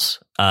anything else.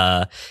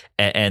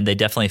 And they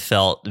definitely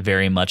felt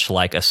very much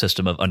like a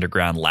system of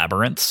underground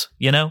labyrinths,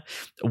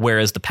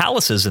 whereas the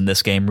palaces in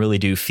this game really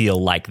do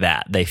feel like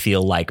that. They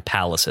feel like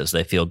palaces.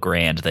 They feel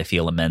grand. They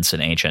feel immense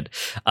and ancient.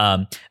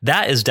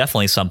 That is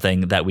definitely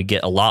something that we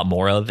get a lot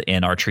more of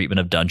in our treatment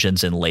of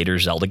dungeons in later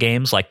Zelda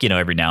games. Like,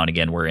 every now and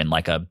again, we're in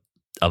like a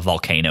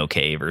volcano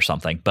cave or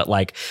something. But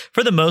like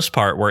for the most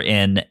part, we're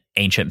in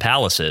ancient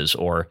palaces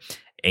or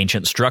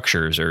ancient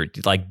structures or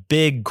like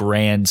big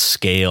grand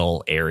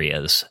scale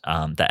areas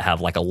that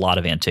have like a lot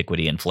of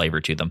antiquity and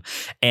flavor to them.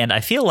 And I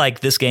feel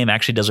like this game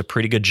actually does a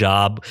pretty good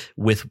job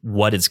with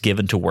what it's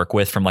given to work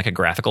with from like a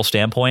graphical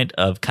standpoint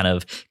of kind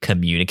of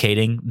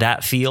communicating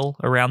that feel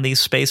around these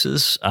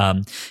spaces.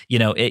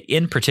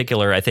 In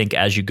particular, I think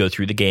as you go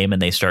through the game and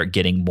they start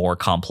getting more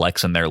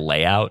complex in their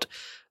layout,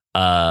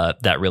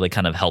 that really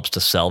kind of helps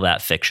to sell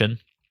that fiction.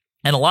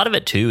 And a lot of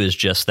it too is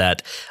just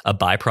that a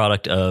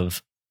byproduct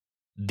of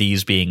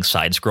these being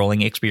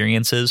side-scrolling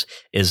experiences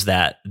is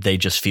that they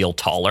just feel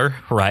taller,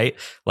 right?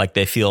 Like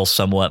they feel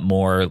somewhat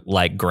more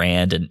like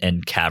grand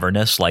and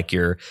cavernous, like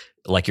you're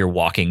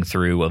walking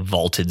through a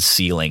vaulted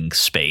ceiling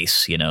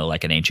space,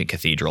 like an ancient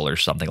cathedral or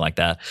something like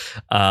that.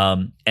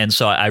 And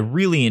so I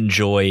really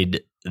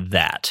enjoyed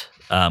that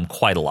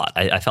quite a lot.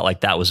 I felt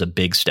like that was a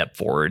big step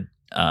forward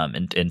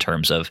in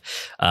terms of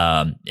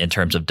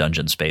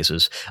dungeon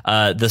spaces.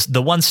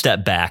 The one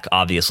step back,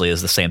 obviously,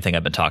 is the same thing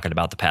I've been talking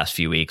about the past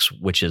few weeks,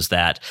 which is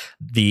that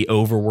the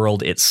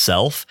overworld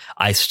itself,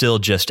 I still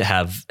just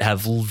have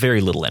very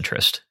little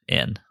interest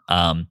in.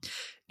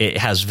 It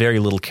has very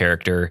little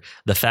character.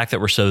 The fact that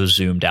we're so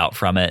zoomed out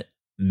from it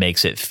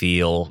makes it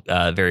feel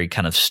very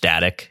kind of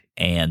static,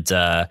 and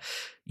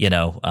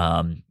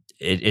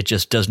it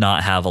just does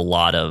not have a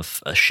lot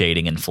of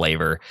shading and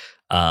flavor.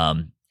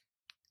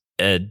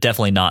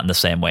 Definitely not in the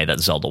same way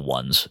that Zelda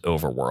 1's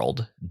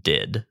overworld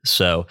did.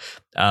 So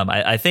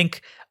I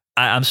think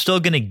I'm still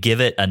going to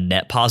give it a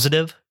net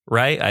positive,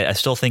 right? I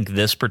still think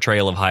this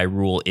portrayal of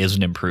Hyrule is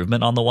an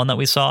improvement on the one that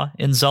we saw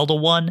in Zelda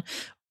 1,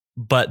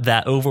 but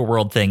that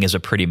overworld thing is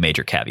a pretty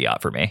major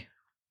caveat for me.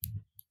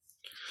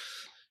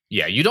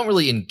 Yeah, you don't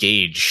really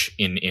engage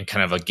in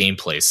kind of a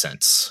gameplay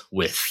sense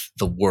with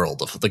the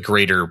world of the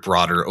greater,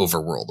 broader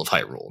overworld of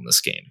Hyrule in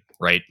this game,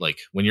 right?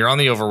 Like when you're on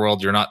the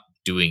overworld, you're not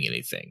doing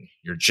anything.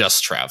 You're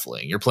just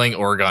traveling. You're playing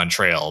Oregon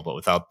Trail, but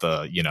without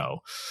the,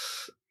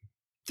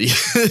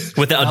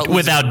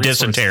 without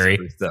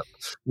dysentery.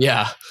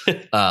 Yeah.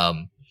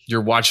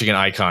 You're watching an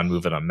icon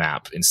move in a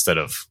map instead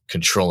of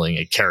controlling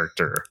a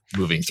character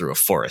moving through a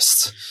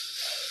forest.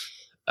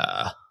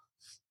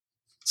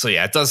 So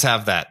yeah, it does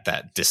have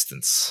that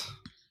distance.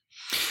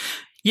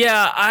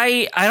 Yeah,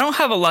 I don't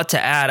have a lot to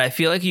add. I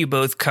feel like you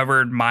both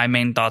covered my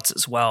main thoughts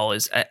as well.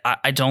 Is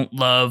I don't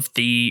love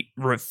the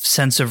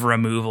sense of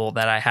removal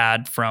that I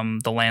had from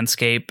the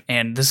landscape,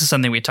 and this is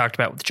something we talked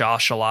about with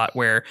Josh a lot.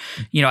 Where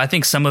I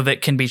think some of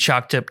it can be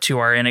chalked up to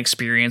our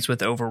inexperience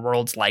with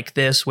overworlds like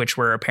this, which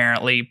were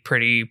apparently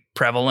pretty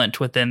prevalent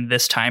within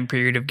this time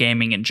period of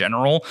gaming in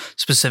general,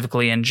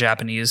 specifically in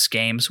Japanese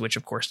games, which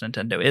of course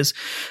Nintendo is.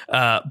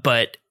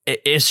 But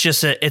it's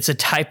just it's a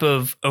type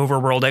of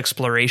overworld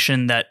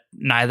exploration that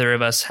neither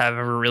of us have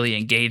ever really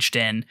engaged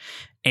in,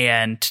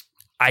 and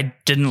I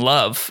didn't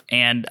love.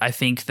 And I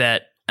think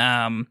that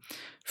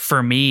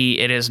for me,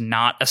 it is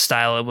not a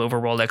style of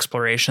overworld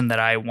exploration that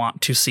I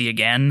want to see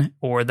again,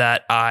 or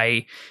that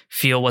I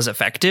feel was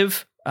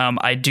effective.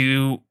 I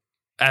do,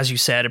 as you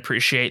said,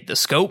 appreciate the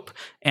scope,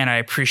 and I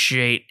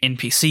appreciate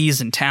NPCs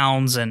and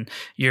towns, and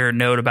your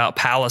note about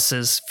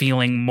palaces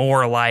feeling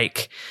more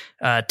like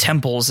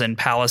temples and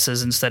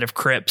palaces instead of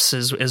crypts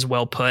is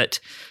well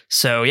put.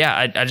 So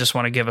yeah, I just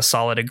want to give a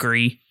solid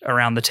agree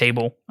around the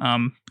table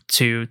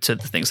to the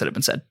things that have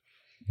been said.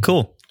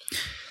 Cool.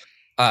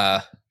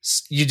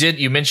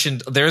 You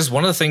mentioned there's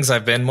one of the things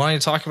I've been wanting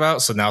to talk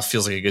about, so now it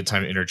feels like a good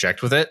time to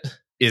interject with it,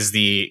 is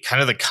the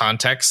kind of the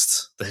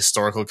context, the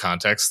historical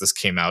context this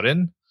came out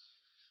in.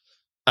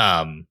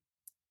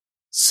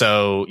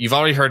 So you've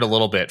already heard a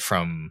little bit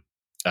from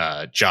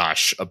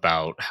Josh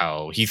about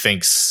how he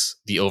thinks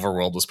the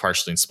overworld was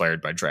partially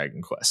inspired by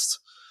Dragon Quest.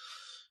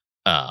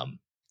 And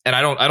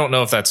I don't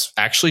know if that's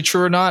actually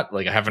true or not.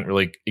 Like I haven't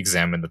really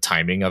examined the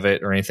timing of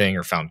it or anything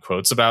or found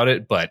quotes about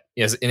it, but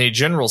as in a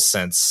general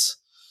sense,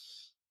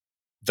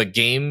 the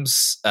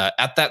games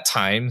at that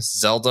time,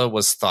 Zelda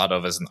was thought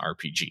of as an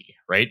RPG,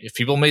 right? If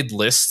people made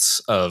lists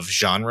of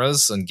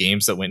genres and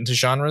games that went into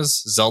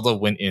genres, Zelda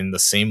went in the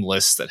same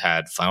list that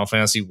had Final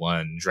Fantasy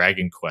 1,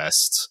 Dragon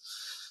Quest,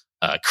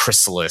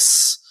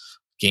 Chrysalis,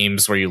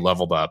 games where you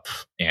leveled up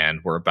and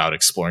were about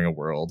exploring a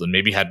world and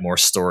maybe had more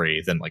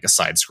story than like a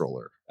side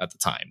scroller at the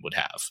time would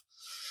have.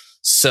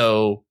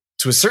 So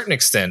to a certain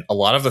extent, a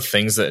lot of the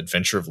things that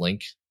Adventure of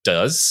Link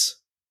does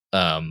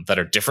that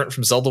are different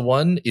from Zelda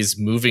 1 is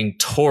moving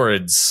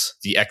towards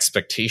the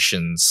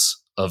expectations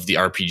of the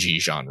RPG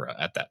genre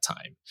at that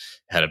time.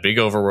 It had a big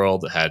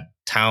overworld, it had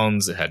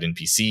towns, it had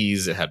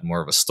NPCs, it had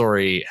more of a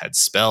story, it had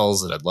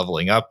spells, it had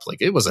leveling up.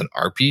 Like, it was an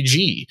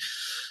RPG.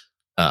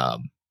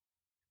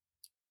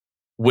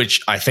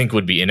 Which I think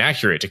would be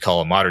inaccurate to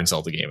call a modern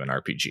Zelda game an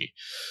RPG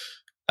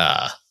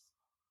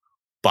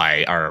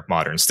by our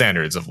modern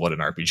standards of what an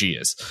RPG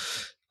is.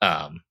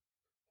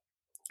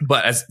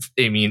 But as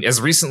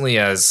recently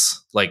as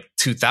like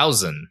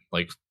 2000,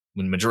 like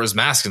when Majora's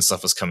Mask and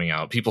stuff was coming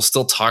out, people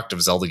still talked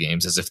of Zelda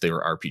games as if they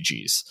were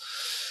RPGs.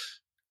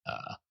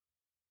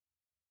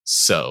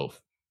 So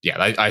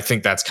yeah, I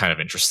think that's kind of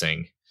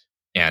interesting.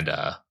 And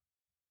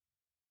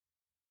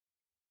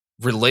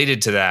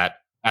related to that,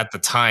 at the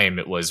time,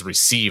 it was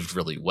received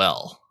really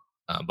well.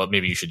 But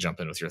maybe you should jump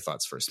in with your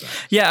thoughts first, Matt.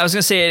 Yeah, I was going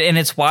to say, and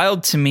it's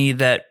wild to me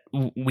that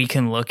we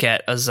can look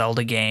at a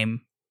Zelda game,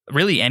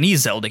 really any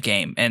Zelda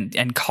game,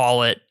 and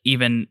call it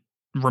even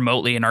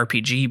remotely an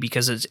RPG,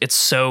 because it's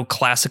so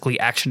classically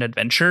action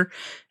adventure.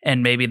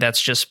 And maybe that's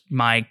just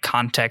my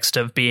context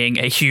of being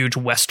a huge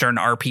Western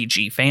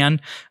RPG fan.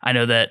 I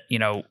know that,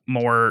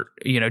 more,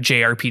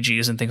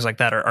 JRPGs and things like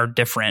that are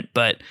different,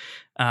 but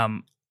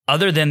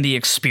other than the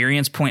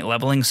experience point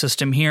leveling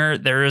system here,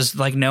 there is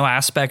like no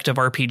aspect of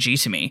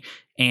RPG to me.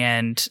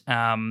 And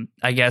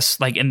I guess,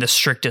 like, in the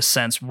strictest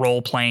sense,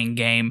 role-playing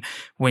game,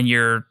 when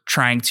you're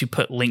trying to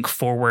put Link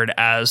forward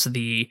as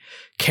the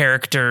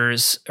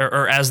characters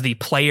or as the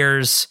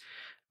players,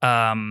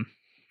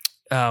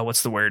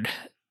 what's the word?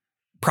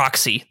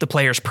 Proxy, the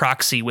player's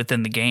proxy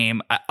within the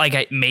game.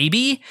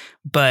 Maybe,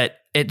 but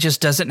it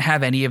just doesn't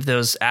have any of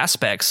those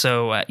aspects.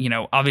 So,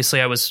 obviously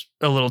I was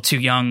a little too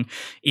young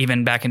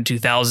even back in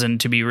 2000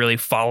 to be really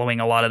following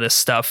a lot of this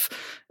stuff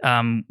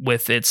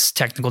with its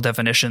technical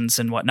definitions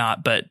and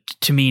whatnot. But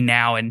to me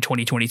now in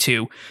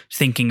 2022,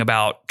 thinking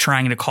about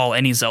trying to call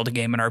any Zelda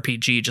game an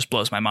RPG just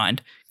blows my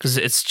mind, because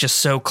it's just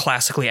so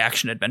classically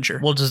action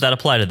adventure. Well, does that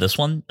apply to this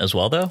one as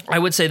well, though? I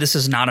would say this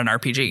is not an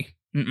RPG.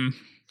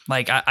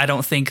 Like, I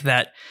don't think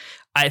that.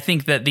 I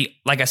think that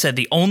like I said,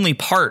 the only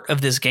part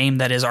of this game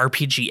that is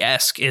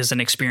RPG-esque is an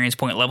experience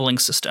point leveling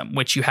system,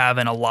 which you have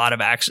in a lot of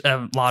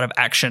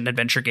action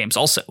adventure games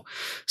also.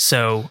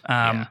 So,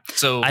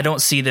 so I don't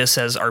see this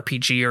as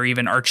RPG or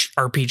even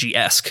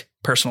RPG-esque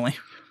personally.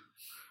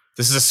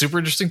 This is a super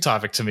interesting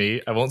topic to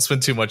me. I won't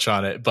spend too much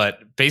on it,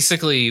 but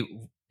basically,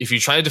 if you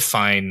try to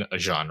define a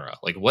genre,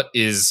 like what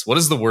does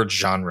the word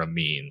genre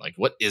mean? Like,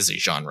 what is a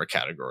genre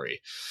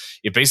category?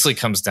 It basically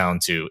comes down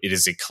to, it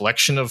is a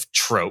collection of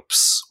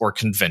tropes or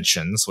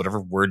conventions,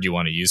 whatever word you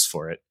want to use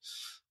for it,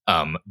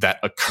 that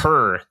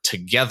occur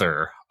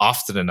together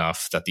often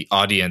enough that the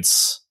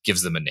audience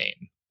gives them a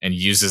name and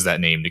uses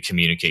that name to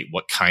communicate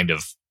what kind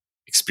of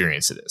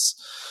experience it is.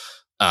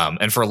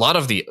 And for a lot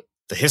of the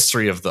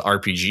history of the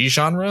RPG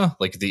genre,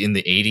 like in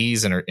the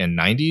 80s and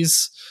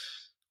 90s,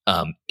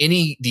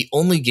 the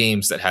only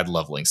games that had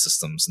leveling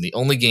systems and the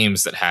only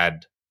games that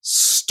had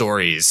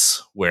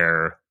stories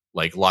where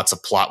like lots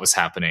of plot was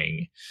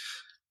happening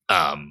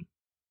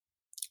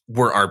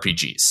were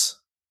RPGs.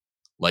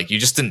 Like, you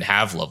just didn't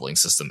have leveling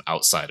system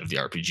outside of the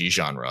RPG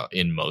genre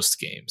in most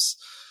games.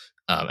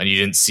 And you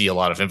didn't see a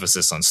lot of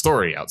emphasis on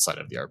story outside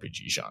of the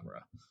RPG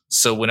genre.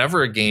 So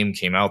whenever a game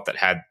came out that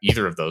had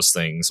either of those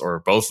things or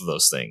both of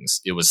those things,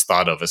 it was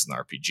thought of as an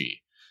RPG.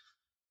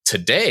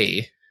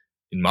 Today,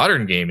 in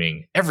modern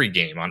gaming, every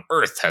game on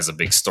Earth has a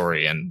big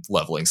story and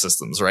leveling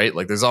systems, right?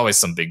 Like, there's always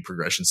some big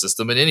progression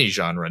system in any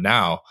genre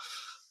now.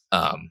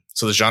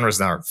 So the genres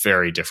now are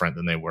very different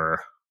than they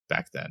were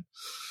back then.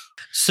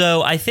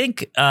 So I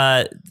think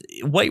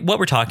what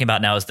we're talking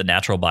about now is the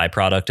natural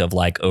byproduct of,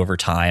 like, over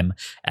time,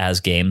 as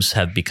games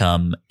have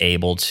become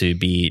able to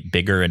be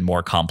bigger and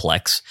more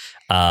complex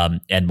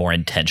and more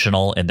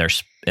intentional in their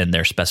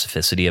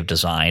specificity of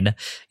design.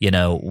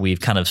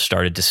 We've kind of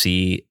started to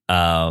see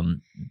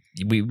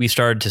we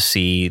started to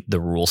see the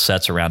rule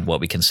sets around what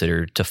we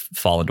consider to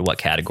fall into what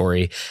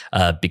category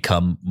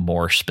become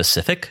more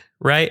specific,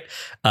 right?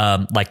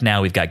 Like,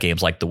 now we've got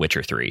games like The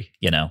Witcher 3,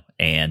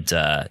 and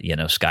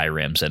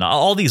Skyrims and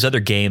all these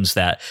other games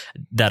that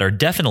are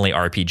definitely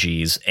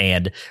RPGs,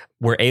 and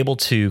we're able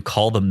to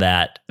call them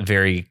that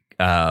very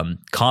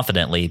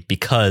confidently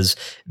because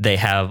they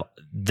have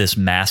this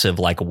massive,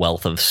 like,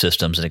 wealth of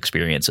systems and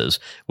experiences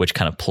which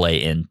kind of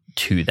play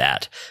into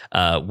that.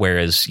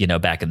 Whereas,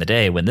 back in the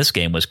day when this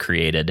game was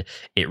created,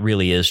 it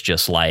really is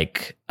just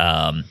like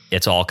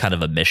it's all kind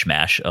of a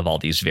mishmash of all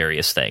these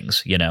various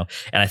things, and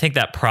I think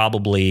that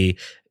probably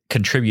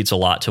contributes a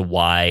lot to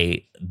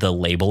why the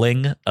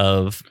labeling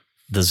of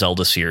the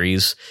Zelda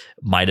series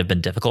might have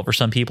been difficult for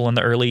some people in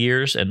the early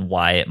years, and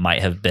why it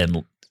might have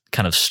been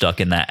kind of stuck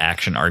in that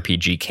action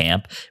RPG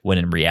camp when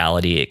in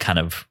reality it kind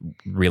of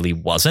really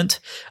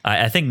wasn't.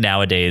 I think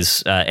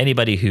nowadays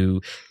anybody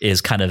who is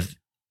kind of,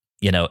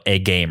 a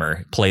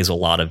gamer, plays a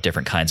lot of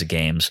different kinds of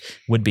games,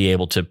 would be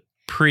able to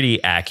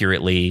pretty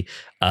accurately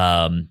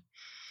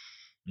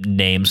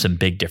name some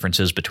big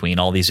differences between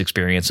all these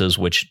experiences,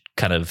 which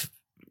kind of,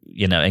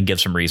 and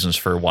give some reasons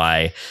for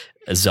why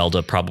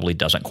Zelda probably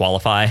doesn't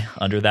qualify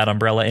under that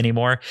umbrella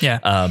anymore. Yeah.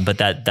 But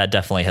that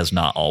definitely has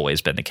not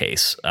always been the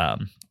case. I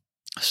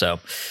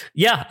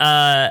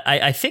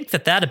think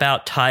that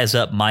about ties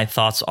up my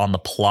thoughts on the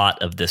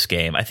plot of this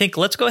game. I think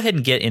let's go ahead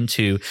and get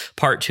into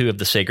part 2 of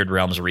the Sacred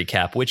Realms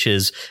recap, which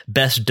is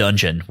Best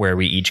Dungeon, where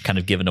we each kind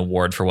of give an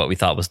award for what we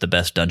thought was the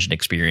best dungeon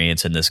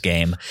experience in this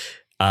game.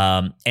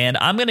 And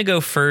I'm going to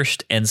go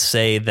first and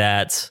say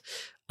that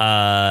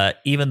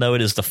even though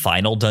it is the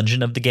final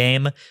dungeon of the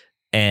game,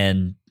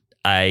 and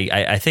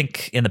I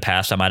think in the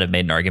past I might have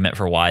made an argument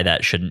for why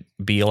that shouldn't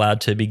be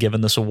allowed to be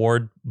given this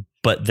award.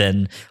 But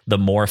then the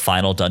more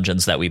final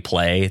dungeons that we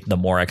play, the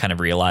more I kind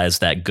of realize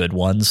that good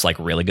ones, like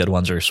really good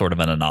ones, are sort of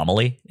an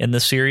anomaly in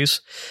this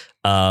series.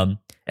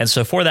 And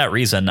so for that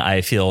reason,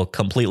 I feel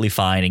completely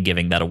fine in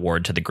giving that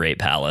award to the Great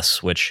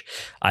Palace, which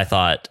I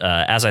thought,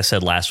 as I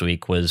said last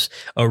week, was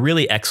a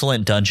really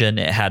excellent dungeon.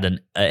 It had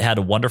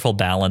a wonderful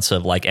balance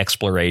of like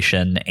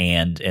exploration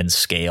and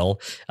scale.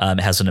 It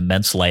has an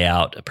immense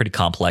layout, a pretty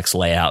complex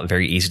layout,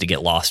 very easy to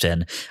get lost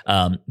in.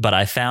 But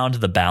I found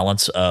the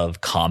balance of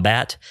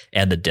combat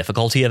and the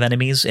difficulty of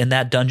enemies in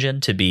that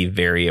dungeon to be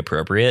very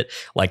appropriate.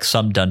 Like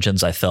some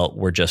dungeons I felt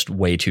were just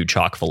way too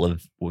chock full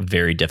of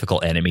very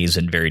difficult enemies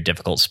in very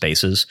difficult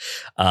spaces.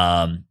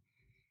 And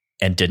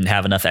didn't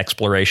have enough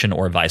exploration,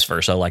 or vice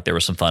versa. Like there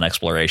was some fun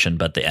exploration,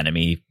 but the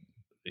enemy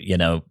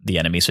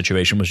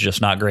situation was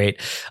just not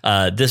great.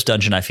 This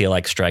dungeon, I feel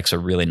like, strikes a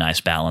really nice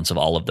balance of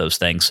all of those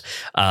things.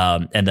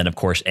 And then, of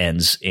course,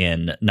 ends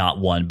in not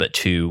one, but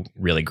 2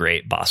 really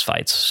great boss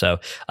fights. So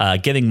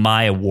giving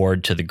my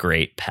award to the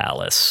Great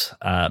Palace.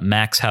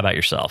 Max, how about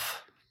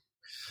yourself?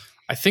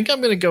 I think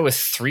I'm going to go with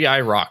Three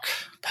Eye Rock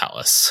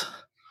Palace.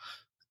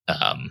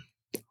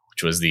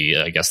 Which was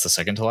I guess the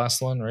second to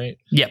last one, right?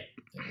 Yep.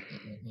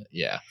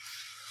 Yeah.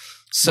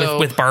 So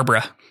with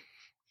Barbara.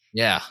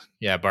 Yeah,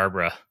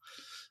 Barbara.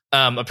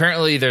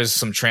 Apparently there's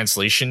some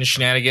translation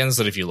shenanigans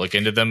that if you look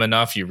into them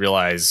enough, you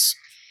realize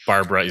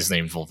Barbara is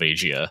named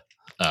Volvagia.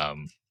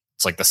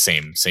 It's like the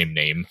same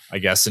name, I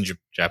guess, in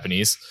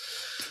Japanese.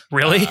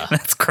 Really?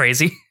 That's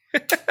crazy.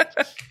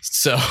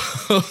 So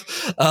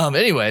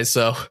anyway,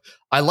 so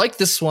I like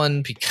this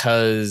one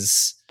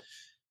because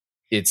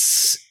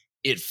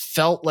it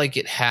felt like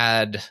it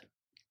had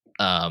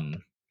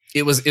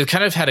it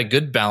kind of had a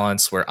good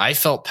balance where I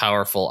felt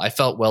powerful, I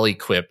felt well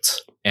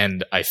equipped,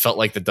 and I felt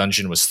like the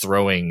dungeon was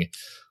throwing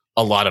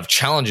a lot of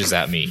challenges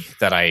at me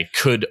that I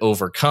could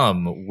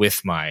overcome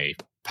with my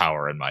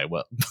power and my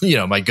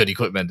my good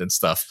equipment and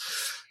stuff.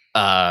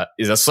 So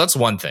that's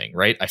one thing,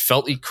 right? I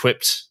felt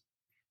equipped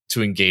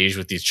to engage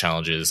with these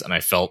challenges, and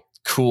I felt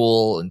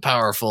cool and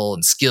powerful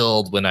and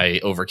skilled when I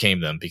overcame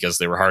them because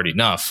they were hard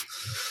enough.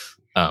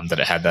 That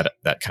it had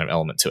that kind of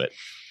element to it.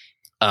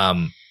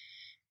 I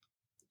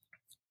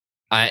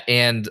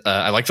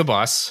like the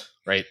boss,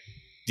 right?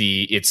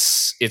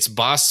 Its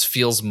boss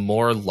feels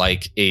more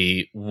like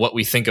what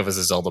we think of as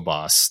a Zelda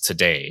boss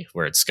today,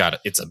 where it's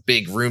a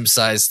big room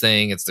size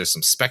thing. There's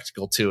some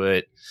spectacle to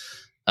it.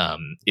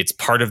 It's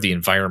part of the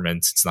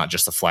environment. It's not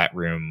just a flat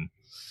room.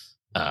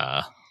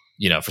 For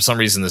some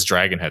reason, this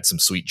dragon had some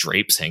sweet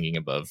drapes hanging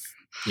above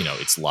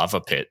it's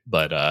lava pit,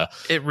 but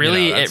it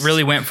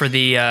really went for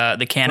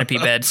the canopy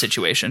bed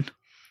situation.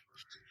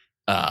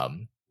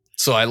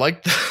 So I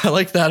like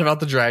that about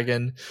the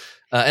dragon,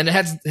 and it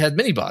had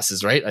mini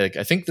bosses, right?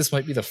 I think this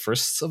might be the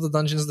first of the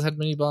dungeons that had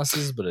mini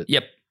bosses, but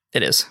yep,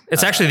 it is.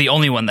 It's actually the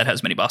only one that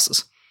has mini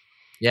bosses.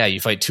 Yeah,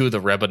 you fight 2 of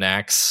the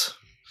Rebonaks,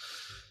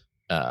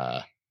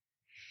 and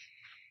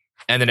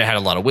then it had a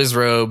lot of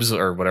Wizrobes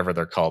or whatever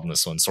they're called in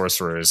this one,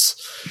 sorcerers,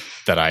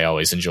 that I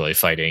always enjoy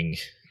fighting.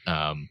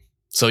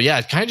 So yeah,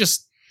 it kind of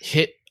just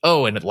hit.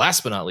 Oh, and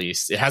last but not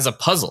least, it has a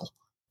puzzle.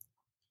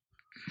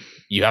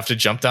 You have to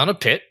jump down a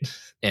pit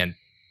and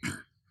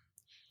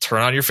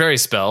turn on your fairy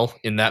spell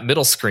in that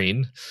middle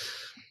screen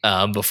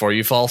before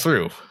you fall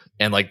through.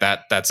 And like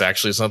that's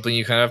actually something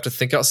you kind of have to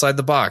think outside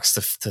the box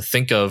to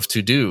think of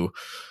to do,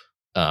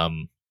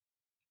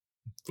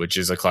 which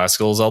is a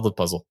classical Zelda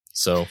puzzle.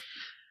 So,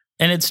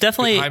 and it's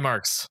definitely high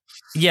marks.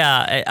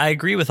 Yeah, I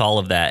agree with all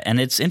of that. And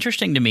it's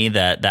interesting to me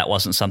that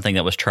wasn't something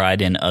that was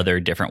tried in other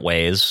different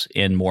ways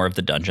in more of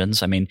the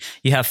dungeons. I mean,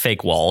 you have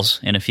fake walls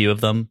in a few of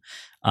them.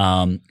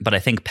 But I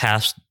think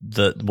past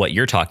what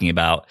you're talking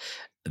about,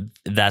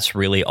 that's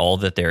really all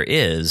that there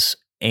is.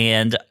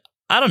 And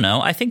I don't know.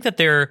 I think that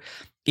they're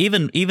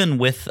even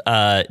with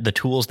the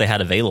tools they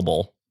had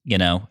available,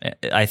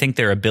 I think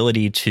their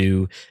ability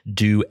to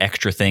do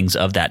extra things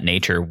of that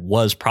nature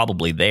was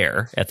probably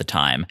there at the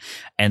time.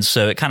 And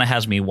so it kind of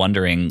has me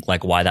wondering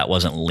like why that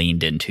wasn't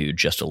leaned into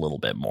just a little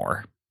bit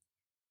more.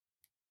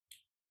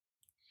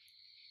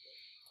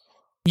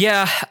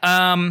 Yeah.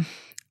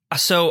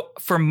 So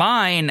for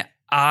mine,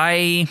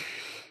 I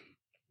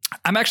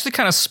I'm actually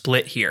kind of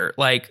split here.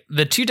 Like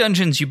the 2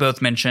 dungeons you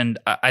both mentioned,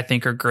 I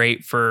think are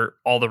great for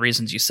all the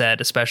reasons you said,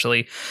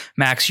 especially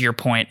Max, your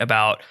point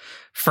about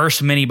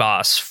first mini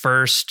boss,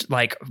 first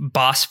like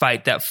boss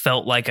fight that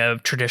felt like a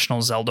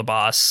traditional Zelda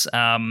boss.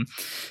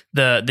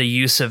 The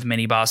use of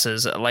mini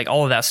bosses, like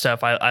all of that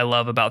stuff I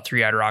love about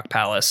Three-Eyed Rock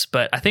Palace.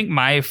 But I think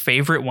my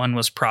favorite one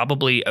was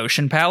probably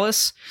Ocean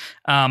Palace,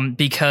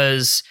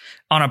 because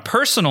on a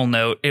personal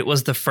note, it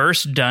was the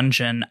first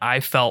dungeon I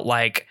felt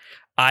like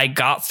I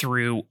got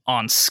through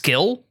on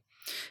skill,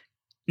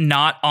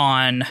 not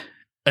on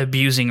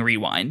abusing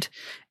rewind.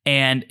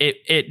 And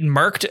it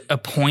marked a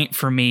point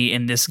for me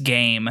in this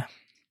game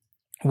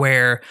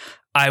where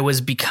I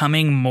was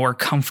becoming more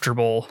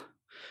comfortable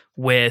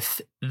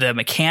with the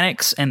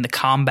mechanics and the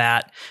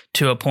combat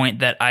to a point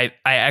that I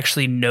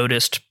actually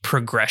noticed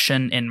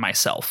progression in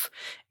myself.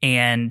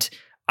 And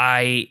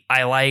I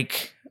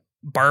like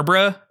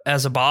Barbara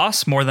as a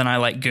boss more than I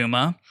like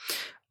Guma.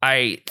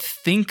 I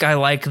think I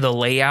like the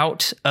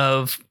layout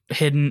of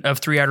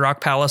Three-Eyed Rock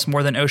Palace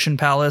more than Ocean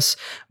Palace,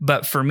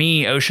 but for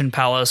me, Ocean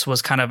Palace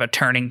was kind of a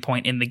turning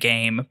point in the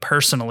game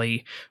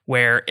personally,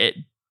 where it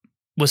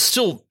was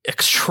still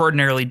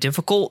extraordinarily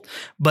difficult,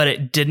 but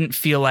it didn't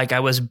feel like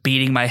I was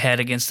beating my head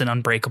against an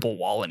unbreakable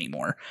wall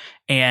anymore.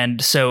 And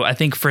so I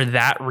think for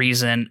that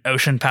reason,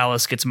 Ocean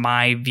Palace gets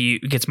my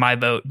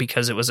vote,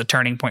 because it was a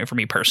turning point for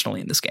me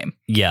personally in this game.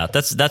 Yeah,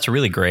 that's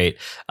really great.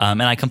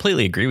 And I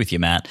completely agree with you,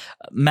 Matt.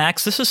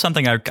 Max, this is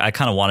something I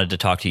kind of wanted to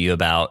talk to you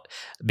about,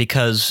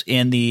 because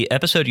in the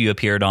episode you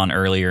appeared on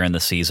earlier in the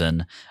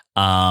season,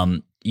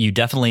 you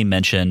definitely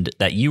mentioned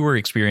that you were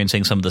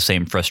experiencing some of the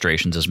same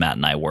frustrations as Matt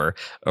and I were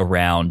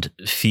around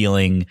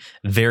feeling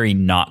very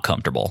not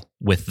comfortable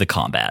with the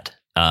combat,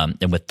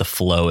 and with the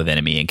flow of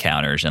enemy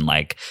encounters, and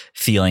like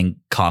feeling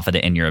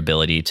confident in your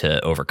ability to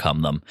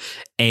overcome them.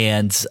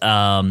 And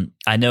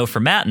I know for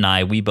Matt and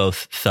I, we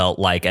both felt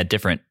like at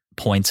different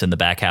points in the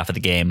back half of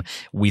the game,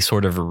 we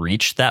sort of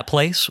reached that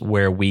place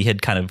where we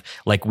had kind of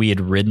like we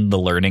had ridden the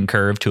learning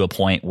curve to a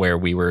point where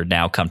we were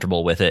now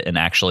comfortable with it and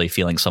actually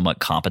feeling somewhat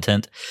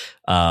competent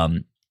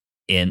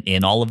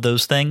in all of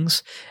those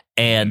things.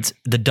 And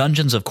the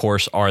dungeons, of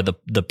course, are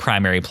the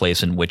primary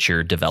place in which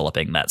you're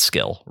developing that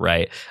skill,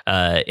 right?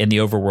 In the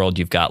overworld,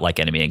 you've got like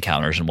enemy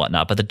encounters and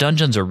whatnot, but the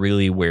dungeons are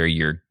really where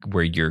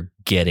you're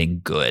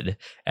getting good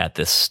at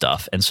this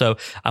stuff. And so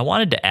I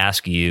wanted to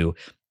ask you,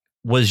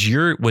 was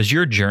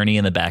your journey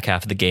in the back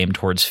half of the game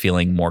towards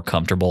feeling more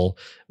comfortable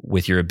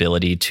with your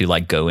ability to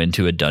like go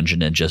into a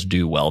dungeon and just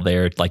do well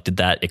there? Like, did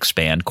that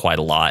expand quite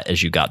a lot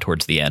as you got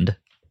towards the end?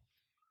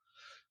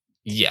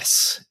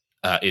 Yes,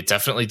 it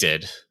definitely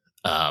did.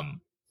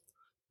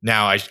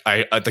 Now I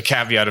the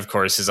caveat, of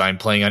course, is I'm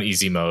playing on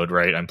easy mode,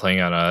 right? I'm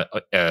playing on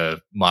a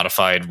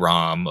modified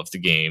ROM of the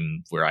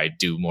game where I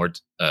do more,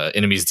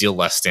 enemies deal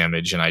less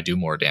damage and I do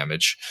more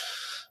damage.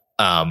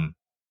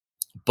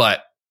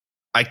 But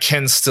I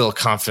can still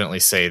confidently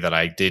say that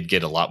I did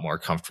get a lot more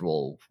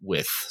comfortable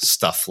with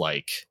stuff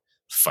like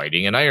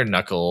fighting an Iron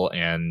Knuckle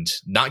and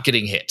not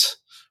getting hit,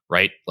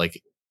 right?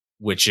 Like,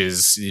 which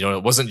is,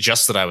 it wasn't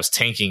just that I was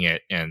tanking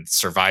it and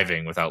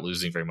surviving without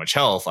losing very much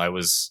health. I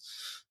was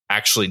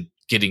actually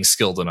getting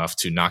skilled enough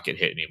to not get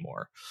hit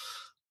anymore.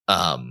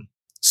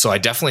 So I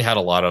definitely had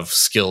a lot of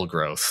skill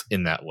growth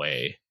in that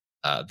way,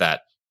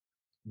 that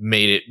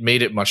made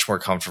it much more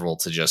comfortable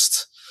to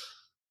just,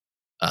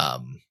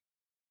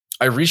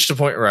 I reached a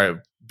point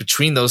where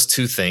between those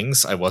two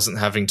things, I wasn't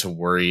having to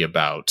worry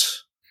about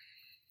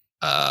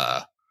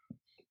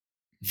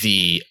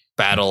the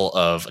battle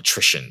of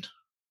attrition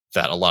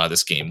that a lot of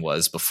this game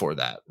was before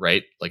that,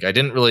 right? Like, I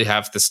didn't really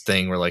have this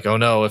thing where like, oh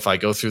no, if I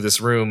go through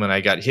this room and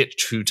I got hit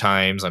 2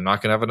 times, I'm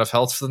not going to have enough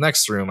health for the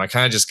next room. I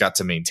kind of just got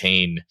to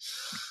maintain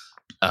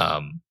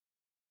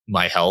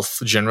my health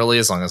generally,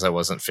 as long as I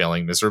wasn't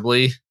failing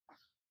miserably,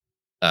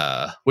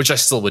 which I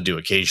still would do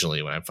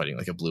occasionally when I'm fighting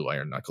like a blue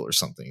Iron Knuckle or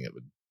something. It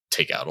would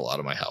take out a lot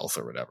of my health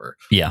or whatever.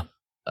 Yeah.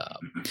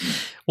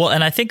 Well,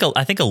 and I think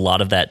a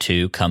lot of that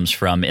too comes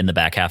from, in the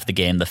back half of the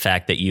game, the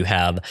fact that you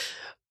have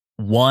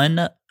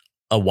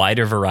a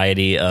wider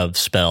variety of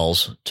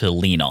spells to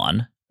lean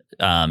on,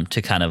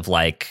 to kind of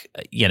like,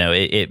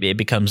 it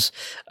becomes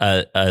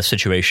a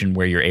situation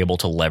where you're able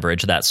to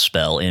leverage that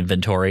spell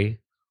inventory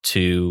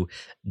to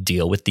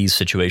deal with these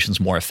situations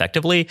more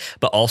effectively,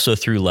 but also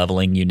through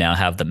leveling, you now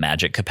have the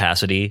magic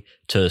capacity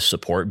to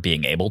support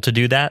being able to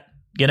do that.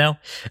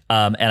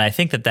 And I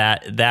think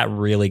that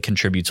really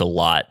contributes a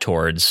lot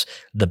towards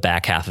the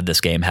back half of this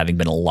game having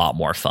been a lot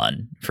more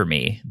fun for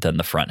me than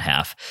the front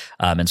half.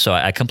 And so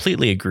I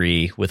completely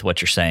agree with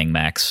what you're saying,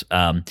 Max.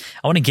 I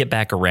want to get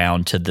back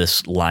around to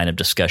this line of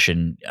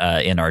discussion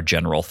in our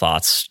general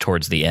thoughts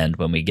towards the end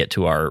when we get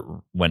to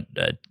our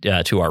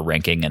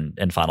ranking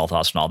and final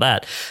thoughts and all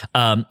that.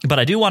 But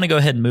I do want to go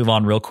ahead and move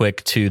on real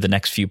quick to the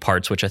next few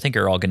parts, which I think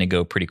are all going to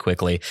go pretty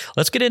quickly.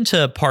 Let's get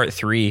into part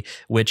 3,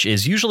 which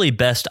is usually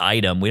best items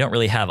item. We don't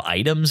really have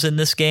items in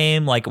this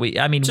game. Like we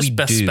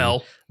best do.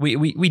 spell.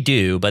 We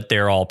do, but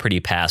they're all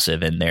pretty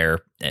passive in their,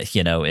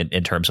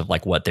 in terms of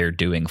like what they're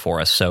doing for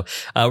us. So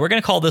we're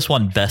going to call this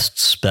one best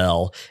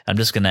spell. I'm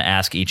just going to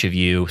ask each of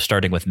you,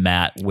 starting with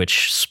Matt,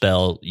 which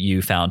spell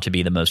you found to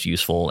be the most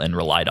useful and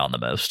relied on the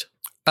most.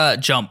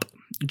 Jump.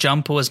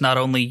 Jump was not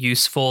only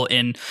useful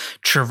in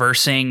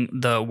traversing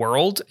the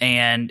world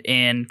and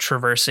in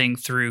traversing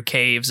through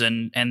caves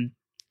and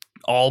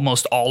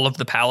almost all of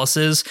the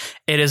palaces.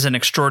 It is an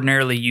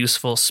extraordinarily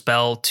useful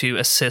spell to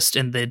assist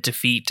in the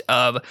defeat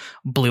of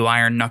Blue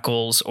Iron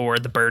Knuckles or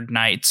the Bird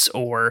Knights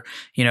or,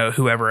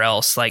 whoever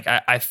else. Like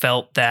I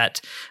felt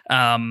that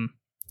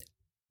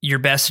your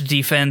best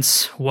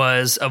defense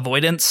was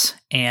avoidance,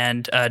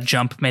 and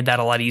jump made that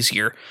a lot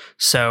easier.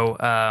 So,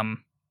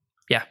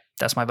 yeah,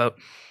 that's my vote.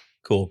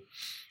 Cool.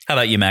 How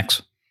about you,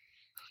 Max?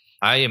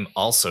 I am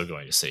also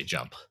going to say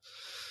jump.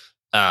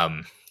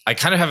 I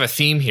kind of have a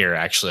theme here,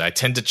 actually. I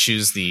tend to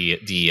choose the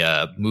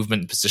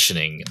movement and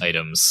positioning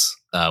items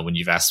when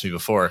you've asked me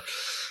before.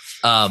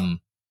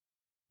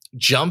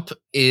 Jump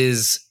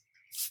is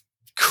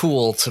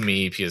cool to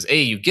me because,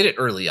 A, you get it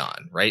early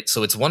on, right?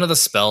 So it's one of the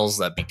spells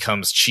that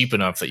becomes cheap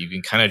enough that you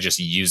can kind of just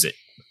use it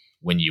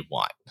when you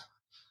want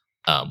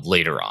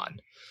later on.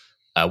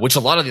 Which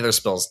a lot of the other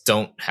spells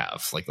don't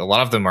have. Like a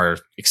lot of them are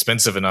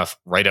expensive enough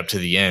right up to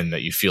the end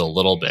that you feel a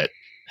little bit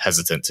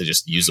hesitant to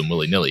just use them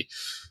willy-nilly.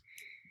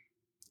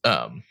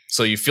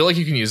 So you feel like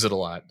you can use it a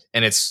lot,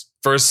 and it's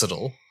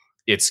versatile.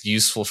 It's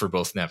useful for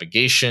both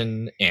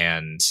navigation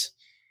and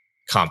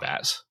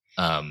combat.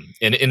 And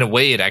in a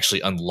way, it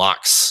actually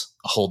unlocks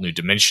a whole new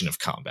dimension of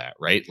combat,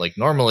 right? Like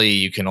normally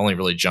you can only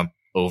really jump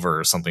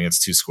over something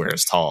that's 2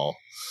 squares tall,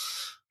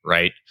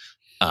 right?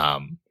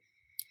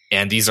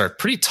 And these are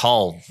pretty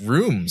tall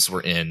rooms we're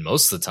in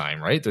most of the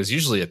time, right? There's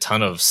usually a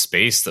ton of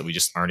space that we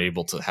just aren't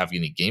able to have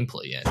any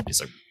gameplay in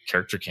because our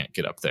character can't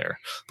get up there.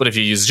 But if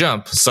you use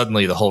jump,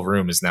 suddenly the whole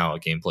room is now a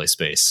gameplay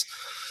space,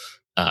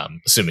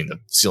 assuming the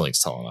ceiling's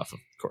tall enough, of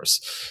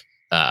course.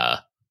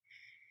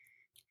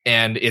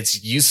 And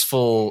it's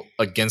useful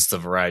against a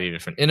variety of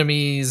different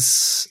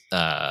enemies.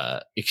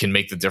 It can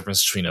make the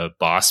difference between a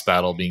boss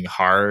battle being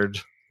hard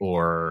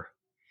or,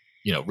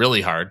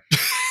 really hard.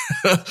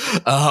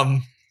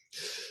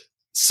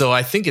 So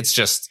I think it's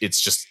just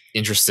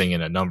interesting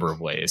in a number of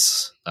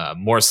ways,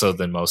 more so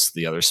than most of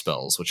the other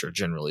spells, which are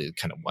generally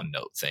kind of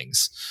one-note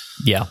things.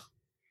 Yeah.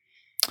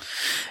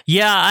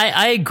 Yeah,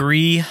 I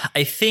agree.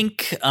 I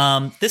think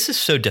this is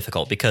so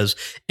difficult because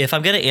if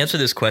I'm going to answer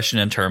this question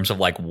in terms of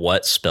like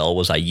what spell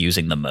was I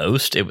using the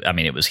most,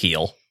 it was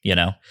heal,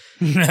 Yeah,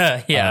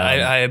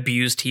 I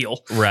abused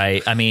heal.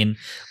 Right. I mean,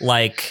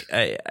 like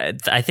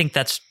I think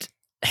that's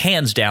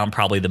hands down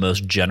probably the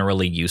most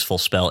generally useful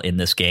spell in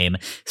this game,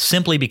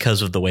 simply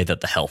because of the way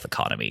that the health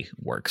economy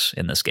works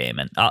in this game.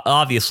 And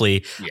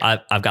obviously,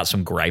 I've got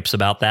some gripes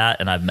about that,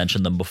 and I've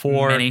mentioned them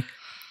before. Many.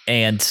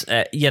 And,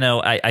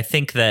 I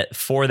think that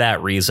for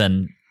that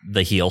reason,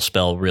 the heal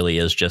spell really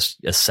is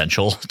just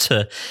essential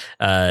to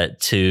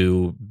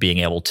being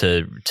able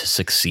to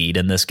succeed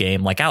in this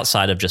game. Like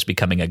outside of just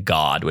becoming a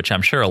god, which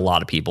I'm sure a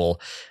lot of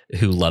people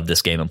who love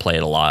this game and play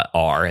it a lot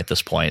are at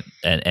this point,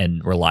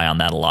 and rely on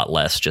that a lot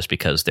less just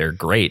because they're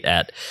great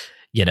at,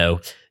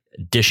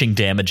 dishing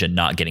damage and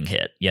not getting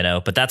hit,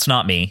 but that's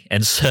not me.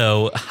 And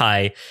so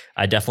I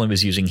definitely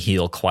was using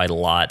heal quite a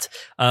lot.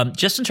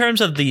 Just in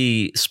terms of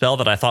the spell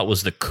that I thought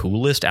was the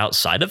coolest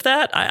outside of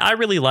that, I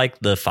really like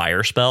the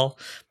fire spell.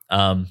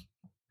 I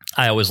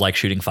always like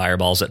shooting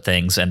fireballs at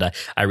things, and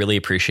I really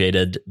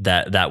appreciated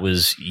that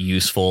was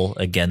useful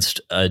against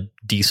a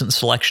decent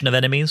selection of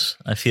enemies.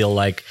 I feel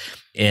like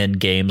in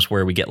games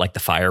where we get like the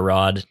fire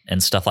rod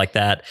and stuff like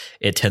that,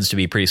 it tends to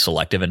be pretty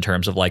selective in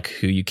terms of like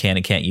who you can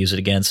and can't use it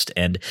against.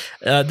 And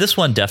this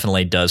one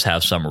definitely does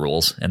have some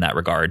rules in that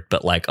regard,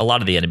 but like a lot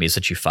of the enemies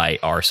that you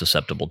fight are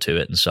susceptible to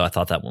it. And so I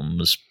thought that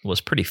one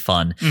was pretty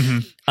fun.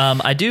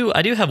 Mm-hmm. I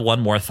do have one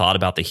more thought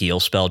about the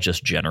heal spell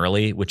just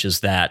generally, which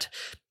is that,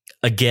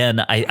 again,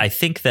 I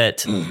think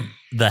that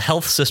the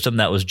health system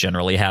that was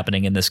generally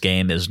happening in this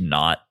game is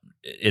not,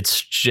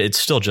 it's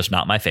still just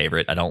not my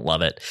favorite. I don't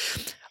love it.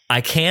 I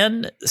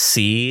can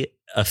see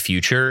a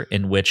future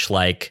in which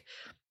I'm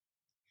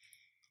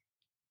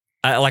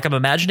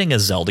imagining a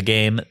Zelda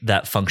game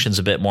that functions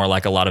a bit more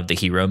like a lot of the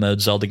hero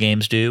mode Zelda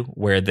games do,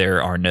 where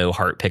there are no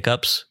heart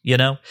pickups,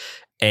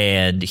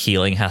 and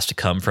healing has to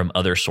come from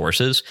other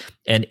sources.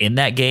 And in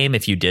that game,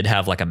 if you did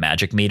have like a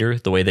magic meter,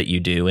 the way that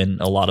you do in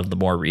a lot of the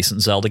more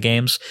recent Zelda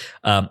games,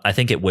 I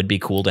think it would be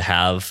cool to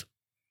have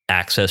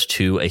access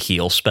to a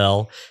heal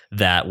spell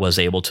that was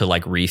able to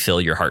like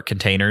refill your heart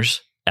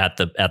containers at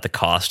the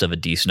cost of a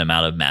decent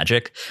amount of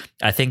magic.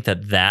 I think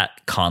that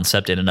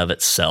concept in and of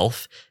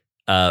itself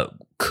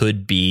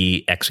could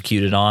be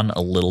executed on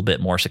a little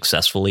bit more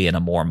successfully in a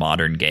more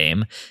modern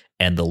game,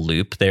 and the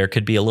loop there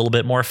could be a little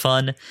bit more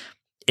fun.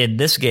 In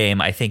this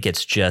game, I think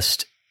it's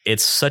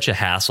such a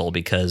hassle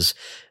because,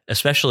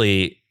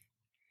 especially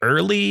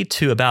early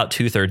to about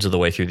 2/3 of the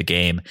way through the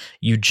game,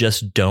 you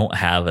just don't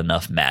have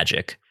enough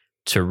magic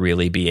to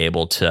really be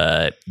able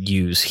to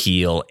use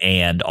heal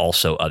and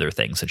also other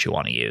things that you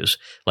want to use.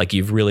 Like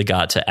you've really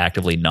got to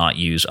actively not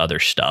use other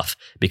stuff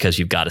because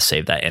you've got to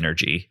save that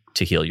energy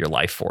to heal your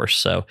life force.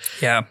 So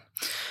yeah,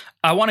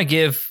 I want to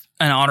give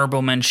an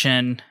honorable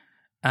mention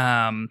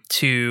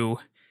to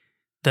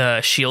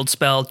the shield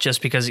spell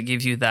just because it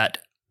gives you that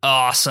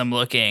awesome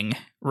looking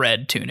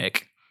red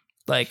tunic.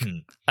 Like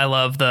I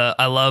love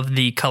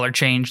the color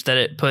change that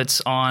it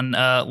puts on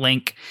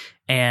Link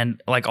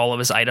and like all of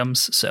his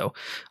items. So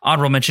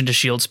honorable mention to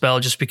shield spell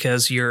just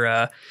because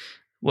your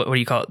what do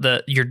you call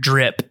it? Your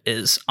drip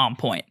is on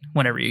point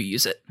whenever you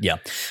use it. Yeah.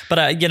 But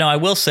I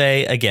will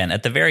say again,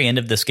 at the very end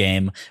of this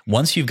game,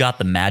 once you've got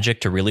the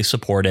magic to really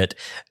support it,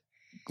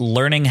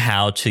 learning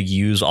how to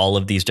use all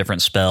of these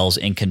different spells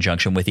in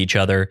conjunction with each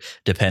other,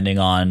 depending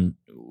on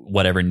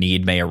whatever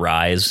need may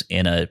arise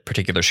in a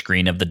particular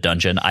screen of the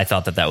dungeon, I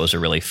thought that was a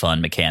really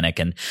fun mechanic.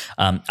 And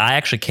I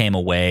actually came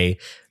away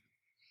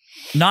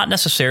not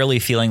necessarily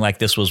feeling like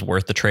this was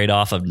worth the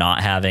trade-off of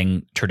not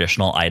having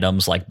traditional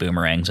items like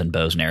boomerangs and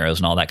bows and arrows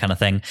and all that kind of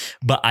thing.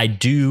 But I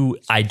do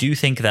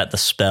think that the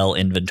spell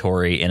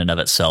inventory in and of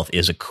itself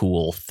is a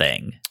cool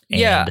thing.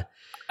 And yeah,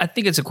 I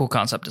think it's a cool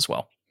concept as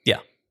well. Yeah.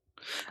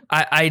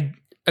 I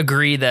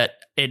agree that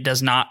it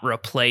does not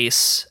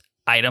replace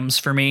items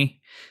for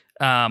me.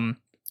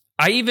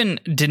 I even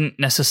didn't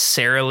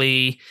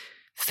necessarily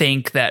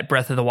think that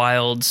Breath of the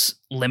Wild's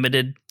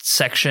limited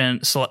selection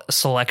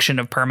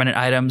of permanent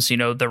items,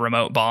 the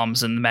remote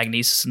bombs and the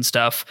magnesis and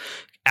stuff,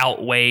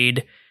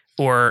 outweighed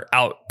or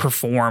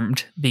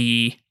outperformed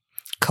the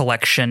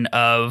collection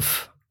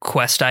of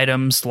quest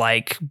items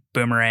like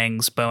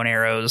boomerangs, bow and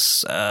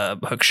arrows,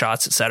 hook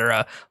shots,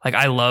 etc. Like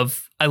I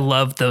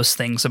love those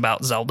things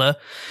about Zelda.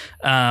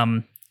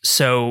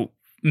 So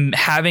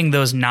having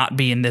those not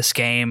be in this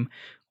game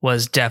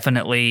was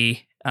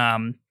definitely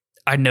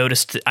I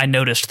noticed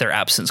their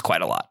absence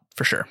quite a lot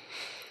for sure.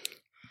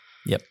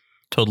 Yep.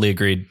 Totally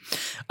agreed.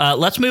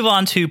 Let's move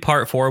on to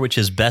part 4, which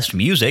is best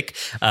music,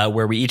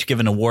 where we each give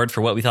an award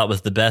for what we thought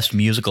was the best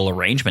musical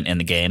arrangement in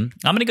the game.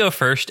 I'm going to go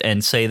first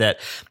and say that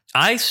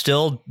I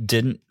still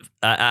don't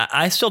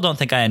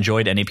think I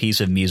enjoyed any piece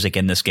of music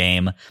in this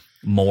game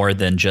more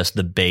than just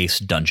the base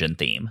dungeon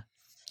theme.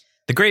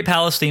 The Great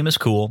Palace theme is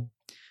cool.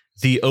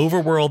 The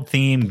overworld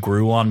theme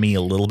grew on me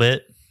a little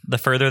bit the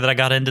further that I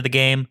got into the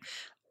game.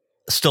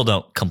 Still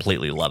don't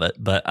completely love it,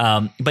 but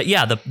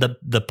yeah,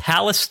 the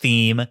palace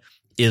theme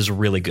is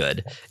really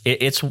good.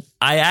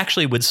 I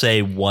actually would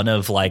say one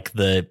of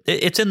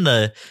it's in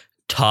the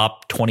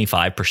top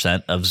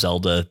 25% of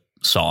Zelda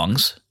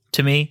songs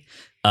to me.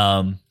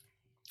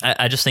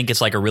 I just think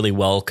it's like a really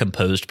well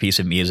composed piece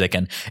of music,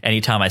 and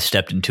anytime I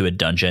stepped into a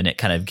dungeon, it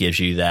kind of gives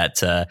you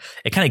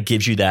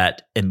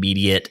that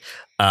immediate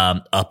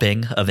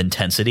upping of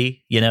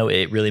intensity.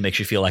 It really makes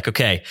you feel like,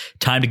 okay,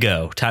 time to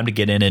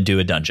get in and do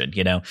a dungeon,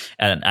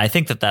 and I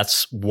think that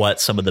that's what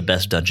some of the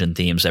best dungeon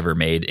themes ever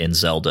made in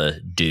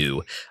Zelda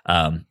do.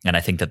 And I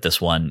think that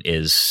this one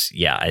is,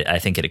 I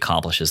think it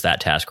accomplishes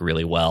that task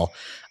really well.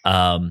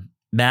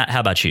 Matt, how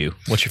about you?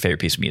 What's your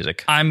favorite piece of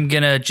music? I'm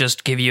going to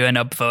just give you an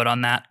upvote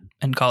on that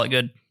and call it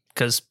good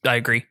because I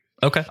agree.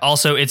 Okay.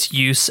 Also, its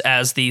use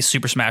as the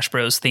Super Smash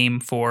Bros. Theme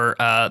for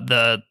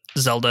the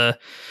Zelda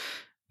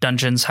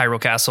dungeons, Hyrule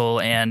Castle,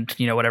 and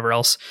whatever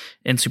else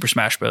in Super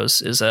Smash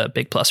Bros. Is a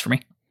big plus for me.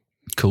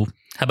 Cool.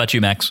 How about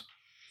you, Max?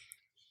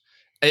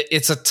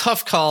 It's a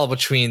tough call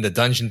between the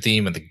dungeon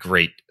theme and the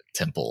Great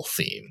Temple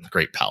theme, the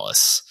Great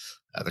Palace.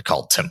 They're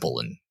called Temple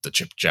in the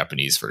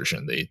Japanese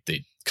version.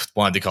 They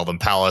wanted to call them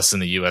Palace in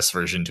the US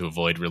version to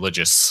avoid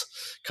religious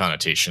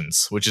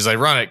connotations, which is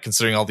ironic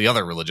considering all the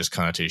other religious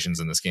connotations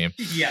in this game.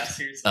 Yeah,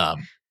 seriously.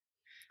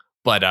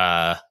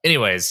 But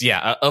anyways,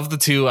 of the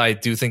two, I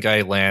do think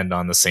I land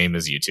on the same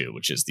as you two,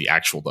 which is the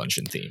actual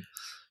dungeon theme.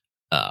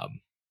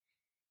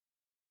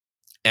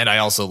 And I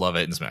also love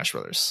it in Smash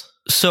Brothers.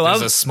 So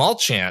there's a small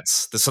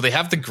chance. So they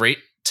have the Great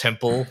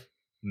Temple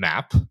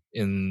map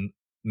in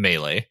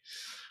Melee,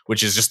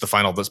 which is just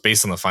that's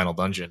based on the final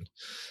dungeon.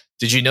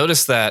 Did you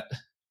notice that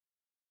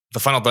the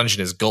final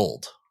dungeon is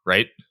gold,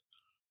 right?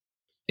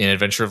 In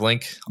Adventure of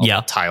Link,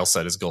 the tile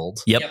set is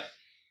gold. Yep.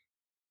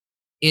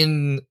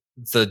 In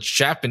the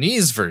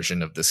Japanese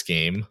version of this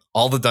game,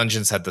 all the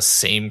dungeons had the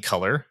same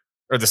color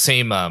or the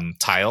same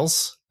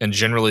tiles, and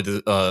generally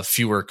the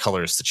fewer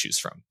colors to choose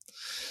from.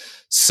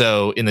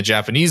 So in the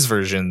Japanese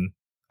version,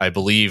 I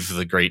believe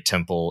the Great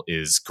Temple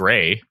is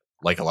gray,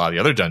 like a lot of the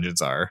other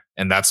dungeons are,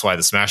 and that's why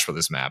the Smash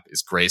Brothers map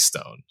is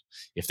Greystone.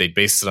 If they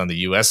based it on the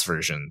US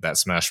version, that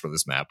Smash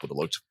Brothers map would have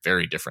looked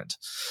very different.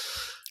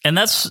 And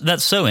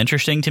that's so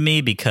interesting to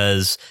me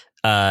because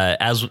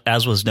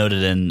as was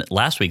noted in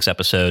last week's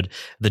episode,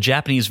 the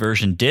Japanese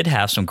version did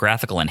have some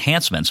graphical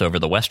enhancements over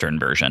the Western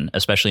version,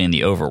 especially in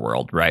the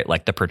overworld, right?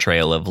 Like the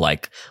portrayal of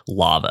like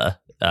lava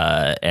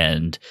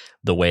and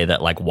the way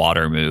that like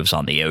water moves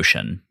on the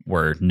ocean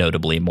were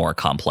notably more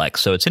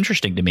complex. So it's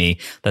interesting to me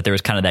that there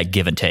was kind of that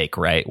give and take,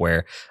 right?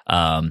 Where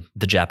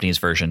the Japanese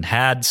version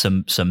had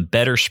some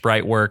better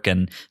sprite work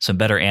and some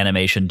better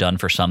animation done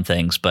for some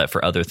things, but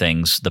for other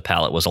things, the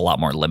palette was a lot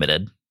more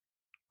limited.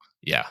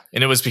 Yeah,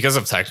 and it was because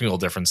of technical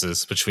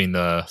differences between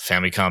the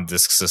Famicom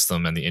Disk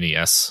System and the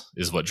NES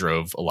is what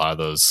drove a lot of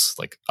those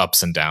like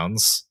ups and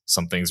downs.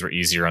 Some things were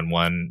easier on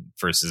one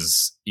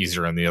versus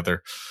easier on the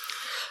other.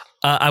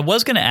 I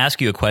was going to ask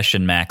you a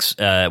question, Max,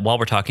 while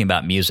we're talking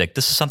about music.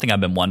 This is something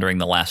I've been wondering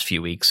the last few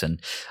weeks,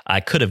 and I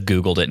could have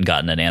Googled it and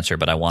gotten an answer,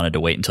 but I wanted to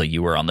wait until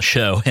you were on the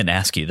show and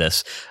ask you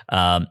this.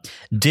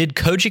 Did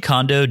Koji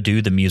Kondo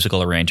do the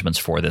musical arrangements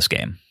for this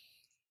game?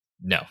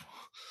 No.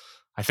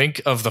 I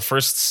think of the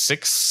first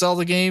 6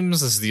 Zelda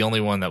games, this is the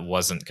only one that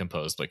wasn't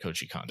composed by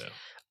Koji Kondo.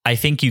 I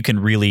think you can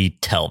really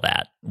tell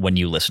that when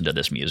you listen to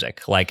this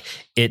music. Like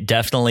it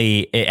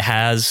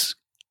has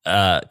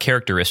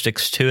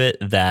characteristics to it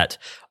that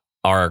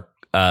are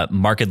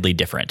markedly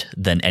different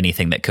than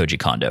anything that Koji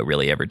Kondo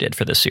really ever did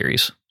for this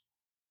series.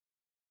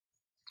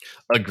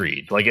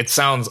 Agreed. Like it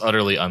sounds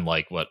utterly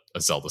unlike what a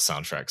Zelda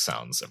soundtrack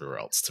sounds everywhere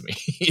else to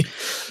me.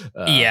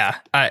 Yeah,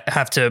 I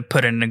have to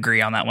put in an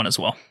agree on that one as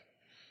well.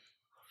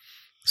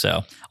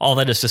 So all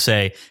that is to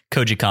say,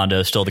 Koji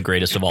Kondo, still the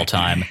greatest of all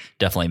time.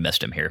 Definitely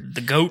missed him here.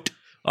 The GOAT.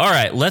 All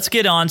right, let's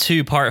get on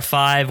to part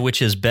 5,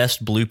 which is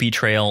best bloopy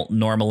trail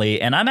normally.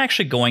 And I'm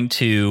actually going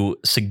to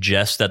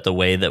suggest that the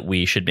way that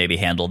we should maybe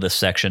handle this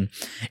section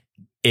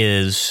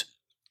is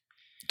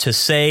to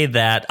say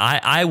that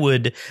I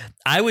would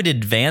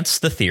advance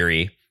the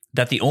theory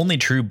that the only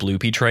true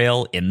bloopy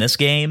trail in this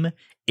game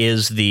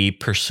is the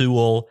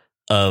pursual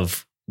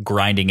of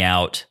grinding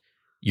out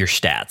your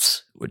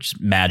stats, which is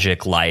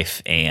magic,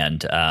 life,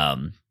 and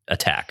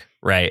attack,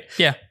 right?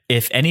 Yeah.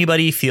 If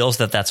anybody feels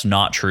that that's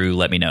not true,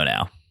 let me know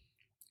now.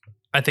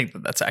 I think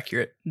that that's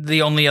accurate.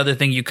 The only other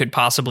thing you could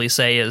possibly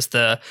say is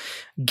the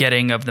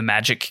getting of the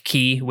magic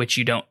key, which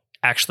you don't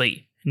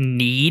actually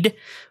need,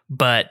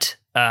 but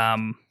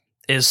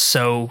is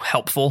so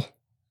helpful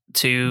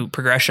to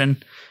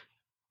progression.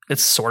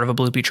 It's sort of a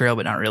bloopy trail,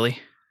 but not really.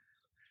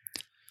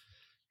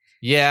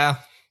 Yeah.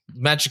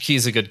 Magic key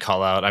is a good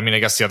call out. I mean, I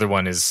guess the other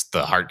one is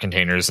the heart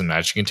containers and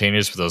magic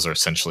containers, but those are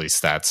essentially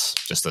stats,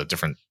 just a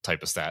different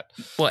type of stat.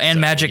 Well,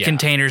 and magic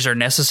containers are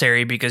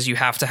necessary because you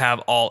have to have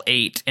all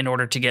 8 in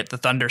order to get the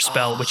thunder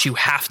spell, which you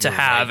have to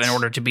have in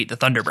order to beat the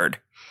Thunderbird.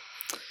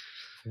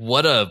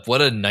 What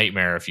a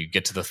nightmare if you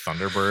get to the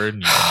Thunderbird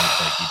and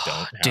you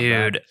don't have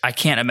Dude, that. I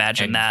can't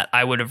imagine that.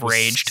 I would have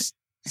raged.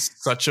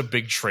 Such a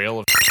big trail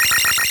of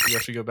you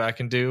have to go back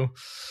and do.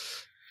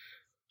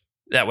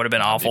 That would have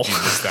been awful. If you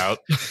missed out.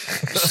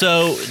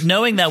 So,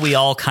 knowing that we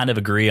all kind of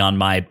agree on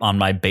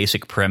my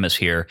basic premise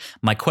here,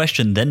 my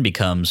question then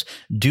becomes: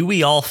 do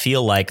we all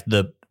feel like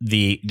the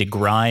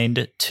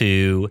grind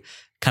to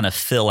kind of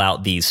fill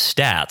out these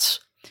stats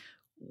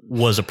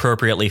was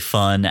appropriately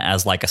fun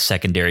as like a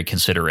secondary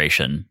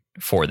consideration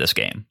for this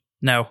game?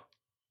 No.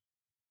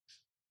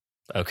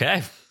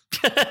 Okay.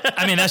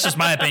 I mean, that's just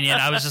my opinion.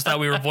 I was just thought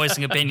we were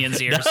voicing opinions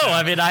here. No, so.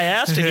 I mean, I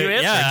asked and you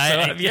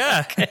answered.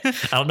 Yeah, I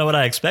don't know what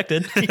I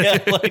expected.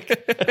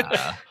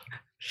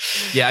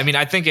 Yeah, I mean,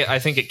 I think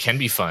it can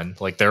be fun.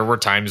 Like there were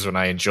times when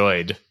I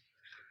enjoyed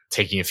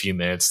taking a few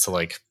minutes to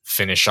like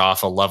finish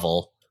off a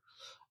level.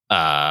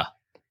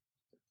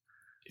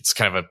 It's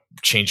kind of a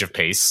change of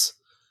pace.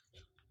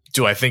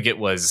 Do I think it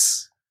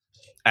was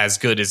as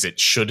good as it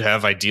should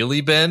have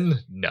ideally been?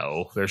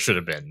 No, there should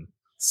have been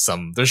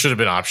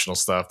optional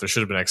stuff. There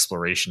should have been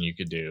exploration you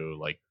could do.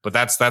 Like, but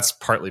that's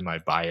partly my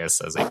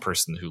bias as a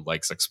person who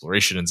likes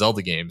exploration in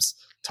Zelda games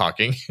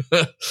talking.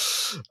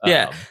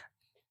 Yeah.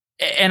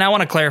 And I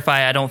want to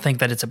clarify, I don't think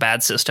that it's a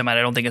bad system. I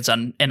don't think it's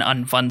an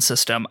unfun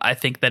system. I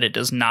think that it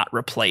does not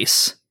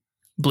replace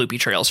bloopy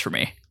trails for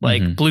me.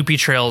 Like bloopy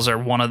trails are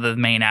one of the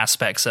main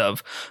aspects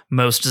of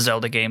most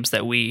Zelda games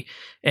that we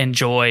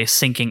enjoy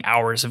sinking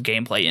hours of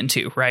gameplay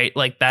into, right?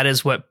 Like that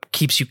is what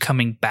keeps you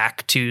coming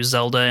back to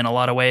Zelda in a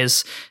lot of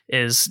ways,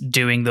 is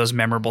doing those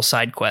memorable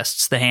side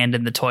quests, the hand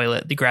in the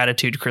toilet, the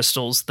gratitude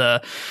crystals,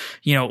 the,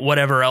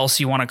 whatever else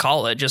you want to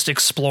call it, just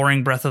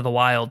exploring Breath of the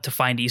Wild to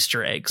find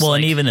Easter eggs. Well,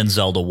 and even in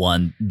Zelda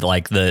 1,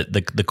 like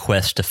the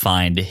quest to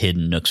find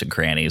hidden nooks and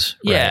crannies.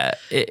 Right?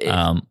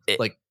 Yeah.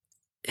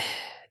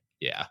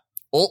 Yeah.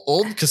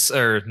 Old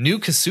or new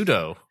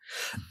Kasuto.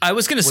 I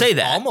was going to say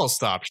that.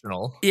 Almost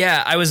optional.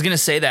 Yeah, I was going to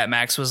say that,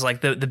 Max, was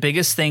like the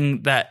biggest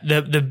thing that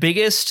the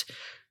biggest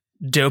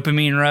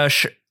dopamine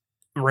rush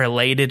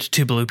related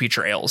to bloopy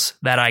trails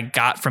that I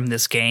got from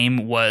this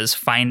game was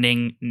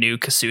finding new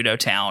Kasuto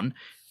Town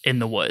in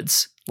the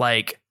woods.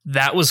 Like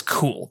that was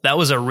cool. That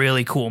was a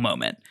really cool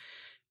moment.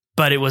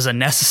 But it was a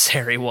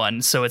necessary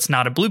one, so it's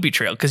not a bloopy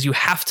trail because you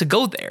have to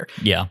go there.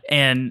 Yeah.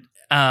 And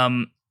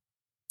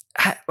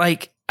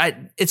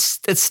it's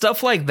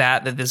stuff like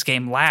that this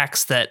game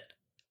lacks that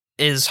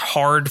is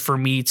hard for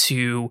me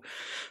to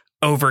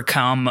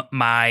overcome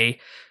my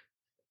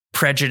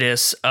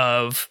prejudice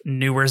of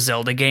newer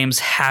Zelda games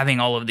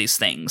having all of these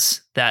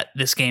things that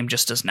this game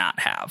just does not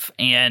have.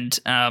 And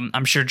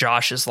I'm sure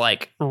Josh is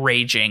like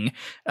raging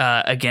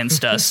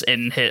against us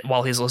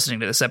while he's listening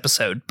to this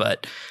episode.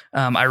 But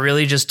I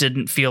really just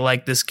didn't feel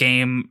like this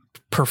game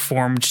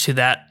performed to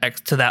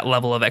that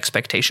level of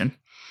expectation.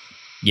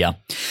 Yeah.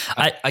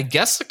 I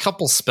guess a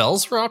couple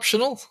spells were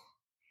optional.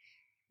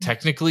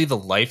 Technically, the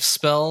life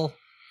spell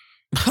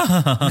and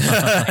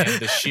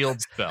the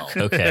shield spell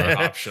Okay.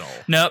 are optional.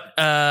 Nope.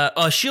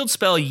 A shield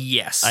spell,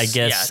 yes. I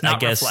guess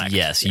reflect.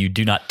 yes. You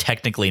do not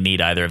technically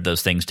need either of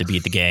those things to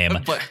beat the game.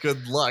 But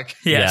good luck.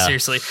 Yeah, Yeah.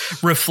 seriously.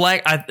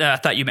 Reflect. I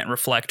thought you meant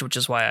reflect, which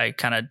is why I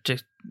kind of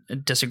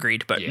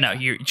disagreed. But no,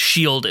 your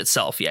shield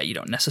itself. Yeah, you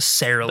don't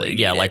necessarily.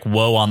 Yeah, need like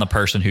woe on the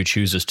person who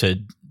chooses to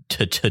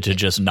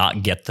just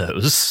not get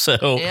those.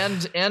 So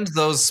And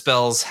those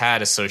spells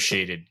had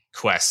associated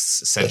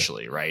quests,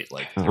 essentially, right?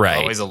 Like there was Right.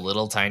 always a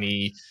little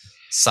tiny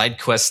side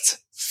quest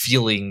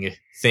feeling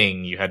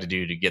thing you had to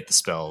do to get the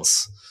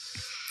spells.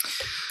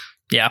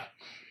 Yeah.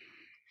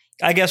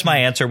 I guess my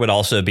answer would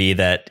also be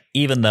that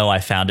even though I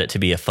found it to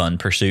be a fun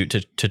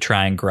pursuit to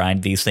try and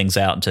grind these things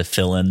out and to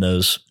fill in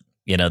those,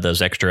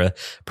 those extra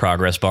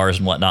progress bars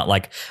and whatnot,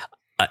 like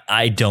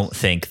I don't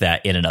think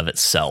that in and of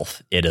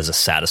itself it is a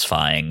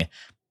satisfying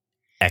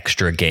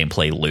extra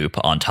gameplay loop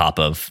on top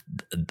of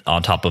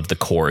the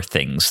core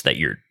things that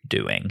you're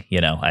doing.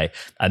 I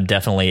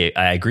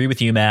agree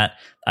with you, Matt.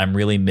 I'm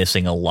really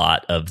missing a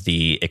lot of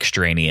the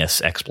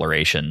extraneous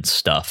exploration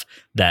stuff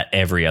that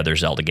every other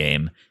Zelda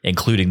game,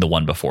 including the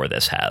one before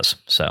this, has.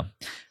 So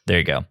there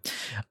you go.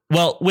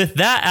 Well, with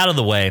that out of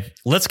the way,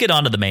 let's get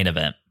on to the main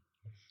event,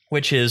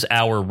 which is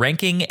our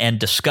ranking and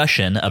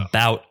discussion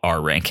about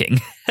our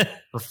ranking.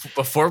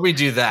 Before we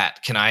do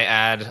that, can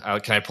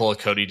I pull a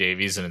Cody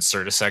Davies and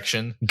insert a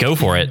section? Go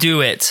for it.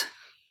 Do it.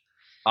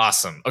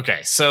 Awesome. Okay,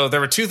 so there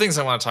were two things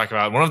I want to talk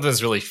about. One of them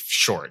is really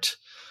short,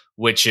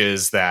 which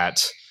is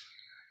that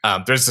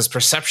there's this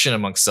perception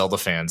amongst Zelda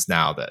fans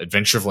now that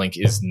Adventure of Link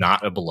is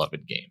not a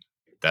beloved game.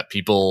 That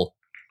people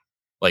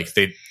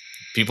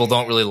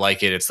don't really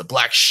like it. It's the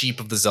black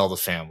sheep of the Zelda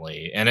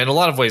family, and in a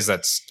lot of ways,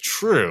 that's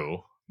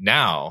true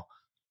now.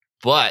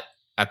 But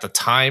at the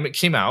time it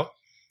came out,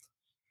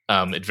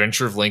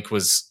 Adventure of Link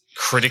was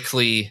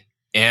critically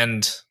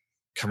and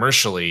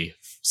commercially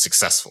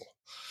successful.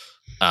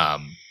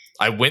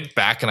 I went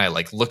back and I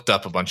looked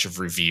up a bunch of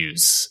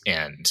reviews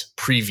and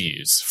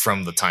previews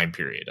from the time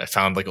period. I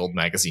found old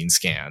magazine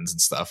scans and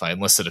stuff. I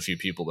enlisted a few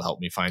people to help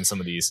me find some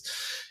of these.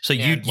 So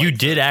you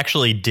did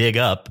actually dig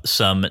up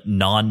some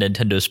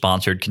non-Nintendo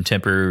sponsored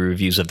contemporary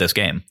reviews of this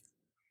game.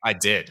 I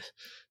did.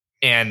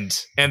 And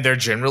they're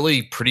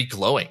generally pretty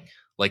glowing.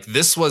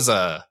 This was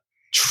a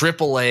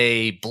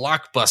AAA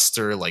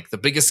blockbuster, the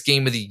biggest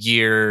game of the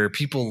year.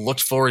 People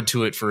looked forward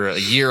to it for a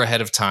year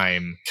ahead of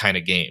time kind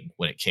of game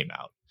when it came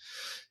out.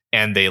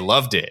 And they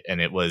loved it.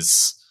 And it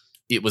was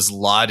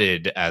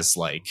lauded as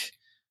one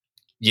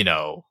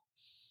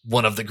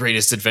of the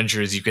greatest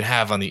adventures you could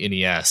have on the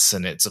NES.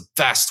 And it's a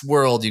vast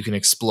world you can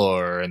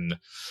explore. And,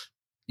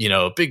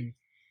 big,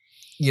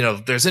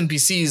 there's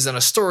NPCs and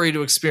a story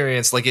to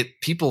experience.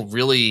 People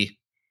really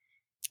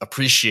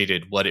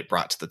appreciated what it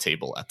brought to the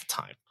table at the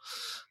time.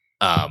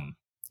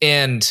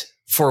 And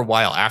for a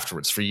while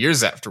afterwards, for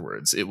years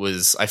afterwards,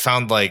 I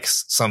found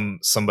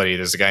somebody,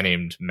 there's a guy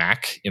named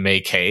Mac,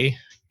 M-A-K,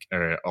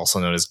 or also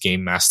known as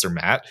Game Master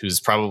Matt,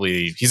 he's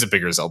a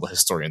bigger Zelda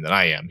historian than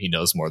I am. He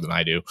knows more than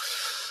I do.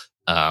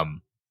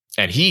 And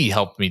he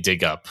helped me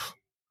dig up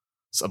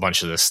a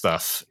bunch of this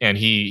stuff. And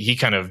he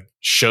kind of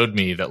showed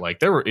me that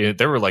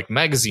there were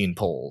magazine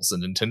polls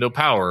and Nintendo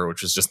Power,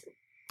 which was just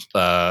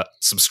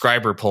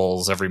subscriber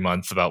polls every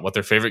month about what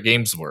their favorite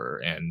games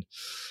were. And,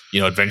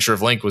 Adventure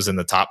of Link was in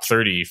the top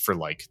 30 for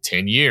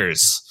 10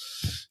 years.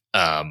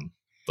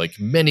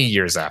 Many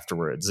years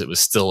afterwards, it was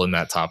still in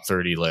that top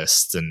 30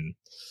 list. And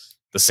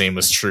the same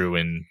was true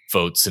in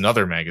votes in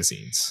other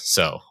magazines.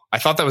 So I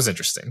thought that was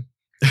interesting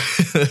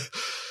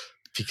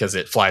because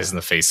it flies in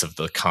the face of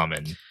the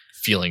common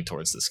feeling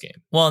towards this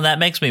game. Well, and that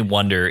makes me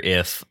wonder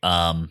if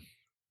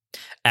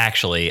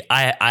actually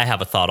I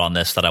have a thought on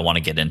this that I want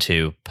to get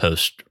into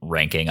post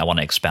ranking. I want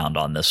to expound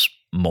on this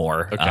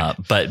more. Okay.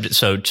 But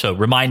so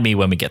remind me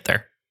when we get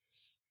there.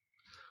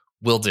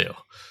 Will do.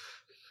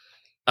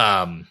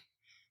 And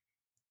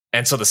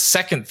so the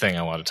second thing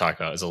I want to talk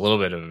about is a little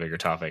bit of a bigger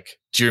topic.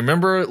 Do you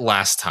remember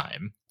last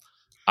time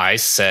I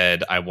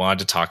said I wanted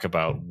to talk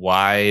about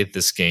why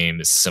this game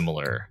is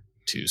similar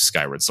to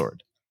Skyward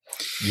Sword?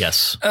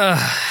 Yes.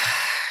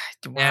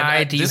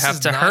 Why do you have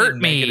to hurt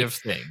me? Negative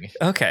thing.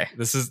 Okay.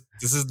 This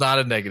is not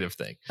a negative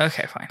thing.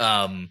 Okay, fine.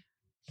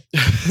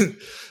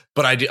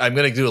 But I'm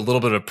going to do a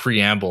little bit of a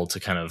preamble to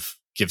kind of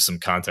give some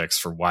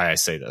context for why I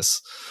say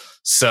this.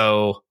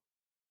 So,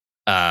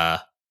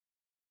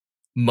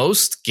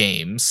 most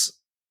games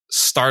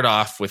start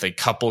off with a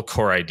couple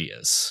core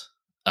ideas.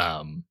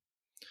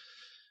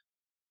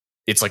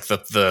 It's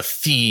the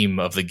theme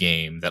of the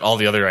game that all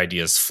the other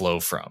ideas flow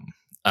from,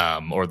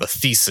 or the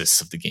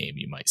thesis of the game,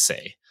 you might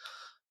say.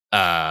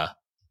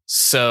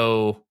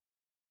 So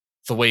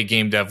the way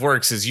game dev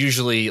works is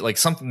usually like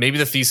maybe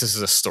the thesis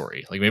is a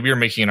story. Like maybe you're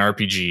making an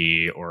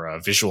RPG or a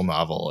visual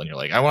novel and you're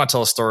like, I want to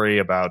tell a story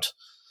about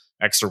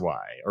X or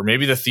Y. Or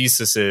maybe the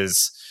thesis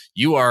is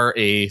you are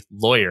a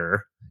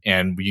lawyer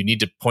and you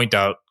need to point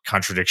out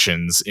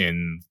contradictions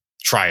in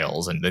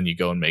trials, and then you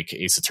go and make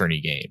Ace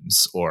Attorney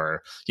games.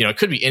 Or, it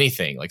could be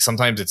anything. Like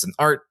sometimes it's an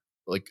art,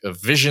 like a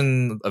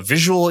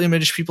visual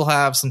image people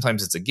have.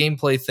 Sometimes it's a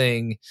gameplay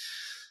thing.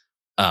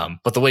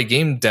 But the way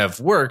game dev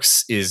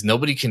works is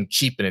nobody can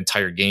keep an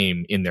entire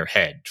game in their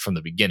head from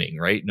the beginning,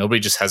 right? Nobody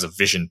just has a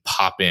vision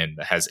pop in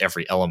that has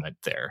every element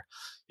there.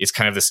 It's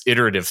kind of this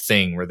iterative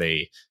thing where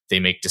they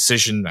make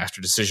decision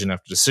after decision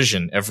after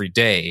decision every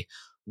day,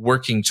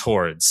 working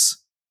towards,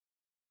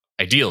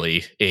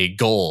 ideally, a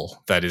goal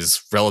that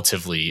is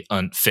relatively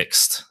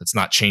unfixed. It's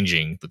not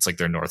changing. That's like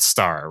their North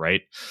Star,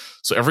 right?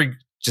 So every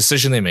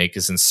decision they make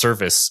is in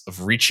service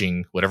of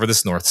reaching whatever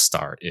this North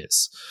Star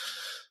is.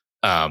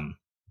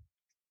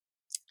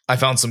 I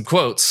found some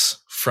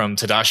quotes from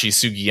Tadashi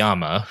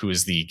Sugiyama, who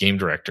is the game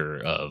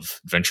director of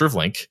Adventure of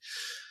Link,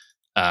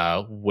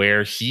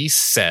 where he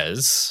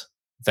says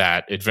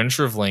that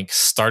Adventure of Link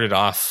started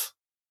off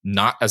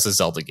not as a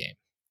Zelda game.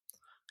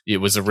 It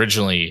was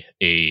originally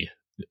an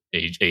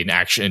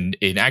action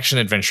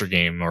adventure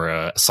game or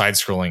a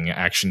side-scrolling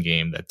action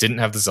game that didn't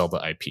have the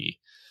Zelda IP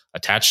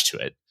attached to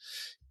it,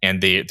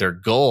 and their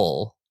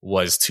goal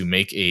was to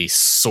make a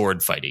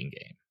sword fighting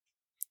game.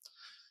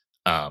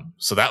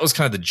 So that was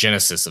kind of the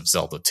genesis of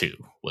Zelda 2,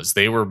 was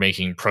they were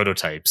making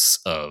prototypes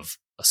of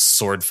a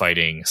sword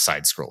fighting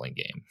side-scrolling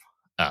game.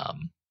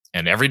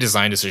 And every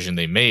design decision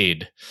they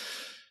made,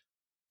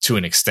 to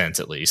an extent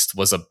at least,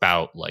 was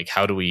about like,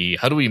 how do we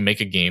make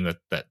a game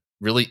that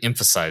really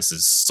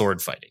emphasizes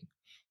sword fighting?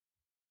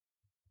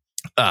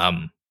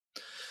 And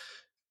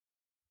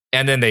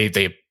then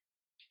they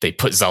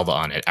put Zelda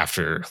on it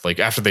after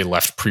they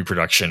left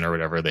pre-production or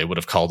whatever they would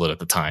have called it at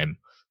the time.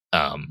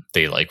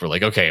 They were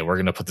like, okay, we're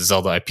going to put the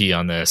Zelda IP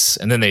on this.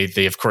 And then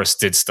they of course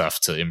did stuff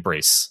to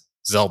embrace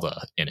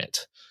Zelda in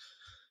it.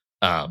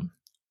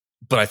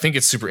 But I think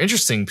it's super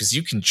interesting because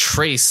you can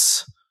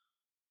trace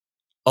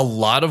a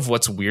lot of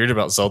what's weird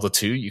about Zelda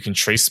 2. You can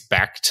trace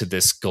back to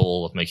this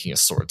goal of making a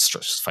sword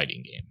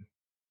fighting game.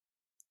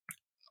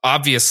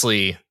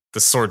 Obviously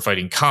the sword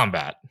fighting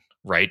combat,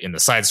 right, in the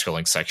side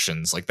scrolling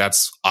sections, like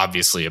that's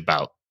obviously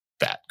about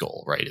that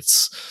goal, right?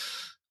 It's,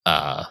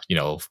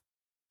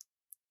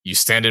 you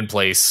stand in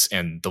place,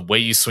 and the way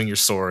you swing your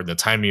sword, the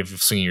timing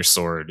of swinging your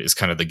sword is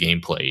kind of the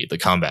gameplay, the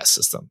combat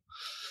system.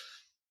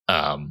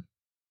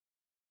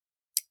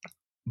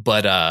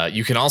 But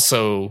you can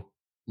also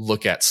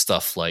look at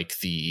stuff like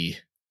the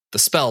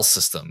spell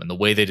system, and the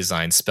way they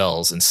design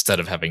spells instead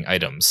of having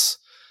items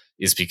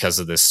is because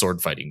of this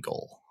sword fighting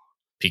goal.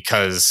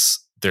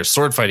 Because their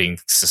sword fighting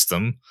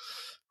system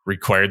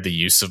required the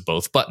use of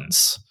both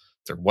buttons.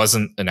 There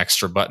wasn't an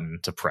extra button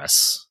to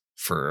press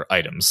for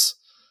items.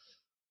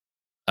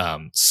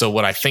 So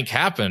what I think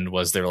happened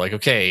was they were like,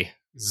 okay,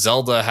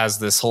 Zelda has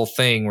this whole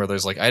thing where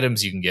there's like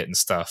items you can get and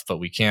stuff, but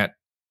we can't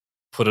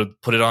put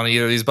it on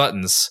either of these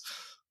buttons.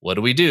 What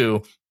do we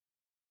do?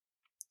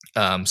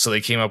 So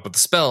they came up with the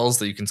spells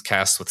that you can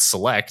cast with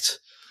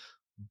select,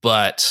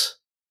 but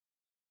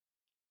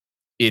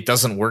it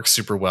doesn't work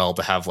super well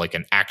to have like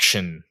an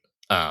action,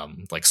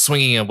 like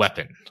swinging a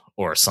weapon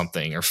or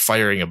something, or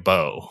firing a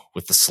bow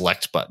with the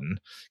select button,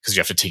 because you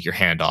have to take your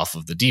hand off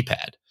of the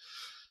D-pad.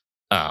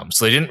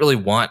 So they didn't really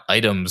want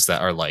items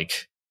that are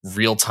like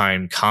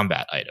real-time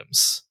combat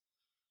items.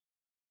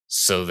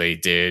 So they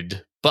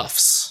did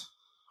buffs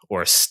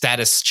or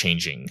status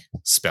changing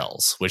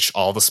spells, which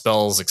all the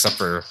spells except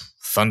for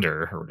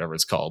Thunder or whatever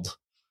it's called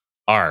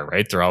are,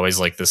 right? They're always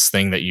like this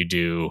thing that you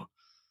do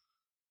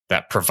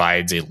that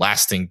provides a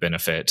lasting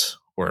benefit,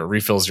 or it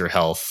refills your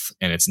health,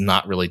 and it's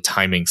not really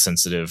timing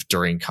sensitive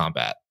during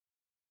combat.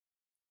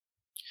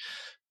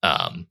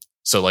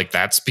 So like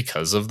that's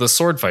because of the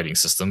sword fighting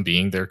system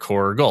being their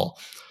core goal.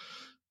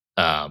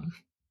 And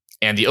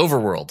the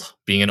overworld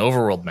being an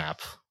overworld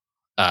map.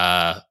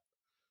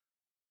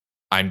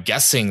 I'm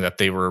guessing that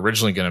they were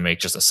originally going to make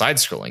just a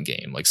side-scrolling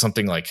game, like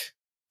something like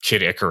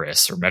Kid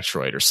Icarus or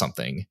Metroid or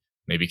something,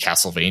 maybe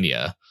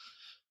Castlevania.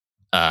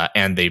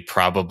 And they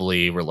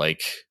probably were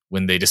like,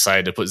 when they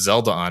decided to put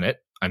Zelda on it,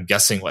 I'm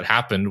guessing what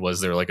happened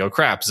was they're like, oh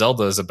crap,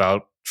 Zelda is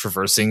about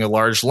traversing a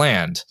large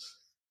land,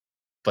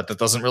 but that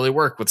doesn't really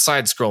work with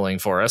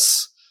side-scrolling for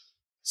us.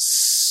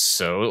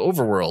 So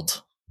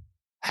overworld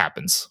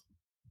happens.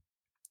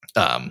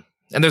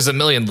 And there's a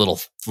million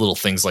little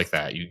things like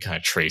that you kind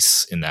of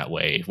trace in that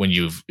way when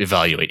you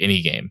evaluate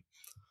any game.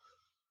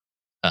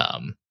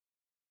 And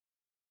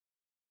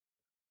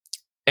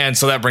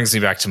so that brings me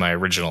back to my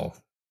original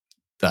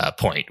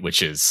point,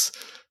 which is,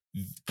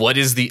 what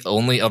is the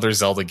only other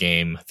Zelda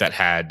game that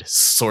had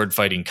sword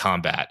fighting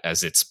combat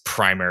as its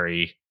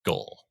primary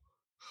goal?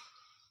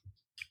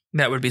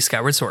 That would be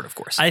Skyward Sword, of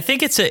course. I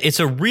think it's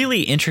a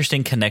really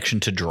interesting connection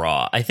to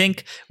draw. I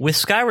think with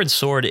Skyward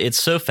Sword, it's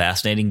so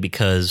fascinating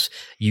because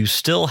you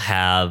still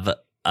have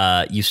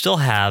you still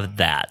have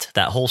that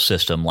whole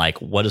system.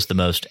 Like, what is the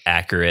most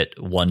accurate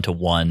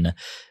 1-to-1,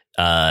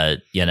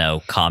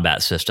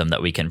 combat system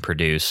that we can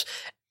produce?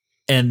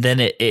 And then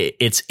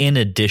it's in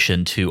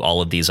addition to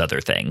all of these other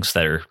things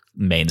that are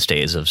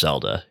mainstays of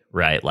Zelda,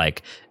 right?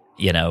 Like,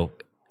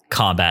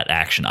 combat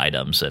action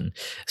items and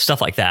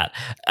stuff like that.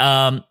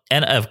 And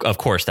of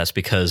course, that's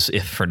because,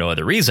 if for no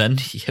other reason,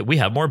 we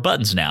have more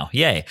buttons now.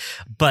 Yay.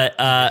 But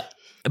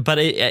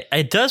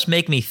it does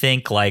make me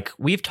think, like,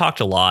 we've talked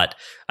a lot.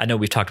 I know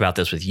we've talked about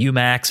this with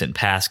UMax and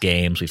past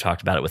games. We've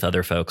talked about it with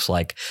other folks.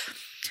 Like,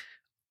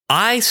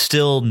 I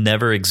still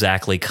never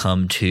exactly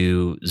come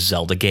to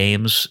Zelda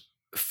games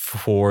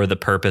for the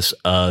purpose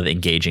of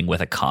engaging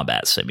with a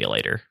combat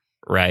simulator,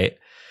 right?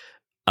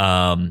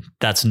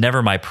 That's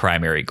never my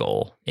primary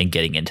goal in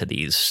getting into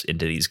these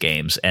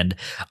games. And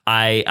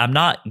I'm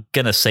not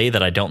gonna say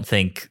that I don't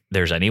think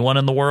there's anyone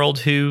in the world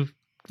who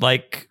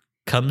like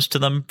comes to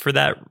them for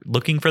that,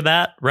 looking for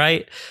that,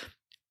 right?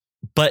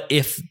 But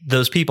if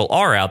those people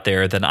are out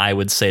there, then I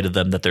would say to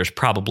them that there's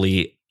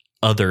probably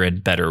other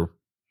and better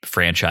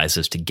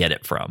franchises to get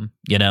it from,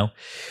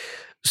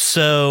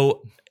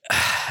 So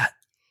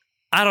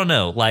I don't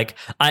know. Like,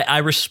 I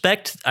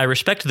respect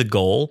the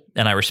goal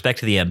and I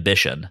respect the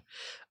ambition.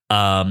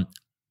 I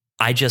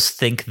just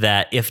think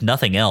that, if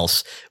nothing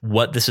else,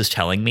 what this is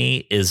telling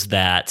me is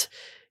that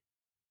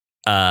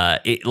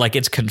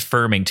it's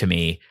confirming to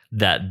me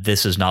that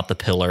this is not the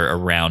pillar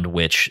around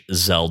which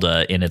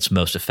Zelda in its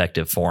most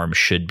effective form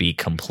should be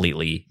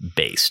completely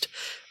based.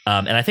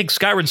 And I think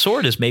Skyward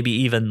Sword is maybe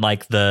even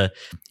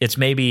it's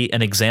maybe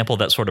an example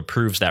that sort of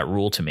proves that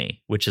rule to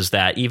me, which is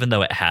that even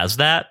though it has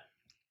that,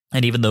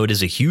 and even though it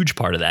is a huge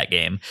part of that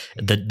game,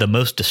 the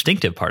most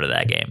distinctive part of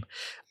that game,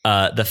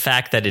 the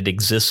fact that it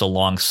exists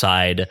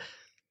alongside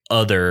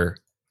other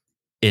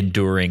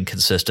enduring,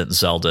 consistent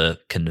Zelda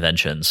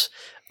conventions,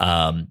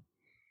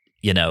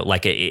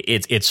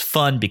 it's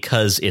fun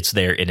because it's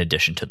there in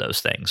addition to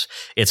those things.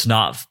 It's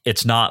not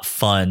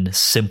fun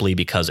simply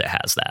because it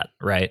has that,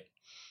 right?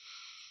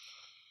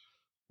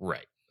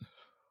 Right.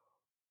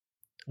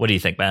 What do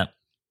you think, Matt?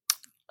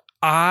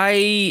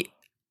 I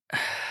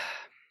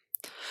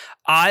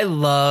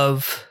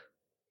love.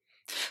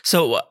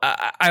 So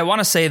I want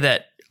to say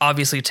that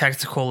obviously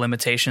technical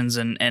limitations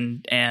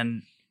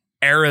and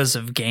eras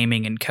of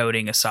gaming and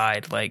coding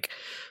aside, like,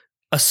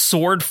 a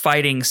sword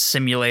fighting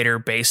simulator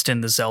based in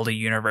the Zelda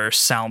universe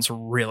sounds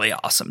really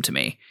awesome to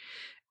me.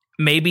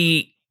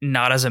 Maybe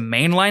not as a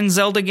mainline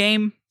Zelda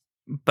game,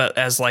 but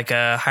as like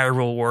a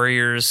Hyrule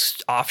Warriors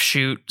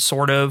offshoot,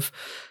 sort of.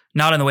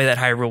 Not in the way that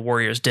Hyrule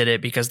Warriors did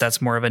it, because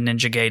that's more of a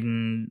Ninja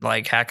Gaiden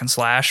like hack and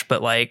slash,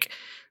 but like,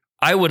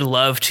 I would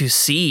love to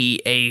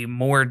see a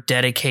more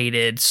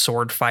dedicated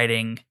sword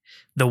fighting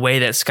the way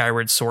that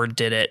Skyward Sword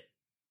did it,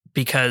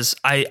 because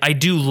I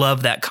do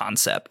love that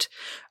concept.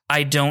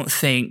 I don't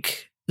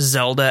think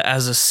Zelda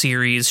as a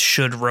series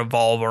should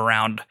revolve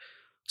around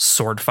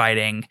sword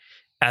fighting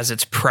as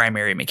its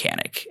primary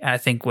mechanic. I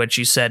think what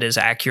you said is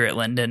accurate,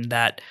 Lyndon,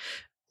 that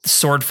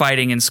sword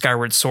fighting in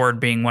Skyward Sword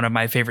being one of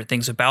my favorite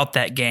things about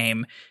that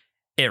game,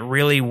 it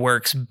really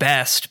works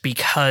best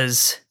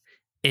because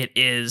it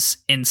is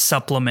in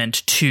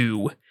supplement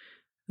to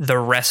the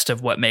rest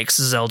of what makes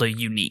Zelda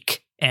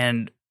unique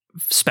and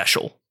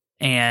special.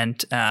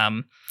 And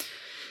I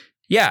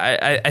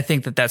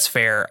think that that's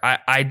fair.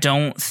 I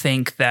don't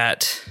think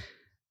that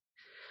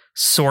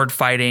sword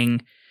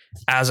fighting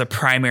as a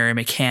primary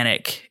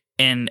mechanic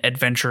in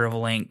Adventure of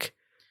Link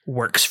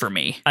works for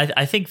me.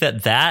 I think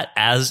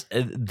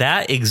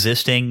that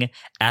existing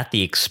at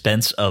the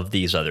expense of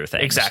these other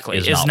things exactly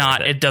is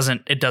not it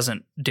doesn't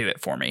do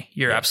it for me.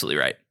 You're absolutely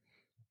right.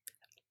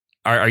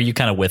 Are you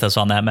kind of with us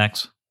on that,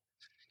 Max?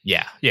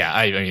 Yeah.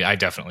 I mean, I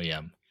definitely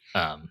am.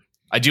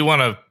 I do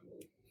want to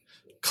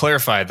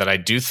clarify that I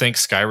do think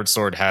Skyward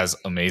Sword has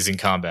amazing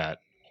combat.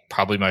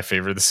 Probably my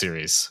favorite of the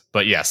series.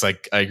 But yes, I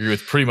agree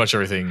with pretty much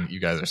everything you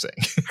guys are saying.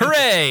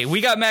 Hooray!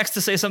 We got Max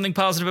to say something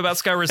positive about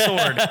Skyward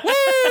Sword.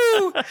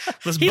 Woo!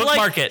 Let's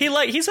bookmark it.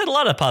 He said a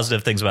lot of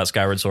positive things about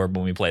Skyward Sword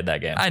when we played that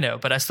game. I know,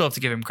 but I still have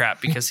to give him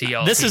crap because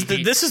this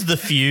is the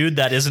feud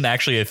that isn't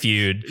actually a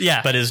feud,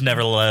 but is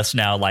nevertheless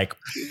now like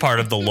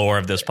part of the lore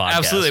of this podcast.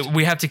 Absolutely,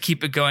 we have to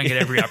keep it going at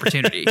every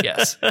opportunity.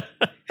 Yes.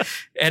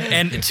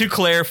 And to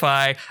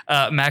clarify,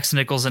 Max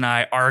Nichols and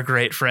I are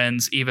great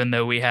friends, even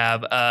though we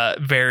have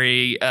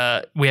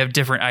we have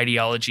different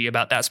ideology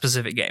about that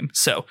specific game.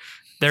 So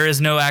there is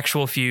no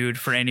actual feud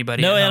for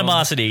anybody. No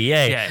animosity.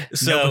 Yay. Yeah.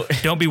 So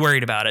don't be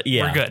worried about it.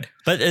 Yeah. We're good.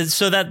 But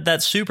so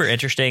that's super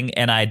interesting.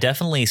 And I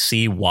definitely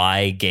see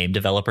why game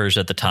developers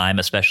at the time,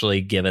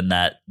 especially given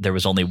that there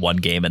was only one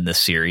game in this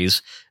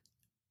series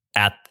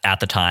at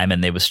the time,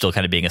 and they was still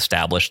kind of being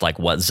established like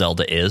what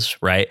Zelda is,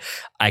 right?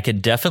 I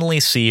could definitely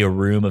see a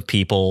room of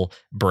people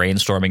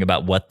brainstorming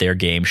about what their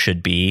game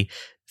should be,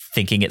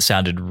 thinking it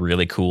sounded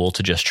really cool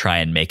to just try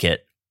and make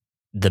it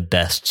the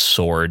best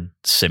sword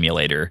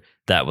simulator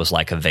that was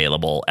like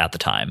available at the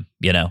time.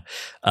 You know,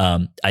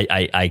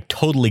 I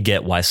totally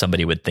get why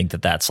somebody would think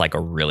that that's like a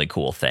really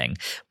cool thing.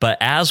 But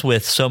as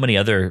with so many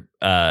of the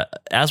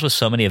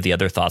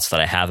other thoughts that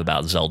I have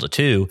about Zelda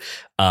 2,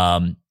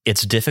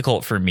 it's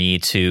difficult for me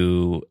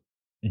to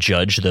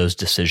judge those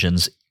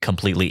decisions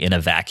completely in a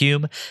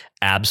vacuum,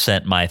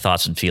 absent my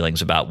thoughts and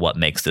feelings about what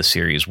makes this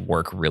series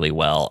work really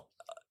well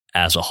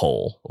as a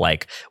whole.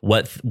 Like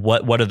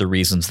what are the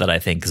reasons that I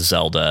think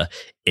Zelda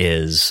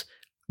is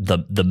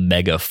the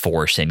mega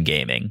force in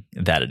gaming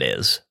that it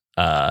is?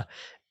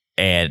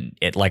 And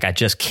it, like, I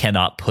just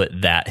cannot put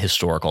that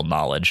historical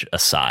knowledge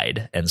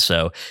aside. And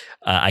so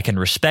I can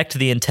respect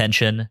the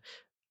intention.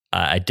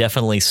 I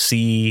definitely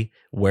see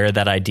where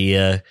that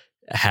idea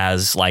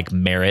has like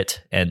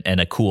merit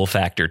and a cool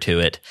factor to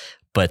it.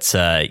 But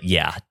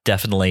yeah,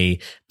 definitely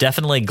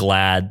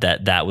glad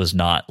that was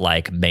not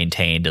like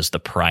maintained as the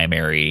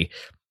primary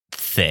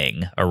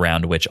thing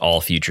around which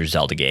all future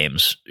Zelda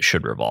games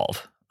should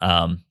revolve.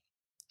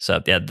 So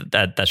yeah,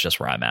 that's just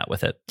where I'm at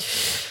with it.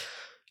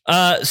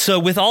 So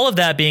with all of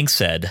that being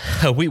said,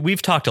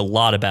 we've talked a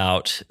lot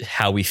about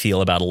how we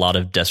feel about a lot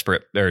of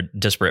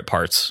disparate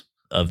parts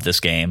of this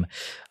game,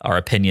 our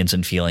opinions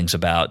and feelings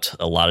about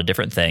a lot of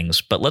different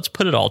things, but let's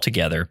put it all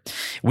together.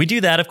 We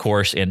do that, of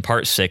course, in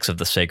part 6 of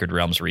the Sacred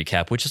Realms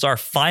recap, which is our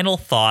final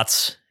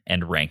thoughts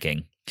and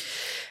ranking.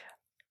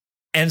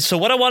 And so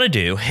what I want to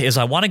do is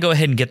I want to go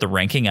ahead and get the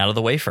ranking out of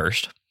the way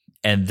first,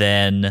 and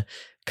then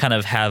kind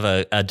of have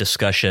a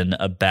discussion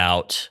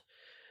about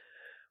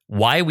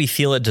why we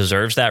feel it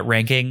deserves that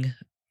ranking,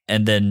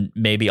 and then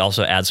maybe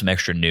also add some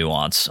extra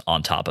nuance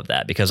on top of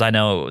that, because I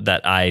know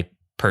that I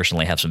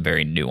personally have some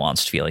very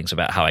nuanced feelings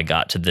about how I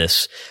got to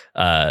this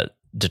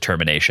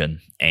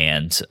determination,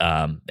 and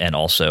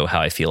also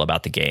how I feel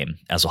about the game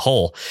as a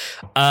whole.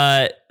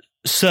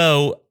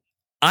 So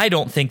I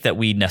don't think that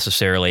we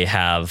necessarily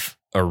have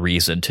a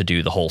reason to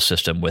do the whole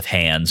system with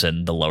hands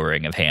and the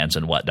lowering of hands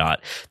and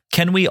whatnot.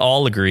 Can we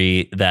all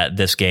agree that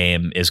this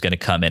game is going to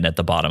come in at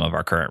the bottom of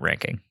our current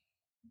ranking?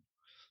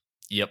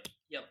 Yep.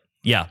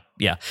 Yeah.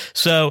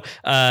 So,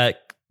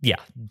 yeah,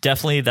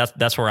 definitely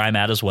that's where I'm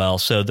at as well.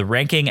 So the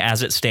ranking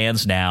as it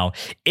stands now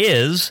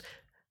is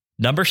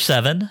number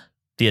 7,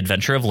 The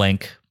Adventure of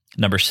Link;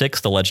 number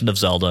 6, The Legend of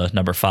Zelda;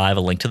 number 5,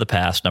 A Link to the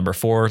Past; number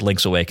 4,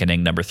 Link's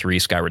Awakening; number 3,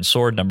 Skyward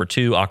Sword; number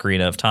 2,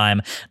 Ocarina of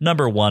Time;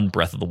 number 1,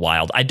 Breath of the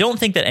Wild. I don't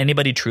think that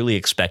anybody truly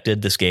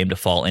expected this game to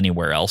fall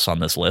anywhere else on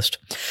this list.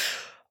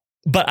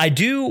 But I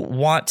do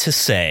want to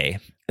say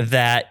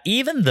that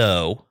even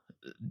though,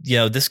 you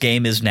know, this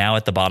game is now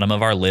at the bottom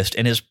of our list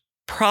and is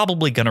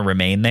probably going to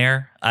remain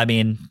there. I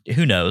mean,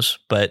 who knows?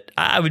 But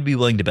I would be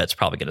willing to bet it's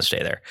probably going to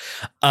stay there.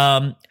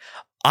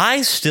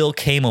 I still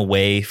came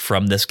away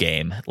from this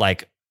game,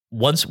 like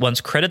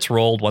once credits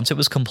rolled, once it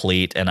was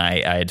complete and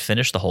I had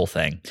finished the whole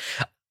thing,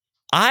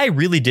 I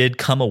really did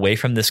come away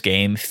from this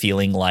game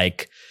feeling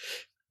like,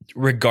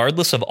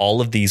 regardless of all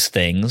of these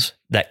things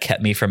that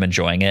kept me from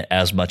enjoying it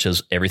as much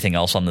as everything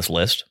else on this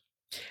list,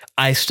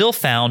 I still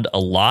found a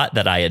lot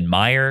that I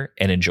admire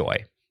and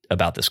enjoy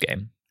about this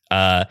game.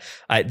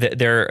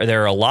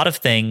 There are a lot of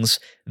things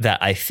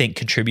that I think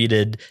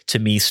contributed to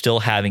me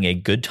still having a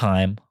good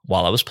time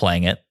while I was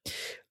playing it.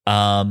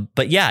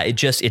 But yeah, it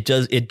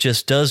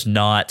just does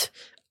not,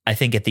 I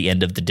think at the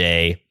end of the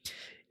day,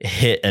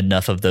 hit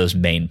enough of those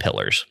main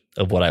pillars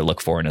of what I look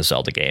for in a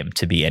Zelda game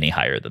to be any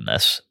higher than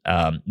this.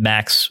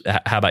 Max,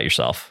 how about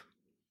yourself?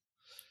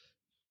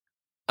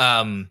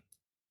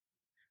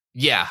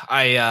 Yeah,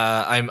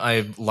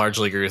 I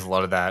largely agree with a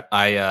lot of that.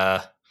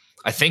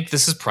 I think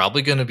this is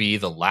probably going to be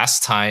the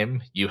last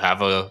time you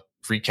have a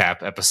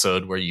recap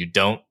episode where you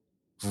don't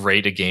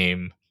rate a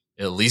game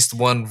at least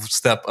one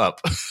step up.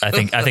 I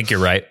think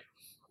you're right.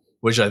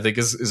 Which I think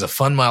is a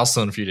fun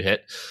milestone for you to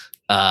hit.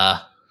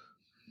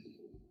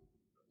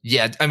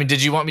 Yeah, I mean,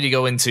 did you want me to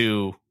go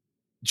into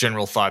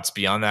general thoughts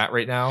beyond that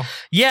right now?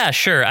 Yeah,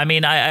 sure. I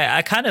mean,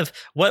 I kind of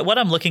what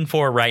I'm looking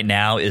for right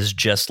now is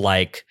just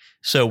like,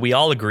 so we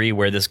all agree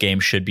where this game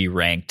should be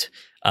ranked.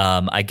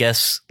 I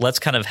guess let's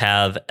kind of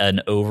have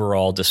an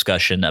overall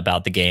discussion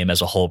about the game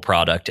as a whole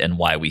product and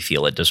why we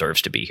feel it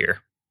deserves to be here.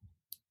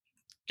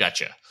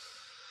 Gotcha.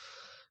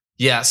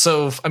 Yeah,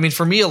 so I mean,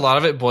 for me, a lot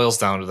of it boils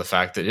down to the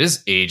fact that it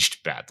is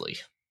aged badly.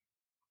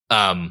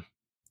 I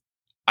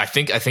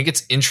think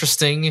it's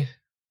interesting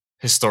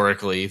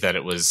historically that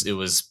it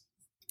was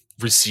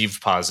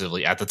received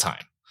positively at the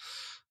time,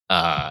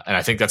 and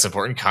I think that's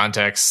important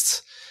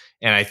context.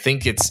 And I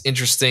think it's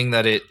interesting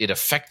that it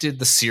affected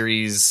the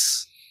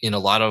series in a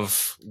lot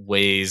of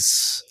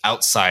ways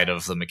outside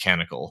of the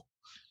mechanical,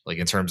 like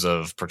in terms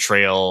of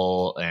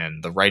portrayal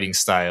and the writing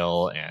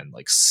style and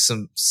like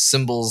some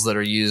symbols that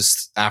are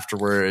used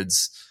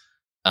afterwards.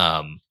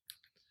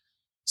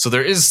 So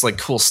there is like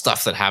cool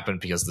stuff that happened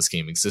because this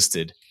game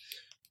existed.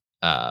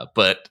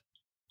 But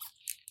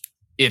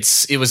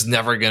it was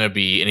never going to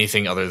be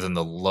anything other than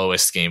the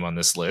lowest game on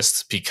this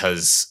list,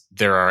 because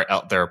there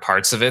are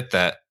parts of it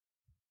that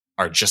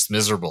are just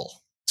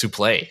miserable to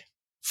play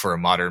for a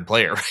modern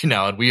player right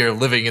now, and we are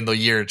living in the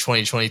year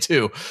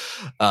 2022.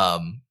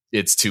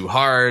 it's too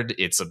hard.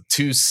 It's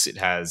obtuse. It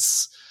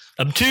has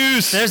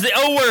obtuse. There's the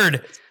O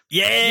word.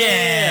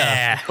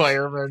 Yeah.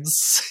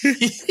 Requirements.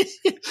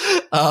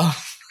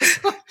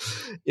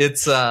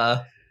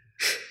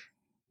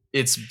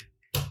 It's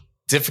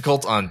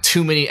difficult on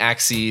too many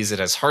axes. It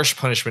has harsh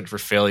punishment for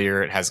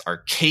failure. It has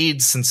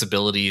arcade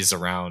sensibilities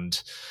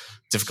around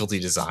difficulty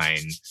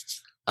design.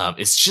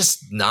 It's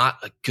just not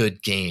a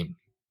good game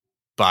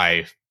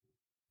by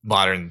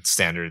modern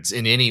standards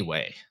in any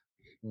way.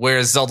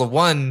 Whereas Zelda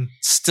 1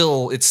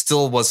 still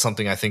was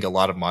something I think a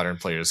lot of modern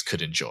players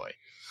could enjoy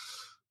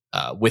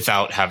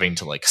without having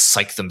to like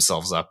psych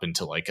themselves up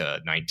into like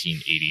a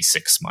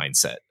 1986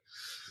 mindset.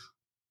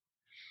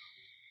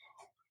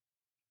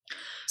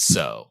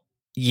 So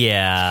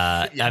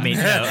yeah, I mean,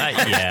 no,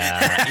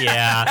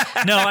 yeah.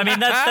 No, I mean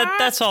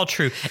that's all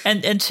true.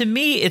 And to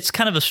me, it's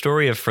kind of a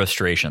story of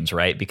frustrations,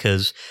 right?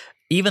 Because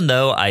even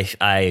though I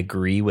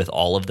agree with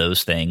all of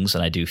those things,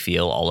 and I do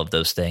feel all of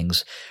those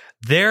things,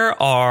 there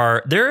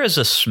is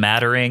a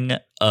smattering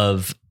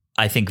of,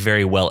 I think,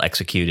 very well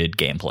executed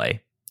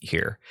gameplay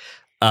here.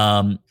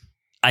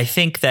 I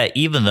think that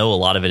even though a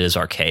lot of it is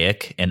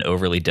archaic and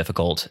overly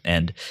difficult,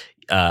 and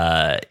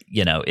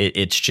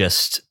it's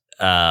just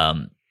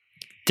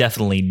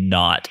definitely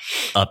not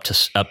up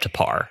to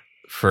par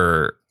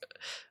for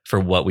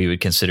what we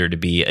would consider to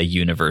be a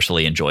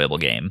universally enjoyable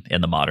game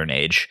in the modern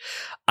age.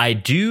 I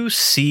do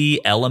see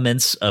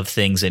elements of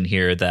things in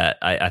here that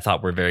I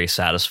thought were very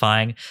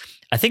satisfying.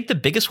 I think the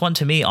biggest one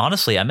to me,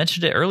 honestly, I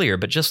mentioned it earlier,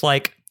 but just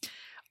like,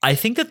 I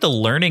think that the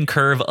learning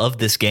curve of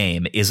this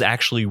game is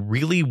actually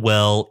really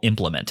well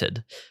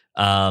implemented.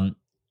 And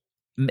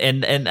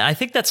I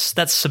think that's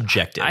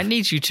subjective. I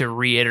need you to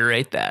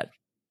reiterate that.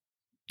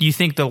 You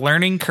think the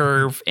learning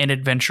curve in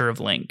Adventure of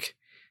Link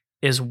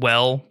is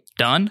well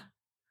done?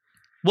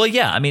 Well,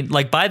 yeah. I mean,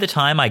 like, by the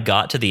time I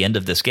got to the end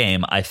of this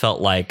game, I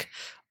felt like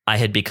I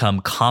had become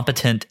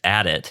competent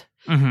at it.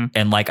 Mm-hmm.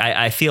 And like,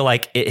 I feel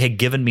like it had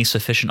given me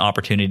sufficient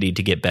opportunity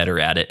to get better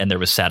at it. And there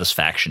was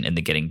satisfaction in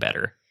the getting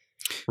better.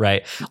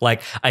 Right.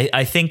 Like,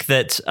 I think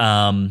that,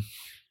 I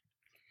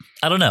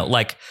don't know,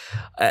 like,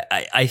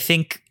 I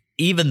think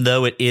even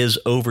though it is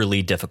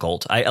overly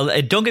difficult,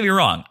 I don't get me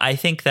wrong. I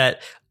think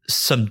that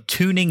some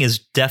tuning is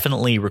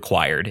definitely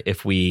required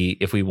if we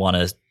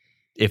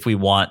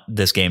want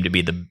this game to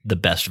be the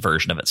best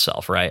version of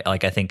itself, right?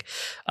 Like, I think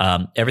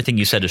everything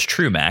you said is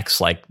true, Max.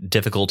 Like,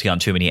 difficulty on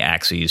too many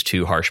axes,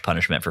 too harsh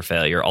punishment for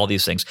failure, all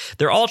these things,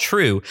 they're all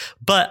true.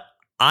 But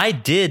I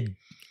did,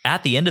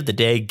 at the end of the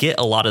day, get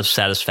a lot of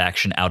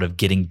satisfaction out of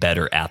getting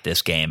better at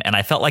this game, and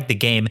I felt like the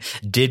game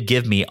did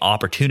give me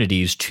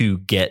opportunities to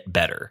get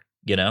better,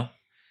 you know?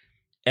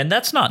 And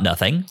that's not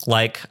nothing.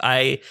 Like,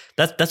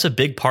 that's a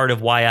big part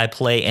of why I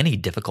play any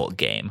difficult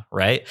game,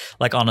 right?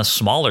 Like, on a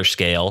smaller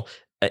scale,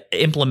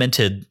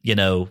 implemented,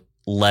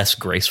 less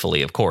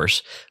gracefully, of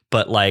course,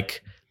 but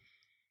like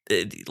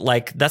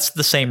that's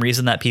the same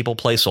reason that people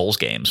play Souls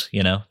games.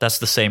 That's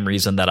the same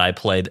reason that I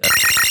played a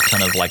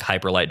ton of like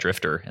Hyper Light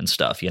Drifter and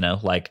stuff.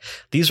 Like,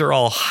 these are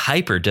all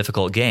hyper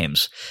difficult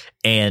games,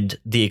 and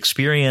the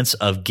experience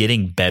of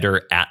getting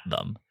better at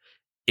them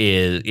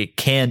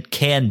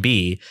can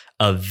be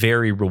a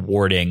very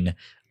rewarding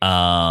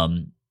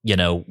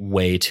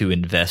way to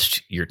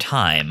invest your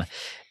time.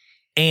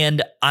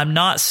 And I'm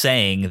not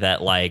saying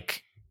that,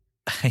 like,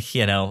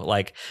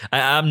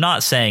 I'm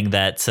not saying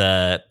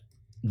that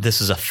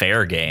this is a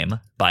fair game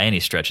by any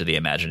stretch of the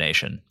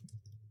imagination,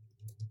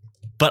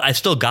 but I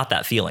still got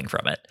that feeling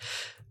from it.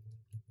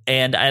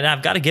 And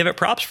I've got to give it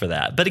props for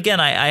that. But again,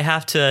 I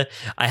have to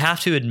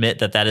admit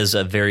that is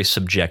a very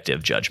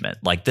subjective judgment.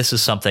 Like, this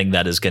is something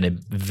that is going to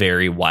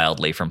vary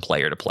wildly from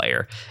player to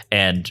player.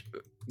 And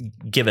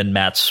given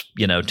Matt's,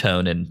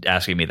 tone and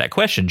asking me that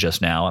question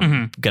just now,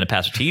 I'm going to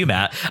pass it to you,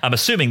 Matt. I'm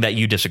assuming that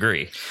you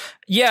disagree.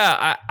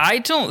 Yeah, I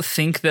don't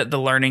think that the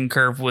learning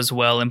curve was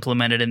well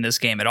implemented in this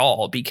game at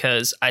all,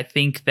 because I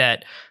think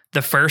that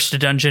the first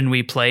dungeon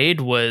we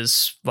played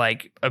was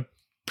like a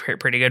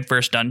pretty good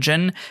first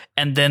dungeon,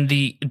 and then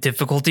the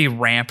difficulty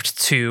ramped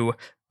to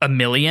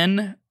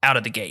 1,000,000 out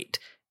of the gate.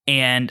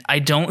 And I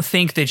don't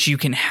think that you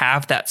can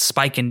have that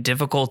spike in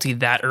difficulty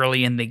that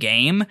early in the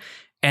game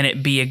and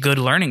it be a good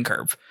learning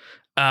curve.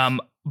 I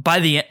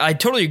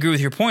totally agree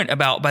with your point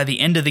about by the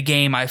end of the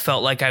game, I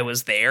felt like I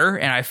was there,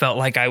 and I felt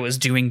like I was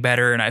doing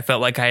better, and I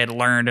felt like I had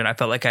learned, and I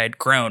felt like I had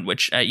grown,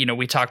 which,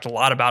 we talked a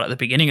lot about at the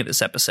beginning of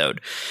this episode.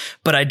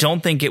 But I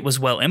don't think it was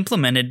well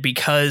implemented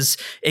because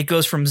it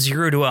goes from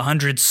 0 to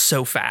 100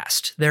 so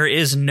fast. There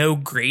is no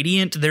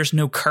gradient. There's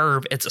no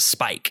curve. It's a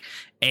spike.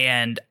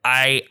 And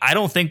I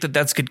don't think that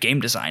that's good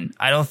game design.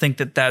 I don't think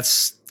that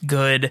that's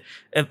good,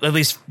 at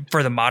least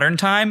for the modern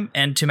time.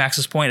 And to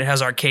Max's point, it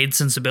has arcade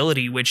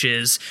sensibility, which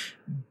is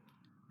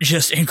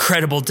just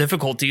incredible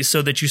difficulty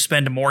so that you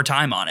spend more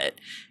time on it.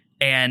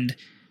 And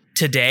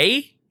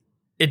today,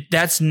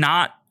 that's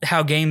not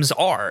how games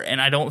are.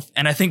 And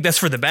I think that's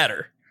for the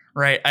better,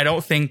 right? I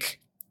don't think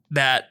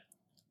that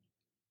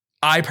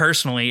I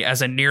personally,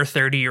 as a near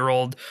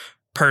 30-year-old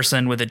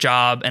person with a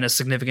job and a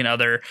significant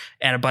other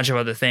and a bunch of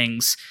other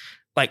things,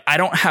 like, I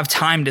don't have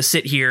time to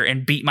sit here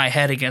and beat my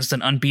head against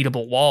an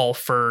unbeatable wall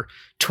for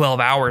 12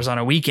 hours on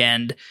a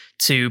weekend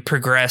to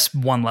progress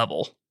one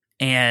level.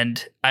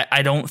 And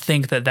I don't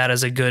think that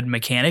is a good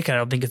mechanic. I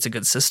don't think it's a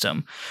good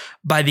system.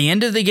 By the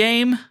end of the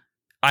game,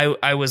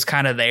 I was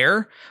kind of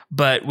there,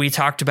 but we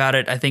talked about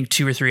it, I think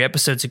 2 or 3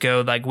 episodes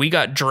ago. Like, we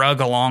got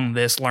drug along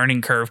this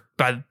learning curve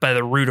by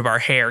the root of our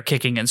hair,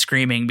 kicking and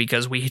screaming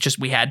because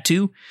we had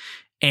to.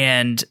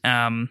 And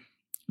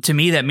to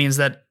me, that means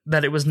that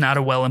it was not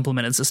a well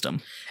implemented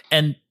system.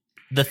 And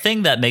the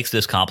thing that makes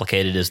this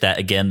complicated is that,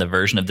 again, the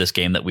version of this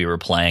game that we were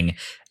playing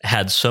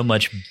had so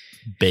much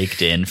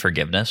baked in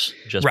forgiveness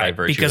just by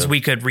virtue because we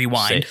could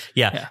rewind.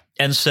 Yeah.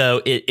 And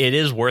so it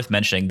is worth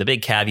mentioning. The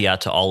big caveat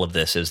to all of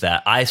this is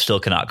that I still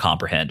cannot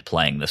comprehend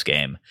playing this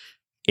game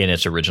in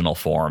its original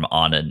form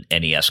on an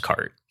NES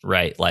cart,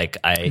 right? Like,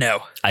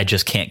 I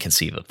just can't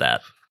conceive of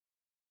that.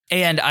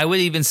 And I would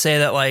even say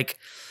that, like,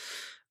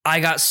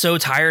 I got so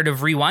tired of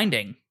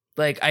rewinding.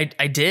 Like, I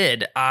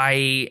did.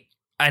 I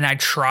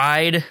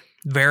tried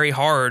very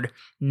hard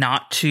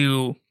not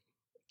to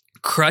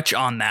crutch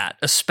on that,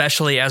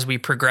 especially as we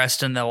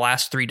progressed in the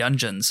last 3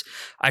 dungeons.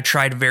 I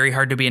tried very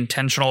hard to be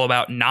intentional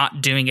about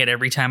not doing it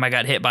every time I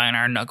got hit by an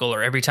iron knuckle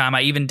or every time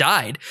I even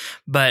died.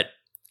 But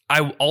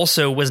I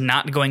also was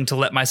not going to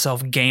let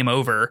myself game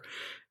over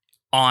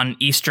on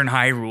Eastern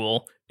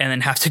Hyrule and then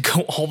have to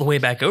go all the way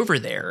back over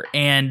there.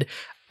 And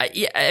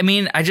I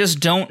mean, I just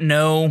don't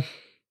know.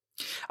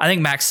 I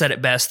think Max said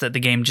it best, that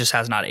the game just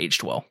has not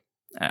aged well.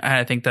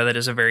 I think that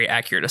is a very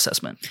accurate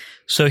assessment.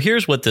 So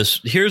here's what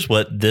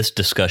this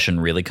discussion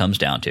really comes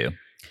down to.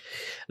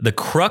 The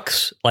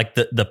crux, like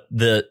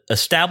the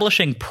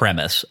establishing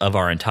premise of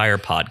our entire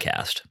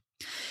podcast,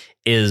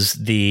 is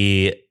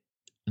the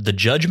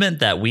judgment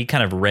that we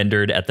kind of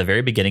rendered at the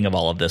very beginning of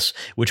all of this,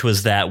 which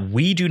was that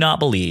we do not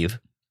believe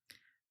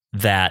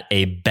that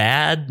a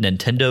bad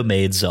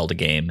Nintendo-made Zelda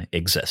game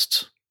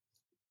exists.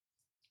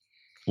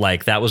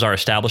 Like, that was our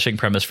establishing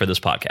premise for this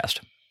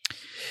podcast.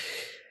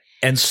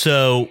 And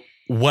so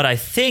what I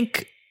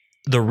think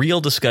the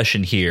real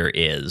discussion here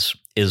is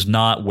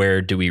not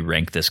where do we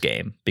rank this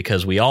game,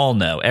 because we all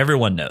know,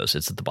 everyone knows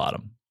it's at the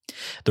bottom.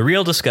 The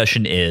real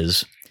discussion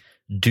is,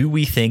 do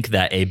we think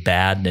that a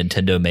bad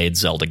Nintendo-made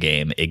Zelda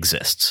game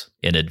exists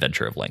in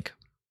Adventure of Link?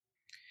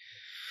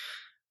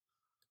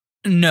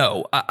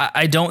 No,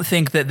 I don't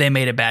think that they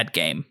made a bad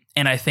game.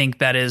 And I think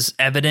that is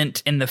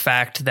evident in the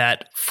fact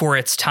that for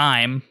its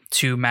time,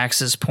 to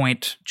Max's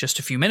point just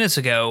a few minutes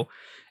ago,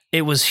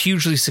 it was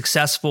hugely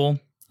successful.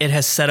 It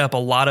has set up a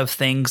lot of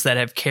things that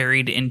have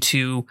carried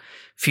into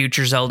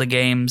future Zelda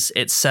games.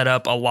 It set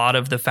up a lot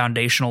of the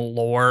foundational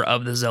lore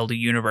of the Zelda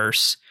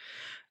universe.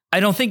 I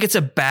don't think it's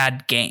a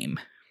bad game.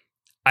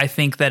 I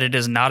think that it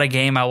is not a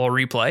game I will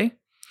replay.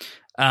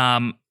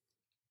 And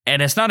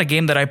it's not a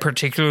game that I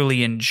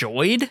particularly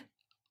enjoyed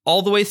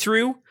all the way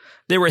through.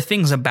 There were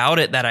things about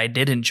it that I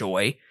did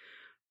enjoy,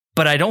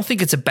 but I don't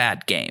think it's a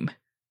bad game.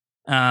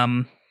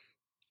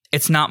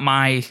 It's not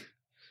my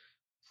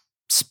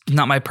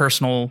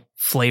personal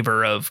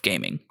flavor of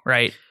gaming,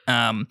 right?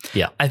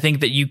 I think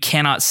that you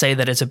cannot say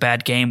that it's a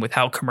bad game with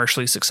how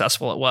commercially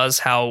successful it was,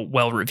 how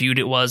well reviewed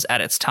it was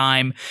at its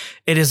time.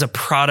 It is a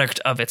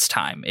product of its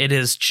time. It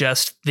is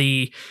just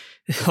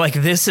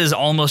this is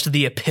almost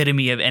the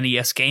epitome of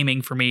NES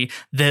gaming for me.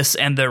 This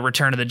and the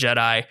Return of the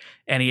Jedi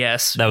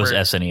NES. That was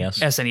SNES.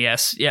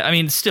 SNES. Yeah, I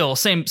mean, still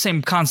same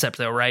concept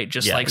though, right?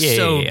 Just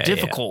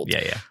difficult.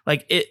 Yeah.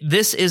 Like,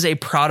 this is a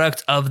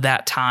product of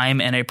that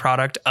time and a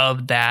product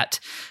of that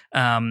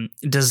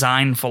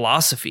design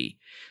philosophy.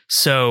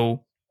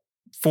 So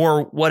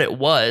for what it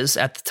was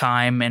at the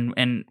time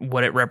and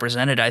what it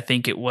represented, I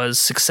think it was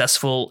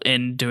successful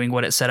in doing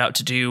what it set out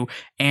to do,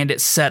 and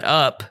it set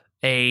up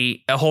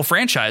a whole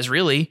franchise,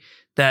 really,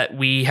 that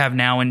we have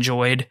now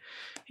enjoyed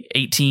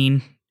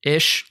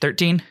 18-ish,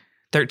 13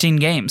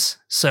 games.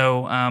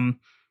 So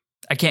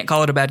I can't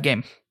call it a bad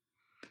game.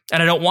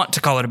 And I don't want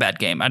to call it a bad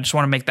game. I just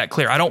want to make that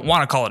clear. I don't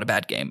want to call it a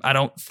bad game. I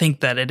don't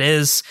think that it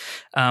is.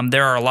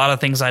 There are a lot of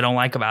things I don't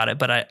like about it,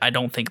 but I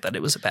don't think that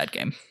it was a bad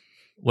game.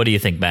 What do you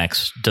think,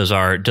 Max? Does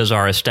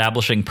our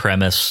establishing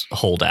premise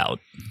hold out?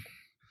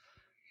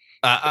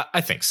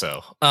 I think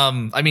so.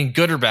 I mean,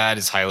 good or bad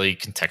is highly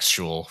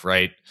contextual,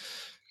 right?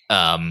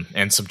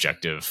 And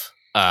subjective.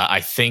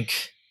 I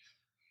think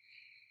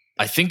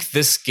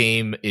this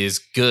game is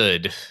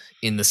good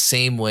in the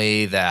same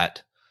way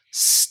that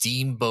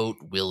Steamboat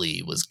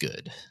Willie was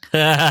good.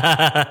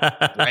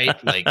 Right?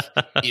 Like,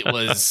 it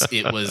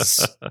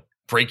was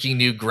breaking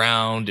new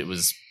ground. It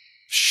was,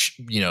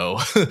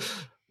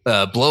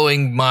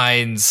 blowing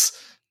minds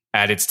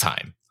at its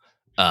time.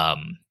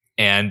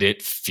 And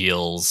it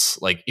feels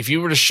like if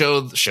you were to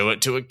show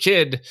it to a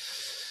kid,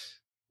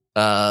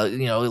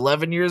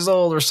 11 years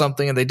old or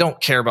something, and they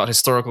don't care about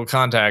historical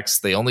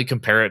context, they only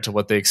compare it to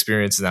what they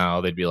experience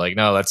now, they'd be like,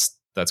 no,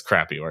 that's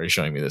crappy. Why are you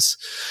showing me this?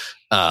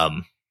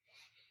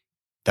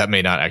 That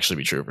may not actually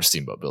be true for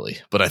Steamboat Billy,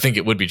 but I think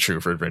it would be true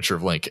for Adventure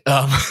of Link.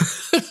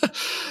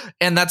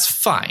 And that's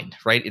fine,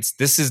 right?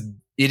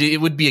 It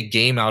it would be a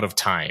game out of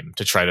time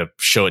to try to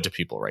show it to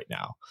people right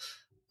now,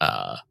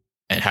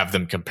 and have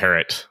them compare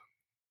it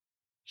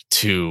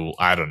to,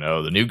 I don't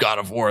know, the new God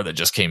of War that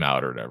just came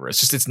out or whatever.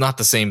 It's not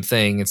the same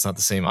thing. It's not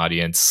the same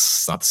audience.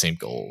 It's not the same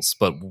goals.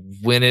 But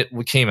when it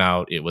came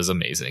out, it was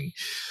amazing.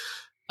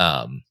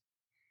 And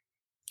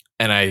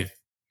I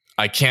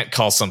can't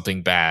call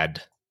something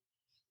bad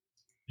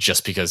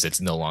just because it's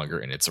no longer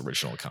in its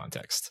original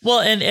context. Well,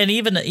 and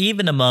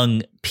even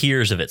among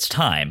peers of its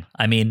time,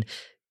 I mean,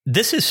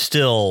 this is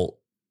still,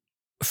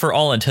 for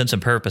all intents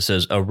and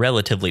purposes, a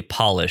relatively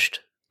polished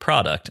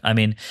product. I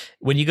mean,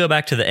 when you go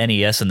back to the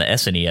NES and the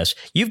SNES,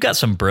 you've got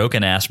some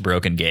broken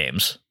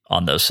games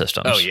on those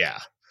systems. Oh yeah,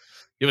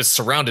 it was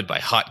surrounded by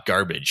hot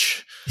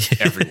garbage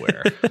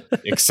everywhere,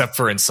 except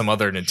for in some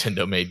other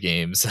Nintendo made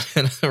games,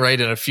 right?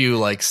 And a few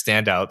like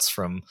standouts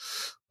from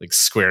like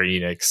Square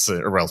Enix,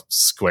 or well,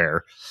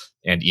 Square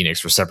and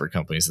Enix were separate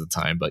companies at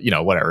the time, but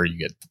whatever, you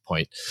get the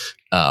point.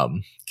 A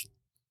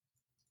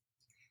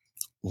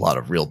lot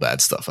of real bad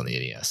stuff on the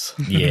NES.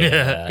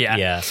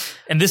 Yeah.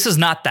 And this is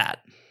not that.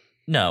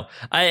 No,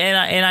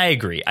 I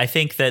agree. I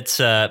think that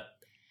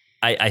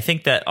I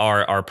think that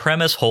our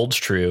premise holds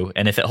true,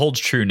 and if it holds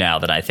true now,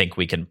 then I think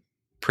we can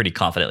pretty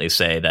confidently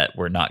say that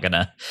we're not going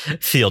to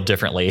feel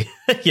differently,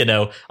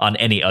 on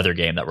any other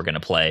game that we're going to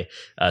play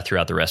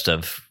throughout the rest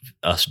of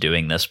us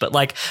doing this. But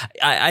like,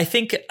 I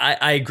think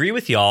I agree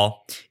with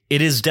y'all.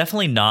 It is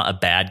definitely not a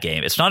bad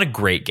game. It's not a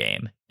great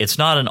game. It's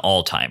not an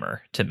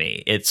all-timer to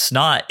me. It's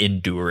not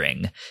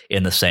enduring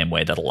in the same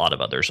way that a lot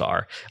of others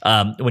are.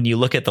 When you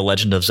look at The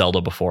Legend of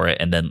Zelda before it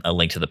and then A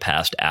Link to the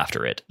Past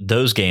after it,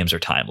 those games are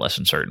timeless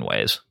in certain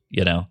ways,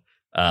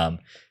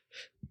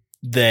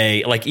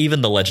 They, like,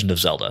 even The Legend of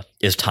Zelda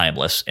is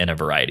timeless in a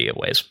variety of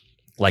ways,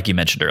 like you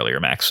mentioned earlier,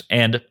 Max.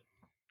 And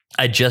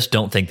I just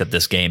don't think that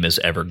this game is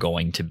ever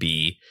going to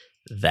be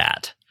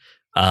that.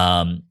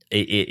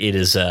 It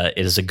is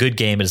a good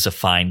game. It is a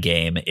fine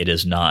game. It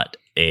is not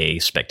a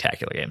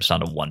spectacular game. It's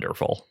not a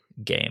wonderful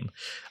game.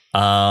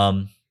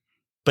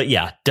 But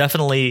yeah,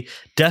 definitely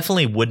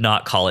would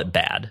not call it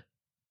bad.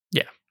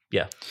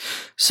 Yeah.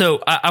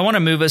 So I want to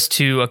move us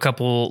to a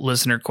couple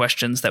listener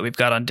questions that we've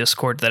got on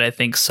Discord that I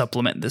think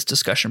supplement this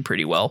discussion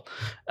pretty well.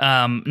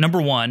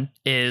 Number one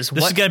is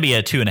this is going to be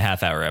a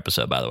 2.5 hour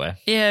episode, by the way.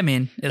 Yeah, I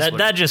mean,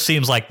 that just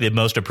seems like the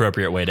most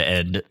appropriate way to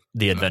end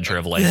the adventure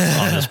of life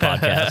on this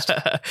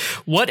podcast.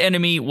 What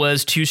enemy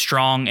was too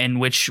strong and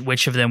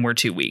which of them were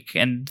too weak?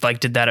 And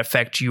like, did that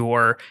affect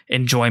your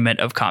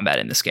enjoyment of combat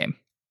in this game?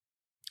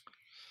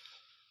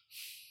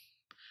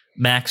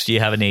 Max, do you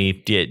have any?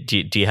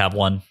 Do you have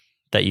one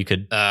that you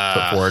could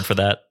put forward for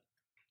that?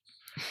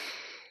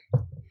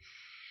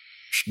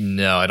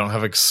 No, I don't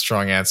have a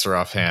strong answer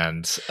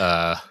offhand.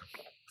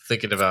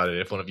 Thinking about it,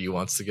 if one of you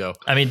wants to go.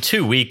 I mean,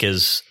 too weak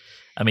is.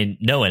 I mean,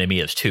 no enemy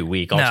is too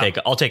weak.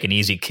 I'll take an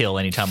easy kill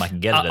anytime I can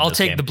get it. I'll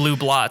take the blue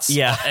blots.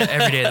 Yeah.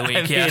 Every day of the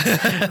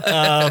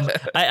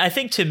week. I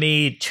think to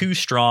me, too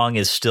strong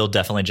is still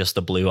definitely just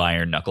the blue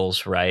iron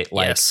knuckles, right?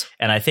 Like, yes.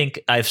 And I think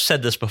I've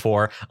said this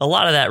before. A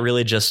lot of that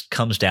really just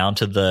comes down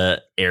to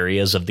the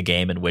areas of the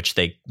game in which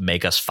they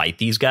make us fight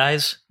these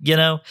guys.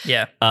 Yeah.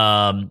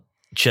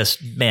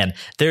 Just, man,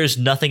 there's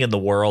nothing in the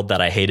world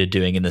that I hated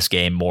doing in this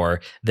game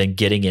more than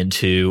getting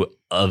into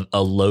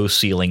a low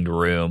ceilinged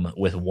room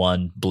with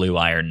one blue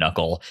iron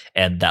knuckle,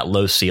 and that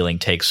low ceiling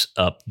takes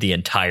up the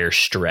entire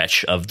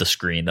stretch of the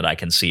screen that I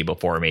can see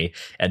before me,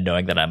 and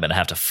knowing that I'm going to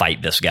have to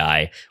fight this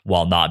guy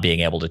while not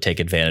being able to take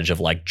advantage of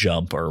like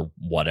jump or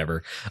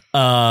whatever.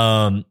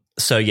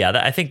 So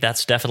yeah, I think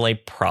that's definitely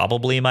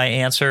probably my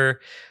answer.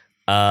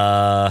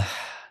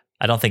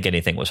 I don't think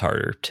anything was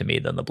harder to me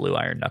than the blue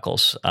iron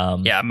knuckles.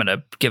 Yeah, I'm going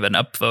to give an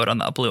upvote on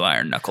the blue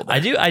iron knuckle there.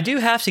 I do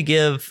have to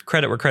give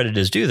credit where credit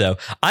is due, though.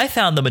 I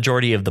found the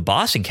majority of the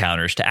boss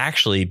encounters to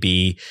actually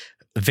be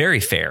very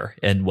fair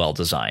and well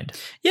designed.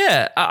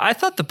 Yeah, I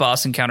thought the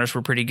boss encounters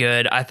were pretty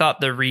good. I thought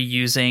the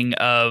reusing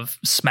of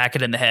smack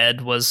it in the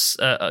head was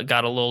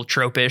got a little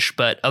tropish,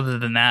 but other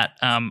than that,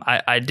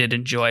 I did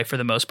enjoy for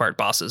the most part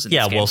bosses. In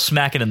this game. Well,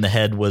 smack it in the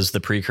head was the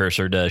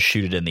precursor to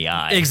shoot it in the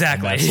eye.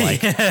 Exactly.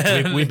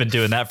 Like, we've been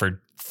doing that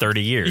for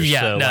 30 years.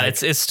 Yeah,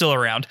 so it's still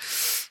around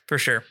for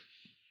sure.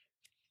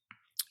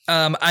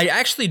 I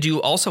actually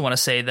do also want to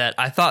say that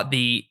I thought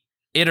the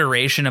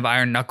iteration of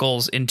Iron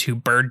Knuckles into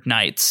Bird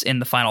Knights in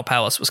the Final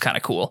Palace was kind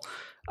of cool.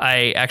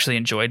 I actually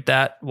enjoyed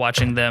that,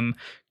 watching them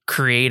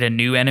create a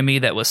new enemy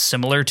that was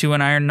similar to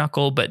an Iron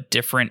Knuckle but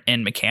different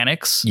in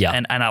mechanics. Yeah,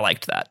 and I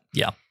liked that.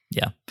 Yeah.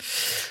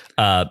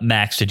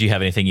 Max, did you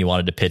have anything you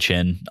wanted to pitch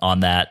in on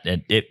that?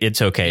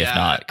 It's okay if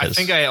not. I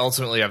think I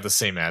ultimately have the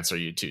same answer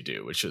you two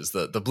do, which is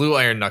the blue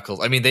iron knuckles.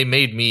 I mean, they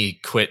made me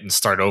quit and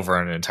start over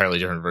on an entirely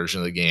different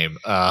version of the game.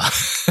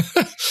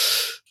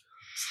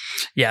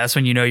 Yeah, that's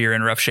when you know you're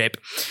in rough shape.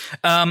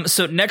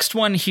 So next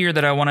one here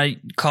that I want to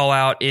call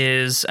out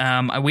is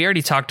we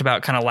already talked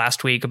about kind of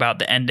last week about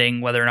the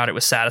ending, whether or not it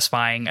was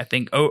satisfying. I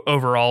think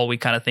overall we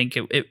kind of think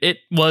it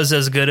was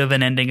as good of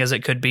an ending as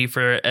it could be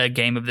for a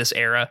game of this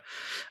era.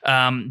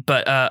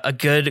 But a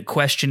good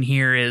question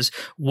here is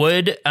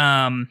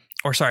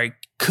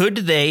could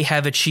they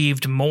have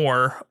achieved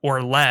more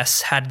or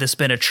less had this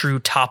been a true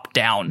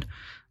top-down,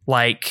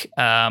 like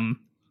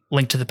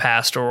Link to the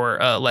Past or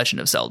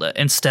Legend of Zelda,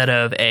 instead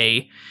of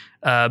a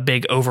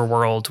big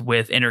overworld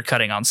with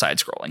intercutting on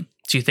side-scrolling?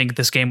 Do you think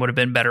this game would have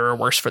been better or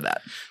worse for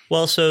that?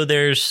 Well, so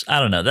I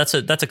don't know. That's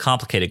a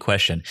complicated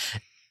question.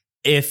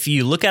 If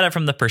you look at it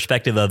from the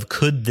perspective of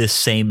could this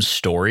same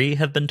story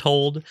have been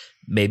told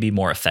maybe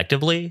more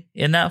effectively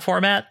in that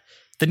format,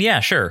 then yeah,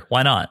 sure,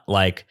 why not?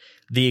 Like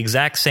the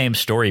exact same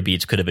story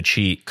beats could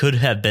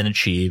have been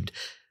achieved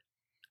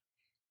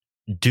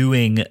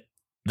doing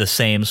the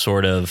same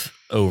sort of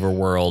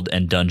overworld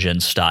and dungeon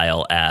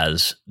style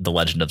as The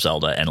Legend of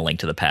Zelda and A Link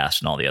to the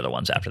Past and all the other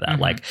ones after that.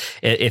 Mm-hmm. Like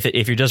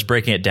if you're just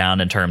breaking it down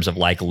in terms of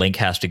like Link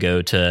has to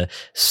go to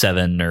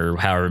 7 or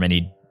however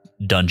many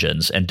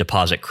dungeons and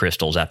deposit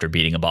crystals after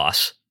beating a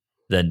boss,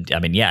 then I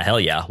mean, yeah, hell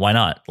yeah, why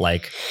not?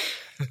 Like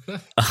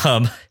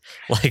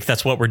like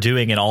that's what we're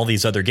doing in all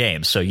these other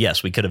games. So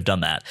yes, we could have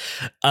done that.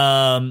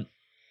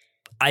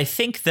 I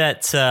think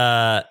that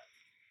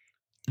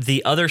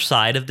the other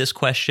side of this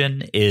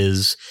question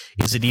is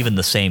it even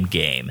the same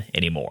game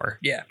anymore?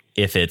 Yeah.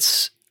 If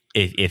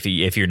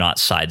you're not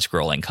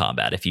side-scrolling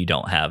combat, if you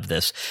don't have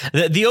this,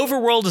 the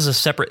overworld is a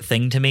separate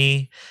thing to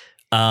me.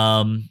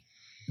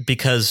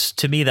 Because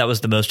to me, that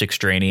was the most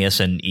extraneous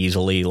and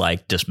easily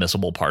like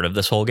dismissible part of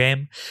this whole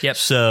game. Yep.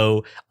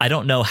 So I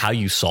don't know how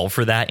you solve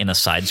for that in a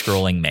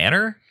side-scrolling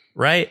manner,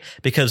 right?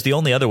 Because the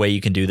only other way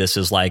you can do this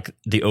is like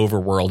the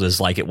overworld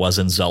is like it was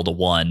in Zelda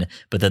 1,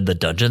 but then the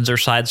dungeons are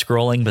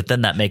side-scrolling, but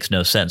then that makes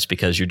no sense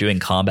because you're doing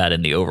combat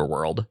in the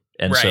overworld.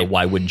 And so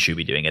why wouldn't you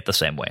be doing it the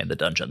same way in the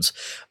dungeons?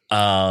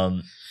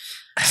 So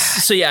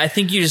yeah, I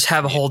think you just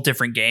have a whole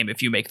different game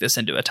if you make this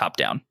into a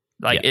top-down.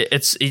 Like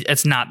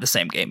it's not the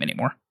same game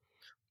anymore.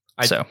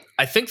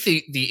 I think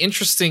the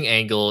interesting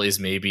angle is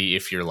maybe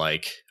if you're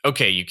like,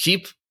 okay, you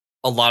keep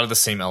a lot of the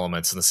same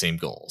elements and the same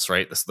goals,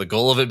 right? The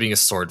goal of it being a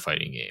sword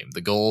fighting game,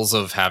 the goals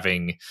of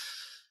having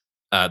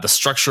the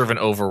structure of an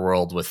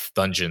overworld with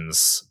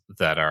dungeons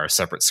that are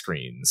separate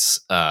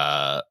screens,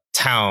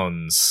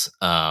 towns,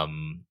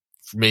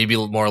 maybe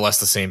more or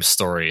less the same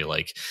story.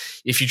 Like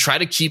if you try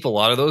to keep a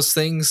lot of those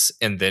things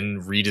and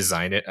then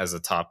redesign it as a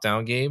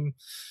top-down game,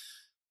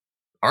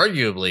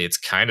 arguably it's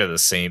kind of the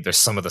same. There's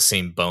some of the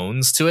same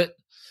bones to it.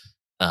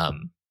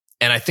 And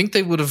I think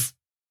they would have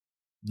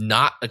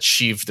not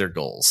achieved their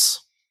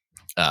goals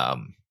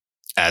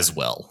as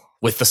well.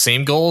 With the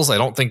same goals, I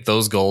don't think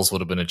those goals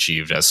would have been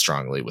achieved as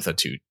strongly with a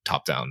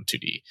top-down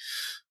 2D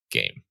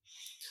game.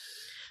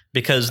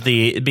 Because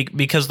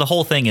the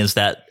whole thing is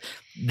that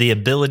the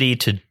ability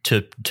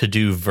to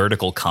do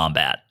vertical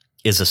combat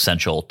is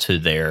essential to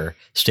their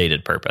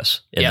stated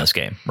purpose in this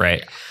game,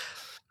 right?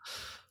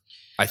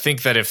 I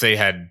think that if they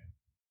had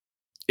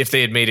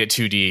made it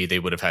 2D, they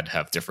would have had to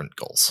have different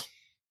goals.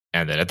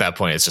 And then at that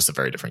point, it's just a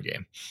very different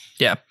game.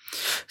 Yeah.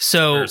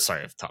 So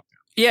sorry, top.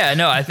 Yeah,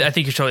 no, I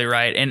think you're totally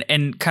right.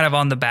 And kind of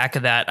on the back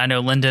of that, I know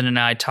Lyndon and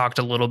I talked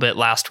a little bit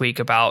last week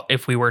about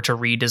if we were to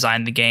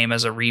redesign the game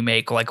as a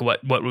remake, like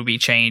what would be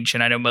changed?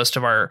 And I know most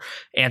of our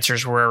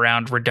answers were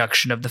around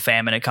reduction of the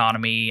famine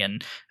economy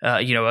and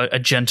a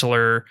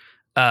gentler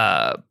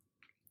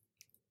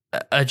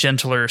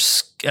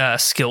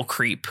skill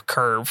creep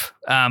curve.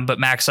 But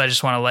Max, I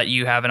just want to let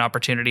you have an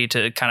opportunity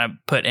to kind of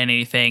put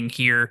anything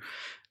here.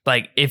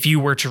 Like if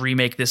you were to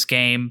remake this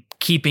game,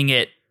 keeping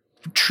it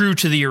true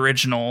to the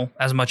original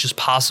as much as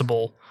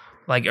possible,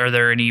 like are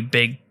there any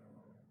big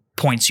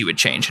points you would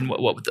change, and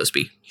what would those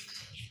be?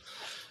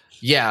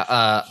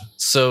 Yeah,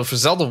 so for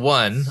Zelda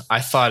 1, I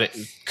thought it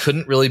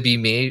couldn't really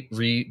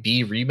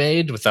be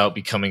remade without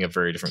becoming a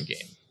very different game.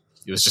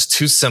 It was just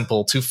too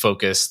simple, too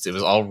focused. It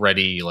was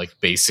already like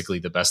basically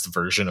the best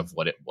version of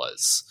what it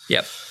was.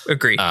 Yep,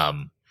 agree.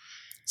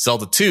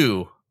 Zelda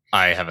 2,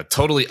 I have a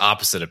totally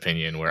opposite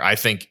opinion where I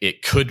think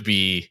it could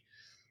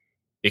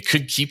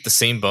keep the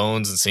same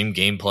bones and same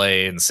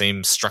gameplay and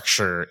same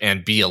structure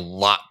and be a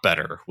lot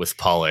better with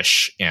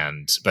polish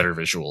and better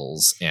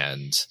visuals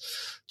and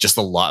just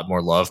a lot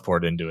more love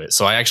poured into it.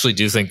 So I actually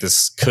do think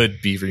this could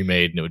be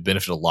remade and it would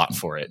benefit a lot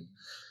for it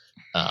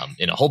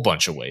in a whole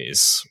bunch of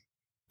ways.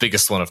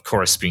 Biggest one, of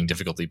course, being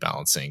difficulty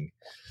balancing.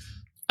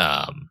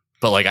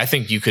 But like, I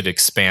think you could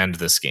expand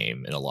this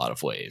game in a lot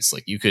of ways.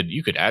 Like you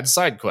could add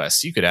side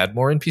quests, you could add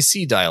more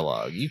NPC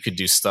dialogue, you could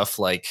do stuff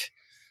like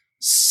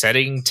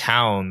setting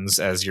towns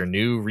as your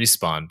new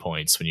respawn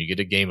points when you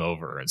get a game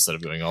over instead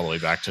of going all the way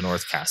back to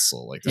North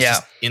Castle. Like there's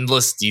just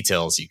endless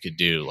details you could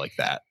do like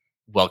that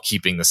while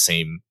keeping the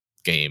same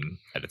game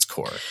at its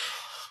core.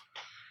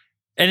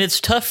 And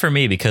it's tough for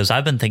me because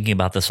I've been thinking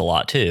about this a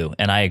lot too.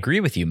 And I agree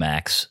with you,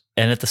 Max.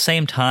 And at the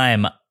same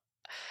time,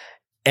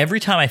 every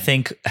time I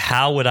think,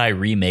 how would I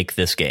remake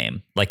this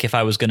game? Like if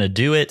I was going to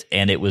do it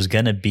and it was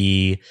going to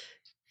be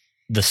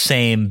the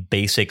same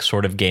basic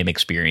sort of game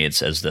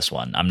experience as this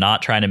one. I'm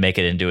not trying to make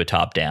it into a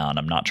top-down.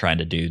 I'm not trying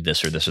to do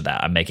this or this or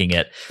that. I'm making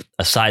it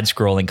a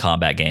side-scrolling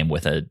combat game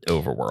with an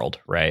overworld,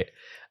 right?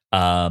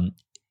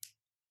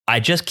 I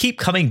just keep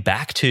coming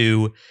back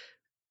to,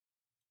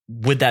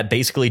 would that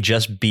basically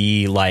just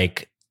be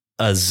like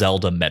a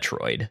Zelda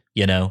Metroid,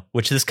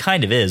 which this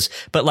kind of is.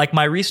 But like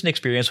my recent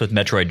experience with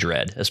Metroid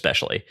Dread,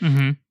 especially,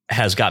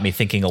 has got me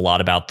thinking a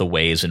lot about the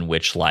ways in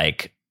which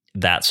like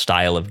that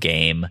style of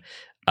game,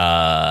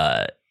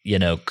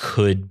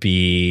 could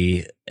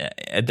be.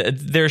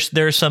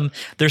 There's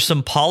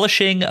some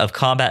polishing of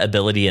combat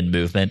ability and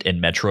movement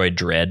in Metroid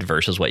Dread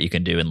versus what you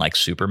can do in like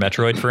Super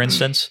Metroid, for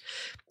instance.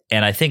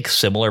 And I think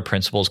similar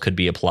principles could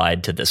be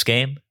applied to this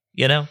game.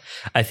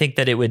 I think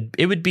that it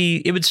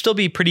would still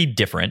be pretty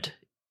different,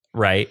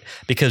 right?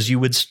 Because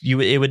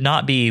it would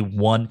not be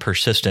one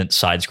persistent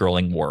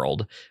side-scrolling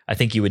world. I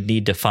think you would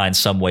need to find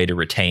some way to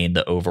retain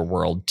the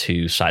overworld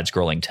to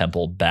side-scrolling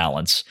temple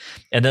balance.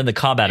 And then the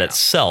combat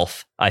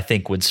itself, I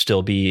think, would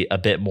still be a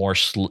bit more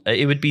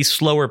it would be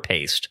slower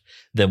paced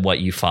than what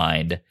you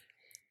find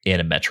in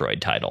a Metroid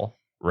title,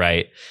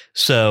 right?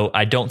 So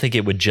I don't think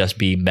it would just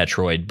be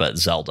Metroid but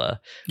Zelda.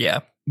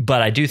 Yeah.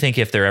 But I do think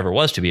if there ever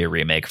was to be a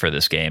remake for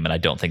this game, and I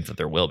don't think that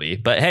there will be,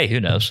 but hey,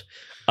 who knows?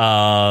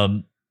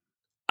 I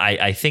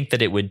think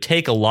that it would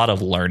take a lot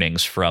of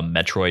learnings from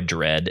Metroid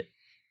Dread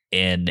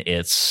in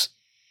its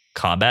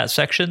combat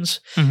sections.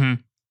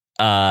 And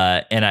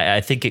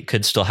I think it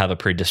could still have a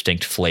pretty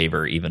distinct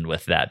flavor, even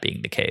with that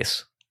being the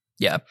case.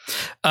 Yeah.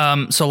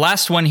 So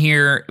last one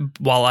here,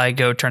 while I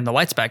go turn the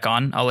lights back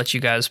on, I'll let you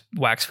guys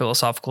wax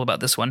philosophical about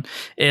this one,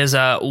 is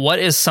what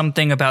is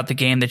something about the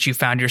game that you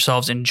found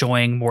yourselves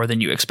enjoying more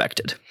than you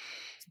expected?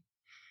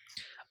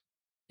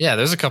 Yeah,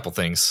 there's a couple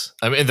things.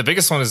 I mean, the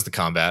biggest one is the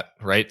combat,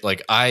 right?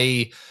 Like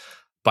by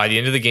the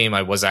end of the game,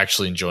 I was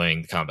actually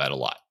enjoying the combat a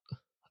lot.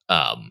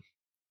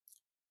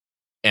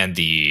 And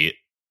the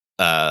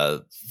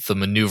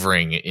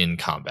maneuvering in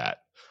combat.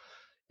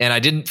 And I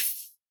didn't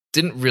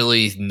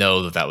really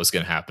know that was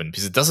going to happen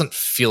because it didn't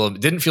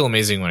feel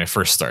amazing when I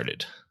first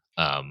started.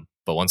 But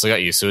once I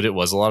got used to it, it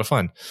was a lot of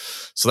fun.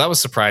 So that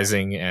was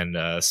surprising and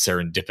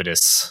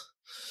serendipitous.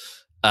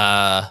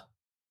 And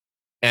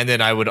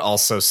then I would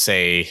also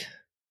say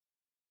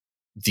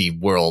the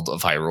world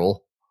of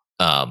Hyrule.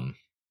 I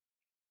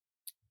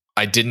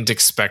didn't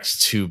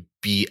expect to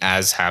be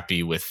as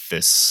happy with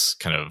this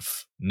kind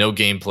of no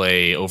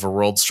gameplay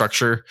overworld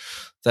structure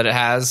that it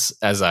has,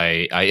 as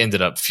I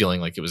ended up feeling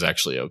like it was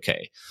actually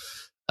okay.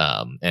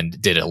 And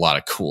did a lot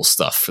of cool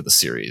stuff for the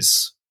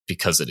series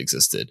because it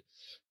existed.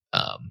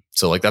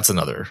 So like that's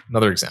another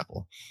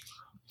example.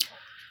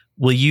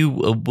 Will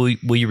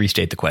you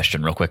restate the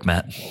question real quick,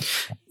 Matt?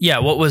 Yeah,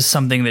 what was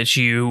something that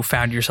you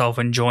found yourself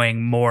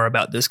enjoying more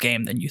about this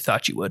game than you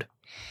thought you would?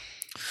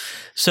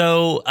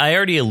 So I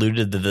already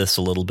alluded to this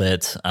a little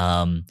bit.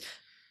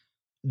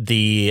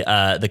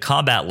 The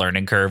combat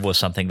learning curve was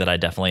something that I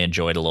definitely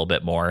enjoyed a little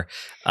bit more.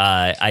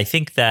 I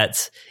think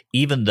that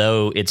even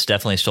though it's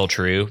definitely still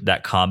true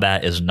that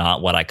combat is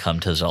not what I come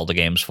to Zelda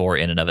games for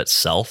in and of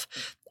itself,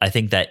 I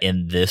think that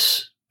in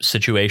this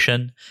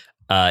situation,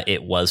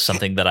 it was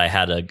something that I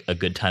had a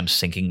good time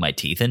sinking my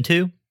teeth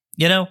into,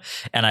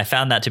 and I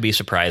found that to be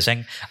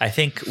surprising. I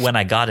think when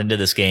I got into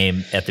this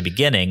game at the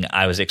beginning,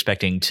 I was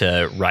expecting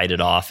to write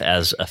it off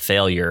as a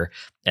failure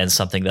and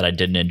something that I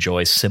didn't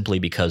enjoy simply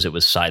because it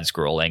was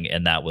side-scrolling,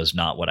 and that was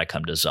not what I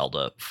come to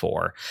Zelda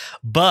for.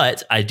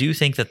 But I do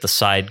think that the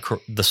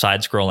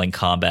side-scrolling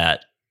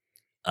combat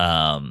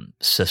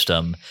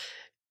system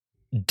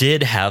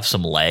did have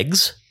some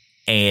legs,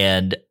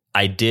 and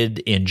I did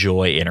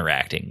enjoy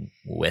interacting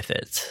with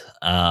it.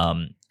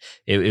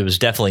 It was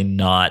definitely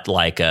not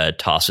like a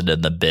toss it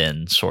in the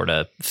bin sort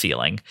of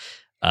feeling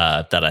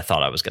that I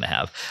thought I was going to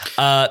have.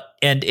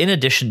 And in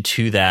addition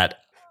to that,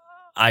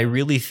 I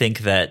really think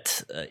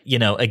that,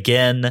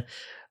 again,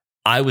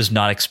 I was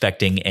not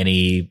expecting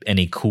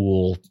any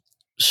cool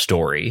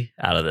story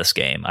out of this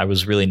game. I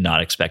was really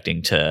not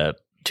expecting to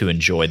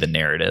enjoy the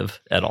narrative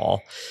at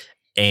all.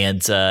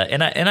 And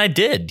I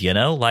did,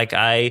 like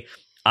I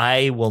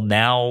will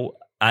now,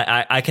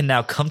 I can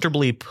now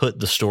comfortably put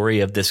the story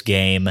of this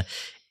game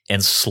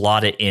and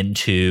slot it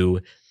into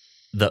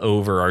the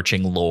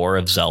overarching lore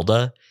of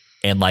Zelda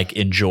and like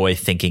enjoy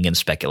thinking and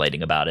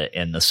speculating about it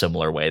in the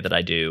similar way that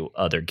I do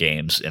other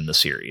games in the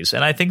series.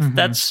 And I think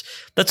that's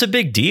a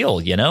big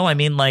deal, I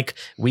mean, like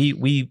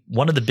we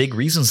one of the big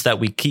reasons that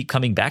we keep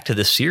coming back to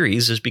this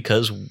series is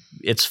because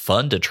it's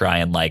fun to try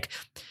and like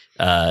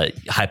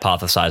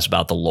hypothesize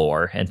about the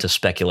lore and to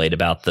speculate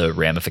about the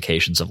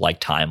ramifications of like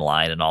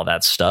timeline and all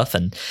that stuff.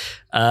 And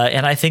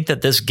I think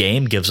that this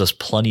game gives us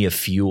plenty of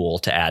fuel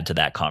to add to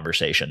that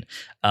conversation.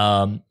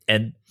 And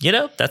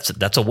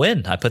that's a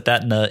win. I put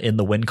that in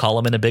the win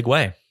column in a big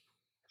way.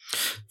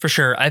 For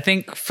sure. I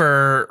think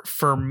for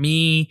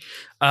me,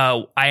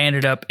 I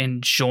ended up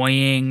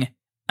enjoying,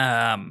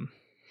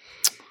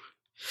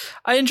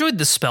 I enjoyed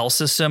the spell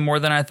system more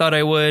than I thought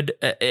I would.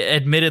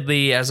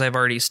 Admittedly, as I've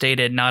already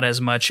stated, not as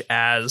much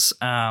as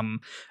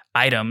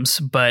items,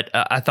 but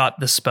I thought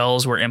the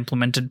spells were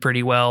implemented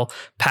pretty well.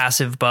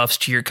 Passive buffs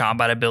to your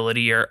combat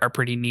ability are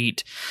pretty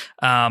neat.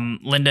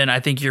 Lyndon, I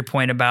think your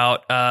point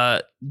about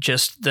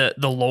just the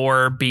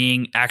lore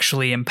being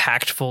actually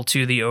impactful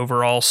to the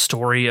overall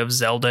story of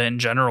Zelda in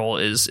general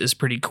is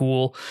pretty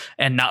cool,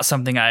 and not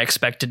something I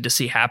expected to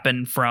see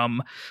happen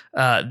from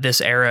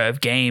this era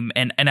of game.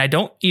 And I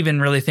don't even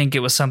really think it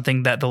was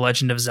something that The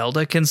Legend of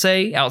Zelda can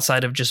say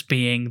outside of just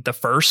being the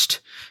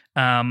first.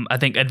 I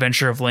think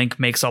Adventure of Link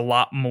makes a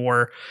lot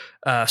more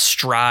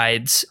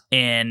strides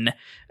in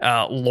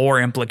lore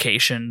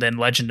implication than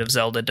Legend of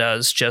Zelda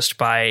does, just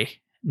by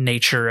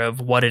nature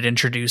of what it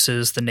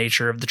introduces, the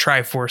nature of the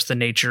Triforce, the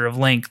nature of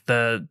Link,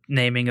 the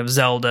naming of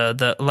Zelda,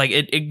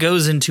 it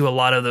goes into a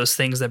lot of those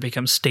things that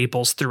become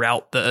staples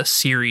throughout the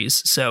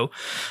series. So,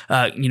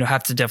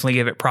 have to definitely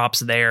give it props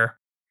there.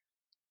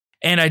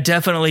 And I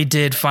definitely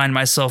did find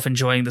myself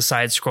enjoying the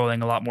side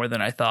scrolling a lot more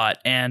than I thought.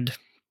 And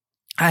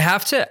I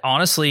have to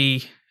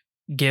honestly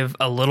give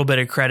a little bit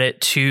of credit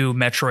to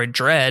Metroid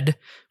Dread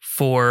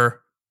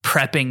for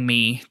prepping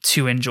me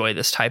to enjoy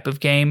this type of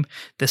game,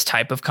 this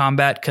type of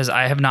combat, because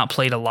I have not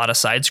played a lot of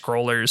side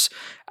scrollers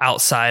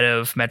outside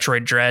of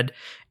Metroid Dread.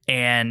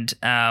 And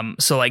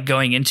so like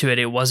going into it,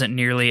 it wasn't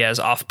nearly as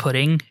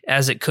off-putting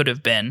as it could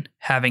have been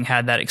having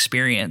had that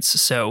experience.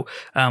 So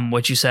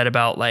what you said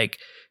about like,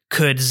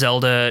 could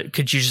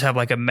you just have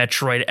like a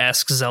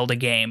Metroid-esque Zelda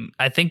game?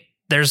 I think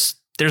there's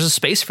a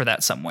space for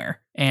that somewhere,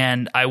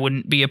 and I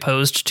wouldn't be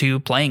opposed to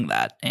playing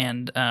that.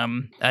 And,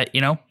 I'm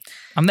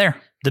there.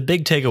 The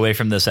big takeaway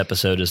from this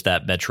episode is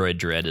that Metroid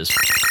Dread is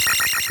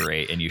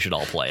great, and you should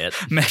all play it.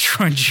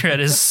 Metroid Dread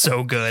is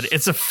so good.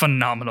 It's a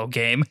phenomenal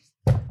game.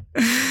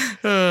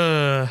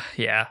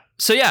 Yeah.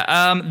 So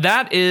yeah,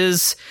 that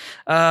is.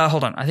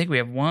 Hold on, I think we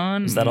have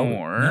one is that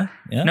more.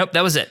 Yeah. Nope,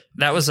 that was it.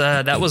 That was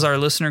our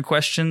listener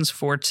questions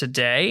for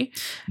today.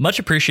 Much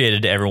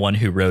appreciated to everyone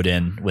who wrote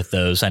in with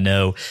those. I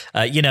know,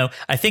 I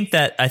think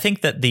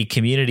that the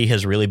community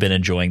has really been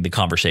enjoying the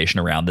conversation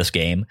around this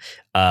game,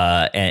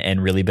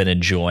 and really been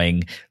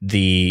enjoying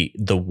the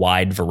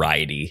wide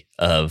variety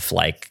of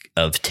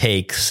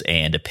takes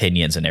and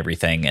opinions and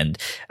everything. And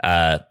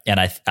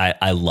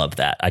I love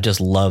that. I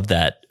just love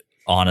that.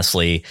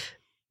 Honestly,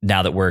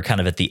 now that we're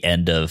kind of at the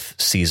end of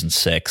season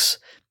 6,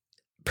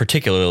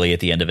 particularly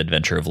at the end of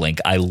Adventure of Link,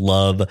 I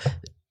love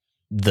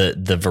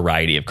the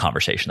variety of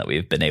conversation that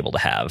we've been able to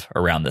have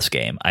around this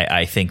game.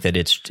 I think that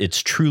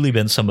it's truly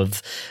been some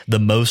of the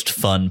most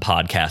fun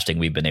podcasting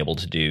we've been able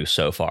to do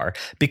so far,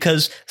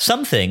 because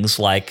some things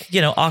like,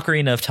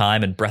 Ocarina of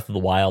Time and Breath of the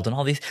Wild and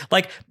all these,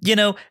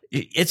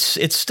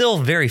 it's still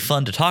very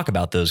fun to talk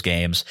about those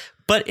games,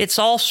 but it's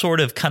all sort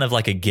of kind of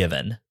like a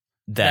given.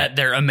 That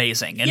they're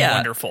amazing and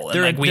wonderful.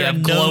 And we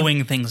have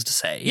glowing things to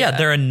say. Yeah,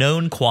 they're a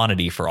known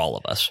quantity for all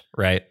of us,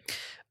 right?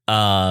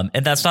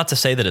 And that's not to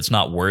say that it's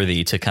not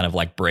worthy to kind of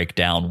like break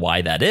down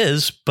why that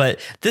is, but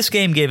this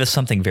game gave us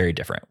something very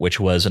different, which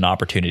was an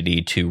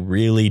opportunity to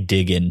really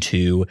dig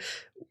into,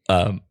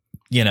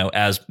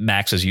 as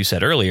Max, as you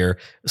said earlier,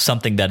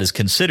 something that is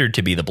considered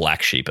to be the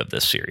black sheep of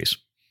this series.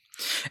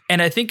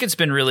 And I think it's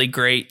been really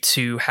great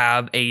to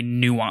have a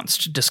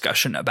nuanced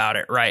discussion about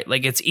it, right?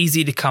 Like, it's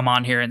easy to come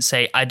on here and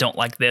say, I don't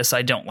like this,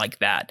 I don't like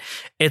that.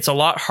 It's a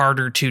lot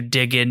harder to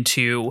dig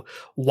into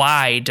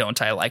why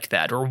don't I like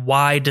that, or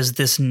why does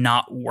this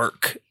not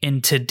work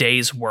in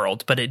today's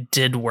world, but it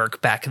did work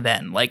back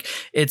then. Like,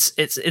 it's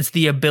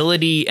the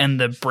ability and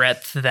the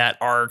breadth that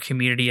our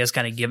community has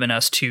kind of given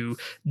us to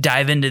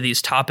dive into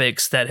these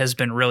topics that has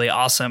been really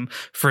awesome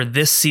for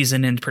this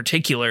season in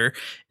particular,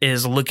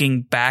 is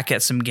looking back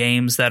at some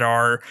games that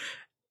are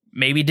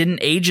maybe didn't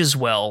age as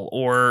well,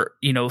 or,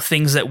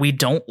 things that we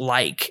don't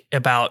like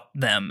about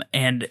them,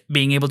 and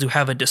being able to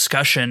have a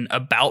discussion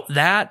about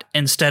that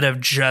instead of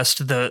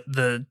just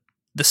the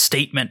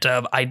statement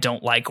of I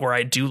don't like or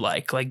I do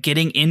like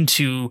getting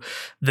into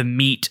the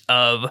meat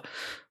of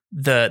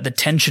the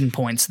tension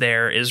points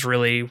there is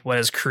really what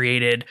has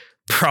created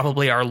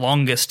probably our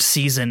longest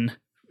season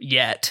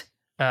yet.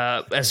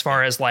 As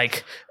far as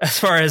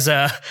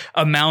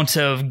amount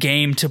of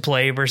game to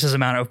play versus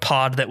amount of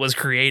pod that was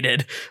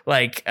created,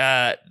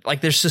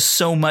 there's just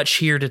so much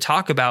here to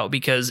talk about,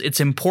 because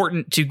it's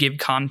important to give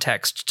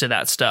context to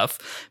that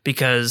stuff,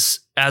 because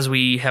as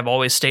we have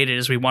always stated,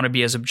 is we want to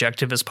be as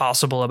objective as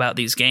possible about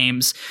these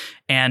games,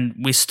 and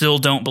we still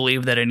don't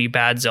believe that any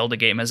bad Zelda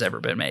game has ever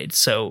been made.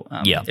 So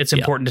it's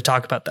important to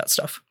talk about that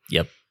stuff.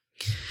 Yep.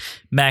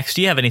 Max,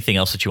 do you have anything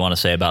else that you want to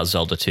say about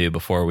Zelda 2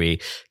 before we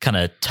kind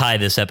of tie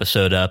this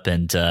episode up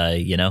and,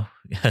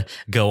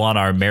 go on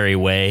our merry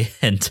way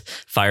and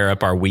fire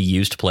up our Wii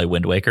U's to play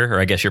Wind Waker? Or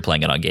I guess you're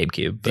playing it on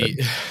GameCube.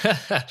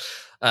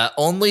 But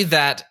only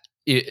that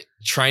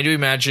trying to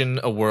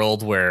imagine a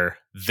world where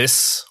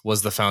this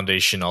was the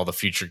foundation all the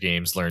future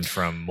games learned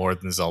from more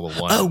than Zelda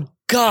 1. Oh,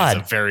 God.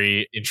 It's a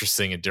very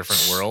interesting and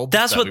different world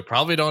that's what we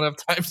probably don't have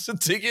time to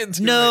dig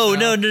into.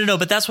 No.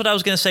 But that's what I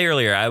was going to say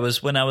earlier.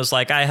 When I was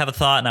like, I have a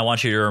thought and I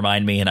want you to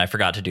remind me, and I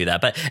forgot to do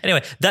that. But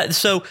anyway,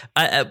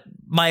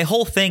 my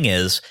whole thing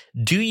is,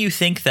 do you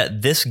think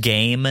that this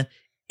game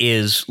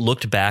is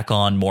looked back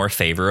on more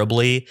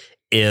favorably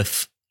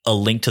if A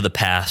Link to the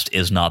Past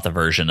is not the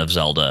version of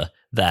Zelda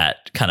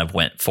that kind of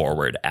went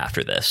forward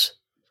after this,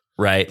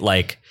 right?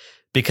 Like,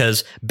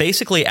 because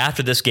basically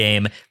after this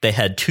game, they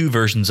had two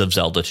versions of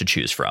Zelda to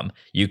choose from.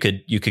 You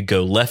could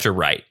go left or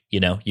right.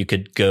 You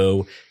could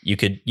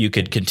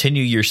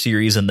continue your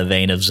series in the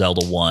vein of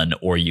Zelda 1,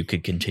 or you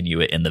could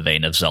continue it in the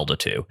vein of Zelda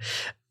 2.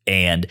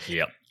 And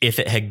if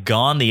it had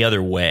gone the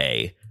other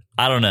way,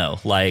 I don't know,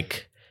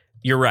 like,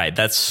 you're right.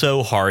 That's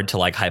so hard to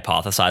like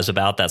hypothesize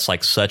about. That's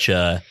like such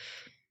a,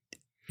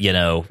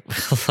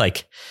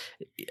 like,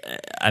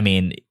 I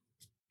mean,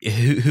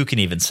 who can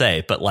even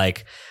say? But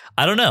like,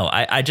 I don't know.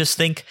 I just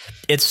think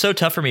it's so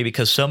tough for me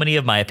because so many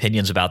of my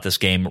opinions about this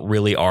game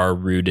really are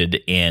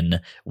rooted in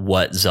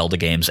what Zelda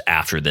games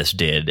after this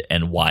did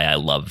and why I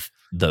love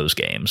those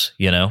games,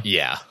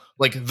 Yeah.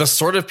 Like the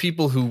sort of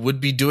people who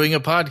would be doing a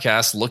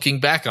podcast looking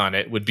back on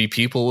it would be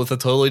people with a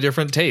totally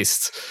different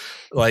taste.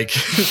 Like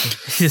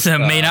it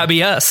may not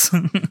be us.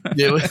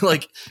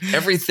 Like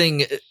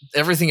everything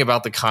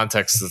about the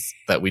context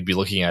that we'd be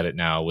looking at it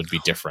now would be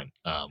different.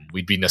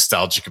 We'd be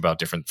nostalgic about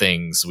different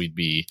things. We'd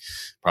be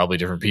probably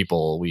different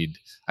people.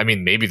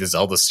 Maybe the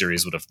Zelda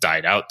series would have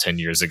died out 10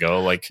 years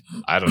ago. Like,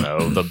 I don't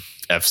know, the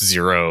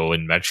F-Zero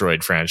and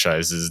Metroid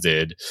franchises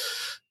did.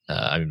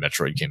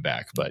 Metroid came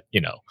back, but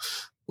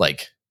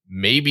like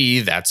maybe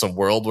that's a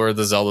world where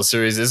the Zelda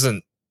series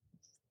isn't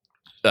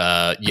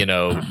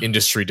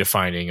industry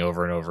defining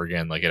over and over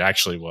again like it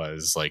actually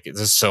was. Like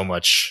there's so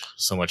much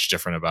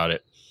different about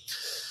it.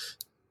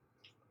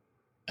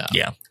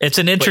 It's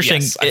an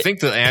interesting I think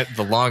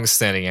the long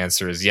standing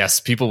answer is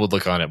yes, people would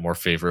look on it more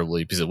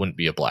favorably because it wouldn't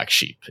be a black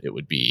sheep. It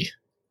would be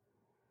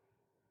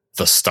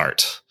the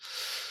start.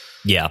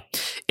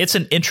 It's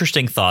an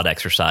interesting thought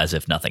exercise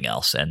if nothing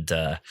else. And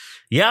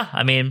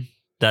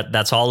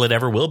that's all it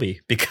ever will be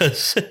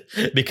because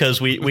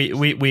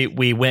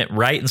we went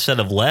right instead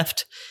of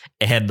left,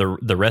 and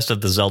the rest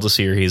of the Zelda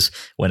series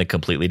went a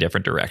completely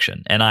different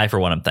direction. And I, for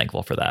one, am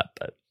thankful for that.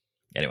 But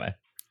anyway.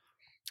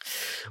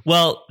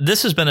 Well,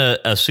 this has been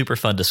a super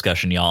fun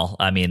discussion, y'all.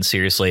 I mean,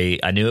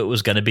 seriously, I knew it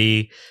was going to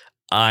be.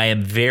 I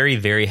am very,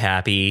 very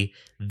happy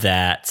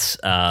that,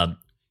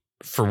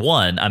 for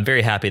one, I'm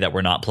very happy that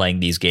we're not playing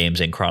these games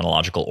in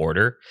chronological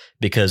order,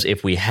 because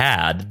if we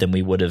had, then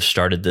we would have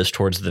started this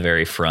towards the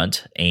very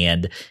front,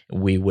 and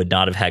we would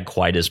not have had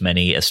quite as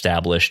many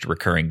established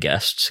recurring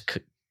guests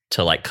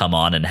to like come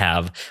on and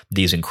have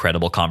these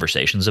incredible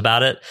conversations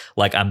about it.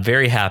 Like, I'm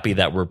very happy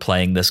that we're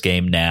playing this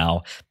game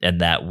now and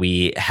that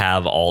we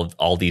have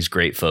all these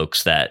great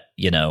folks that,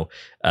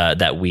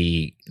 that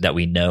we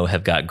know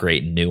have got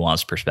great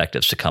nuanced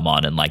perspectives to come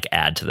on and like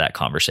add to that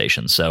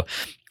conversation. So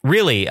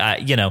really,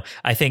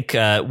 I think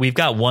we've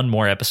got one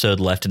more episode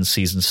left in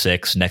season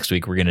 6. Next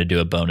week, we're going to do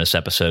a bonus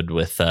episode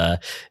with,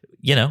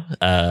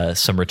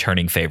 some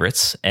returning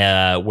favorites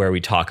where we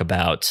talk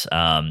about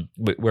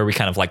where we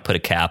kind of like put a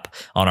cap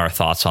on our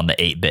thoughts on the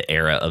 8-bit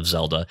era of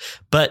Zelda.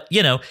 But,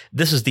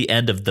 this is the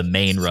end of the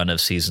main run of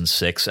season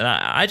 6. And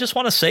I just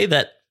want to say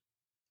that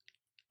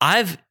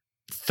I've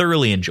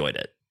thoroughly enjoyed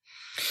it.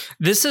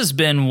 This has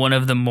been one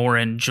of the more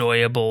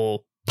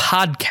enjoyable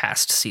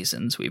podcast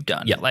seasons we've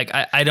done. Yeah. Like,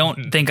 I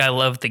don't think I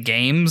love the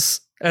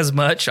games as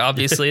much.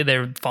 Obviously,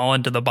 they've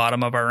fallen to the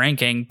bottom of our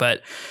ranking.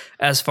 But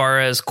as far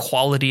as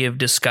quality of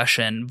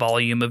discussion,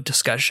 volume of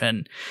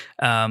discussion,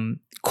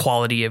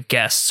 quality of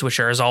guests, which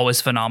are as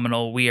always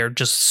phenomenal, we are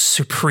just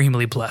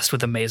supremely blessed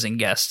with amazing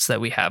guests that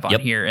we have on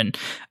here. And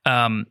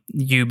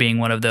you being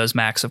one of those,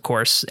 Max, of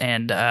course.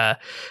 And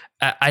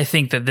I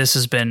think that this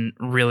has been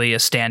really a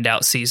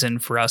standout season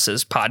for us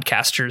as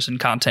podcasters and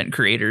content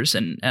creators.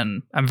 And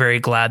I'm very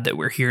glad that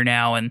we're here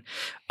now. And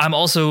I'm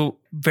also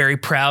very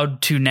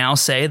proud to now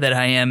say that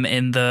I am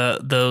in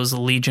those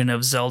legion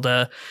of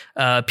Zelda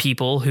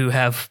people who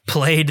have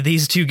played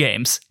these two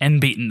games and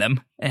beaten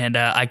them. And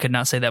I could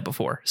not say that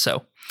before.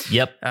 So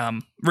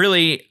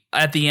really,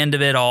 at the end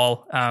of it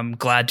all, I'm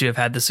glad to have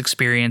had this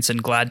experience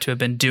and glad to have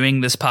been doing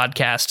this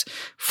podcast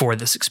for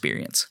this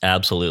experience.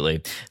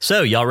 Absolutely.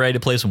 So y'all ready to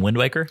play some Wind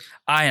Waker?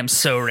 I am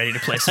so ready to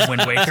play some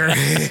Wind Waker.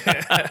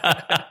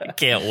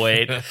 Can't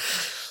wait.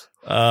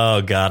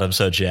 Oh God, I'm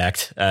so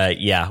jacked.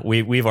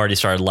 We've already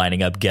started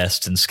lining up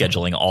guests and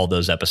scheduling all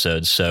those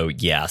episodes. So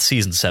yeah,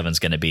 season 7 is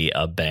going to be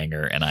a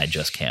banger, and I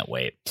just can't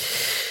wait.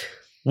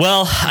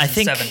 Well, I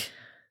think 7.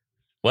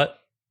 What?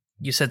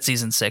 You said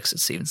season 6.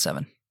 It's season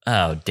 7.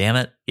 Oh, damn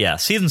it. Yeah,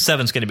 season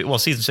 7 is going to be, well,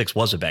 season 6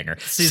 was a banger.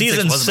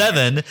 Season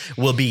 7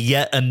 will be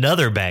yet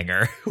another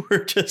banger.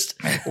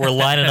 We're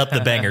lining up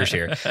the bangers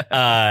here.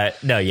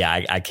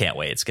 I can't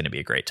wait. It's going to be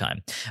a great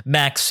time.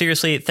 Max,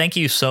 seriously, thank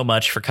you so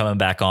much for coming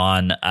back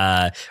on.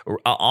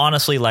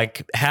 Honestly,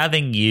 like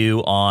having you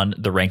on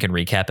the Rank and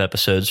Recap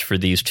episodes for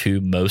these two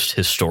most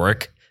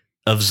historic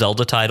of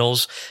Zelda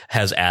titles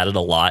has added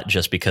a lot,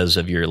 just because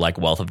of your like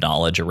wealth of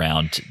knowledge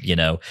around,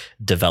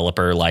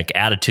 developer like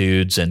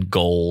attitudes and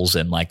goals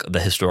and like the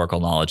historical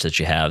knowledge that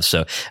you have.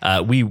 So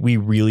we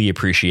really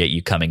appreciate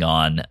you coming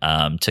on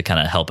to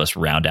kind of help us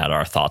round out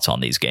our thoughts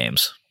on these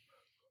games.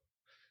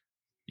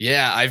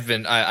 Yeah, I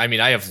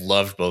have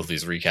loved both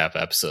these recap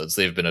episodes.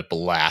 They've been a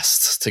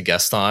blast to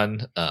guest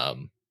on.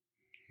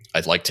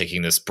 I'd like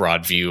taking this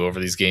broad view over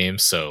these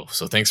games. So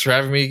thanks for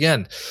having me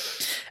again.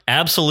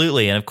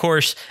 Absolutely. And of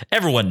course,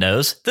 everyone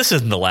knows this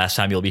isn't the last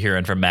time you'll be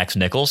hearing from Max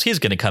Nichols. He's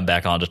going to come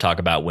back on to talk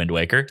about Wind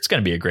Waker. It's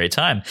going to be a great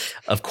time.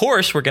 Of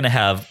course, we're going to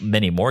have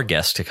many more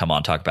guests to come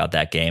on talk about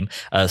that game.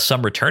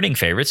 Some returning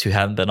favorites who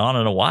haven't been on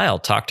in a while.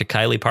 Talk to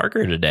Kylie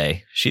Parker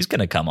today. She's going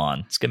to come on.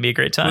 It's going to be a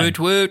great time. Woot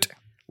woot.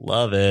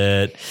 Love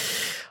it.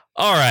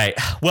 All right.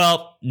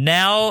 Well,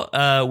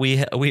 now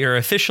we are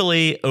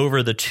officially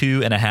over the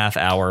 2.5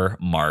 hour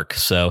mark.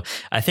 So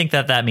I think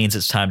that means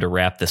it's time to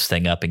wrap this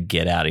thing up and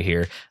get out of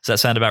here. Does that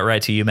sound about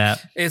right to you,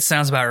 Matt? It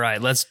sounds about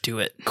right. Let's do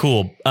it.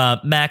 Cool.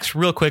 Max,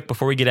 real quick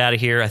before we get out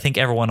of here, I think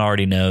everyone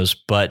already knows,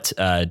 but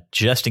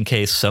just in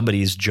case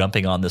somebody's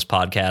jumping on this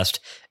podcast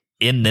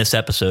in this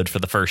episode for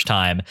the first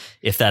time,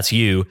 if that's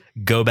you,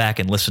 go back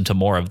and listen to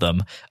more of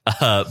them.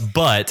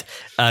 But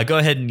go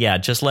ahead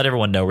and just let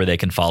everyone know where they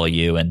can follow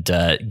you and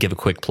give a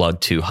quick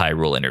plug to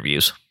Hyrule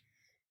Interviews.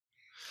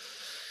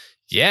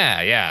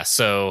 Yeah.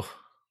 So,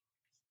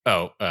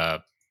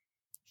 were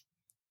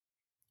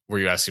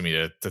you asking me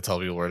to tell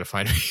people where to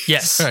find me?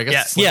 Yes. I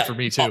guess it's for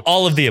me too.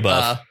 All of the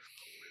above.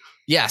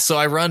 So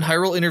I run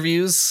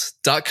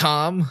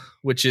HyruleInterviews.com,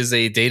 which is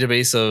a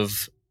database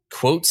of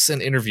quotes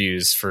and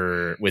interviews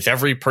with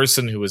every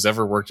person who has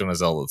ever worked on a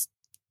Zelda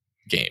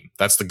game.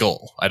 That's the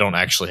goal. I don't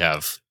actually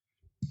have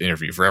an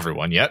interview for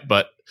everyone yet,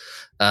 but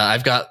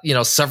I've got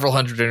several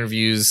hundred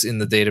interviews in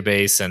the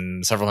database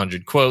and several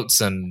hundred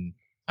quotes, and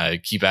I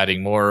keep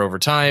adding more over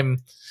time.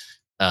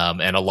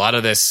 And a lot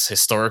of this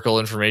historical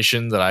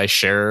information that I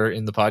share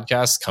in the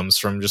podcast comes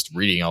from just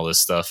reading all this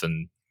stuff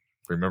and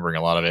remembering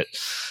a lot of it.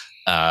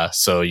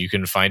 So you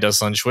can find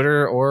us on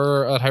Twitter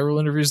or at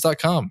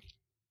HyruleInterviews.com.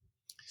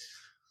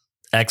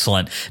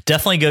 Excellent.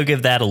 Definitely go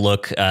give that a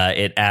look.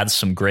 It adds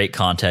some great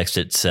context.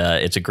 It's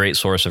a great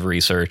source of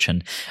research,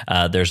 and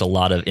there's a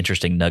lot of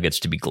interesting nuggets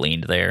to be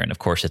gleaned there. And of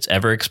course, it's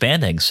ever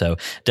expanding. So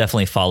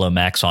definitely follow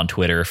Max on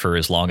Twitter for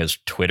as long as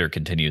Twitter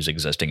continues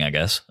existing, I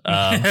guess.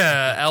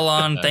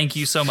 Elon, thank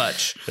you so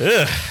much.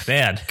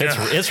 Man,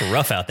 it's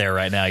rough out there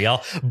right now,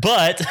 y'all.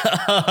 But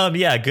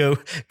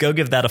go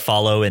give that a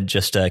follow and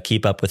just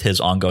keep up with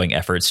his ongoing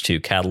efforts to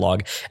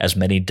catalog as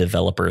many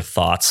developer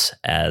thoughts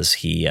as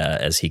he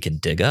can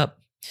dig up.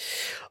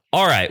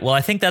 All right. Well,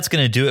 I think that's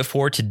going to do it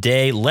for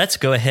today. Let's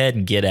go ahead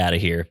and get out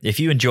of here. If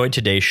you enjoyed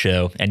today's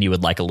show and you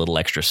would like a little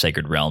extra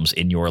Sacred Realms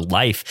in your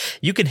life,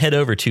 you can head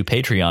over to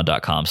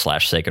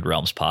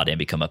patreon.com/sacredrealmspod and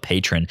become a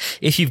patron.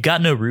 If you've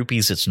got no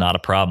rupees, it's not a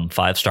problem.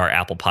 5-star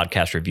Apple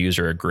Podcast reviews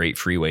are a great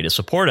free way to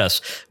support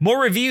us.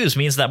 More reviews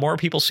means that more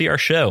people see our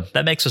show.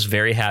 That makes us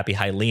very happy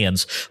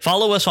Hylians.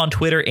 Follow us on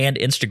Twitter and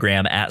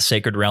Instagram at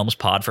Sacred Realms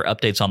Pod for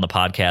updates on the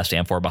podcast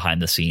and for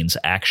behind the scenes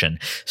action.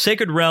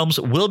 Sacred Realms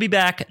will be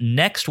back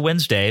next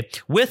Wednesday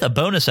with a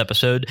bonus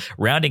episode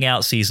rounding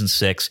out season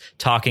 6,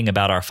 talking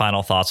about our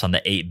final thoughts on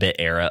the 8-bit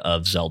era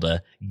of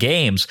Zelda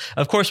games.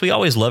 Of course, we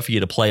always love for you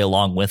to play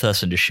along with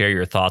us and to share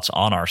your thoughts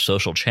on our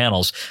social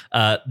channels.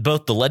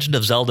 Both The Legend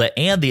of Zelda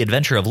and The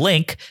Adventure of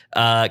Link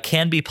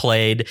can be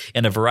played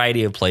in a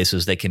variety of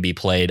places. They can be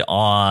played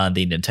on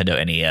the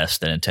Nintendo NES,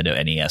 the Nintendo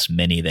NES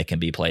Mini. They can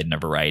be played in a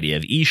variety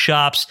of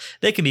eShops.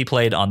 They can be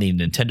played on the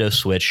Nintendo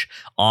Switch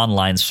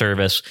online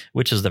service,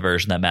 which is the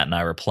version that Matt and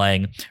I were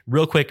playing.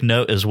 Real quick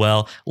note as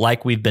well,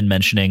 like we've been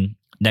mentioning,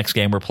 next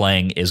game we're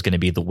playing is going to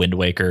be the Wind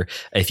Waker.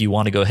 If you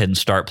want to go ahead and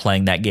start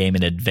playing that game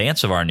in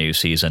advance of our new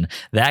season,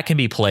 that can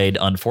be played,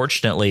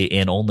 unfortunately,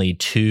 in only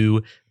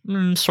 2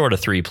 sort of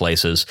 3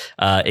 places.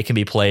 It can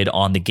be played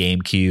on the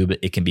GameCube.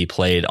 It can be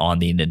played on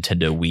the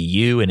Nintendo Wii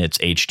U in its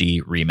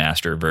HD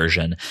remaster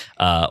version.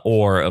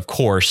 Or, of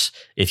course,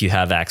 if you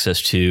have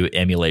access to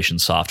emulation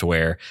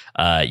software,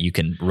 you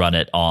can run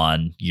it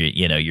on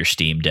your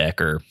Steam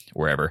Deck or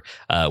wherever,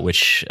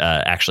 which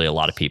actually a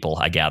lot of people,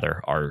 I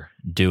gather, are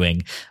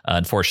doing.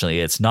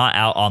 Unfortunately, it's not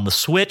out on the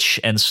Switch,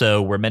 and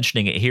so we're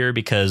mentioning it here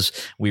because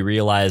we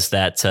realize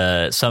that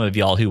some of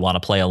y'all who want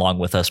to play along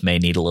with us may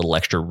need a little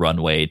extra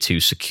runway to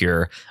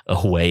secure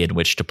a way in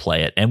which to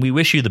play it, and we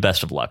wish you the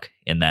best of luck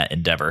in that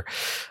endeavor.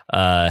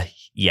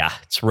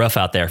 It's rough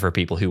out there for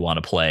people who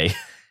want to play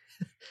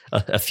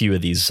a few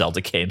of these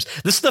Zelda games.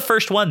 This is the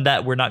first one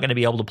that we're not going to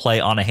be able to play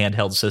on a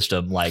handheld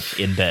system, like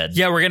in bed.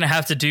 Yeah, we're going to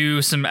have to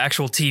do some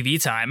actual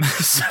TV time.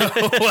 So,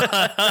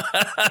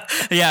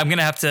 I'm going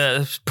to have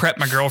to prep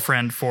my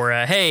girlfriend for,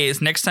 hey,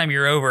 next time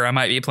you're over, I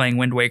might be playing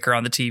Wind Waker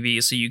on the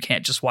TV, so you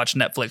can't just watch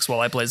Netflix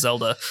while I play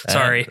Zelda.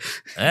 Sorry.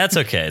 That's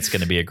okay. It's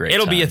going to be a great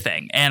It'll time. be a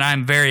thing, and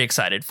I'm very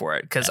excited for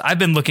it, because I've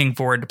been looking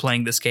forward to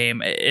playing this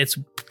game. It's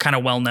kind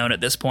of well known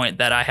at this point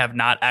that I have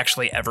not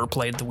actually ever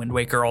played the Wind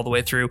Waker all the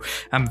way through.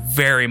 I'm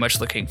very much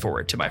looking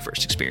forward to my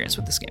first experience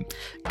with this game.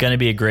 Going to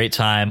be a great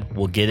time.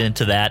 We'll get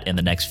into that in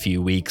the next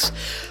few weeks.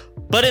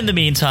 But in the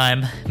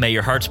meantime, may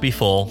your hearts be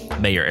full.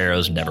 May your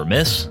arrows never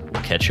miss.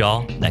 We'll catch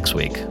y'all next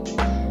week.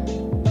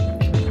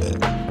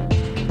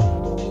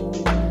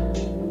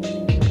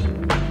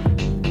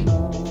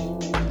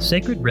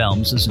 Sacred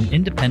Realms is an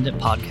independent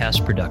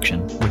podcast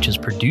production which is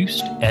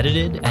produced,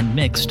 edited, and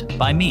mixed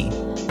by me,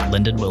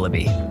 Lyndon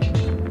Willoughby.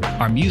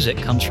 Our music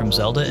comes from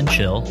Zelda and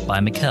Chill by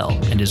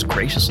Mikkel and is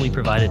graciously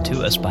provided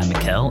to us by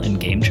Mikkel and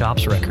Game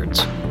Chops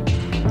Records.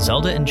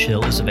 Zelda and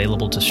Chill is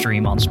available to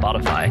stream on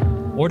Spotify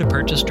or to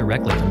purchase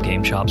directly from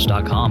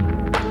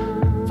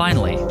GameChops.com.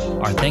 Finally,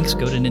 our thanks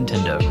go to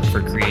Nintendo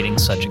for creating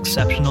such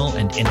exceptional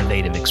and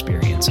innovative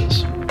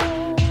experiences.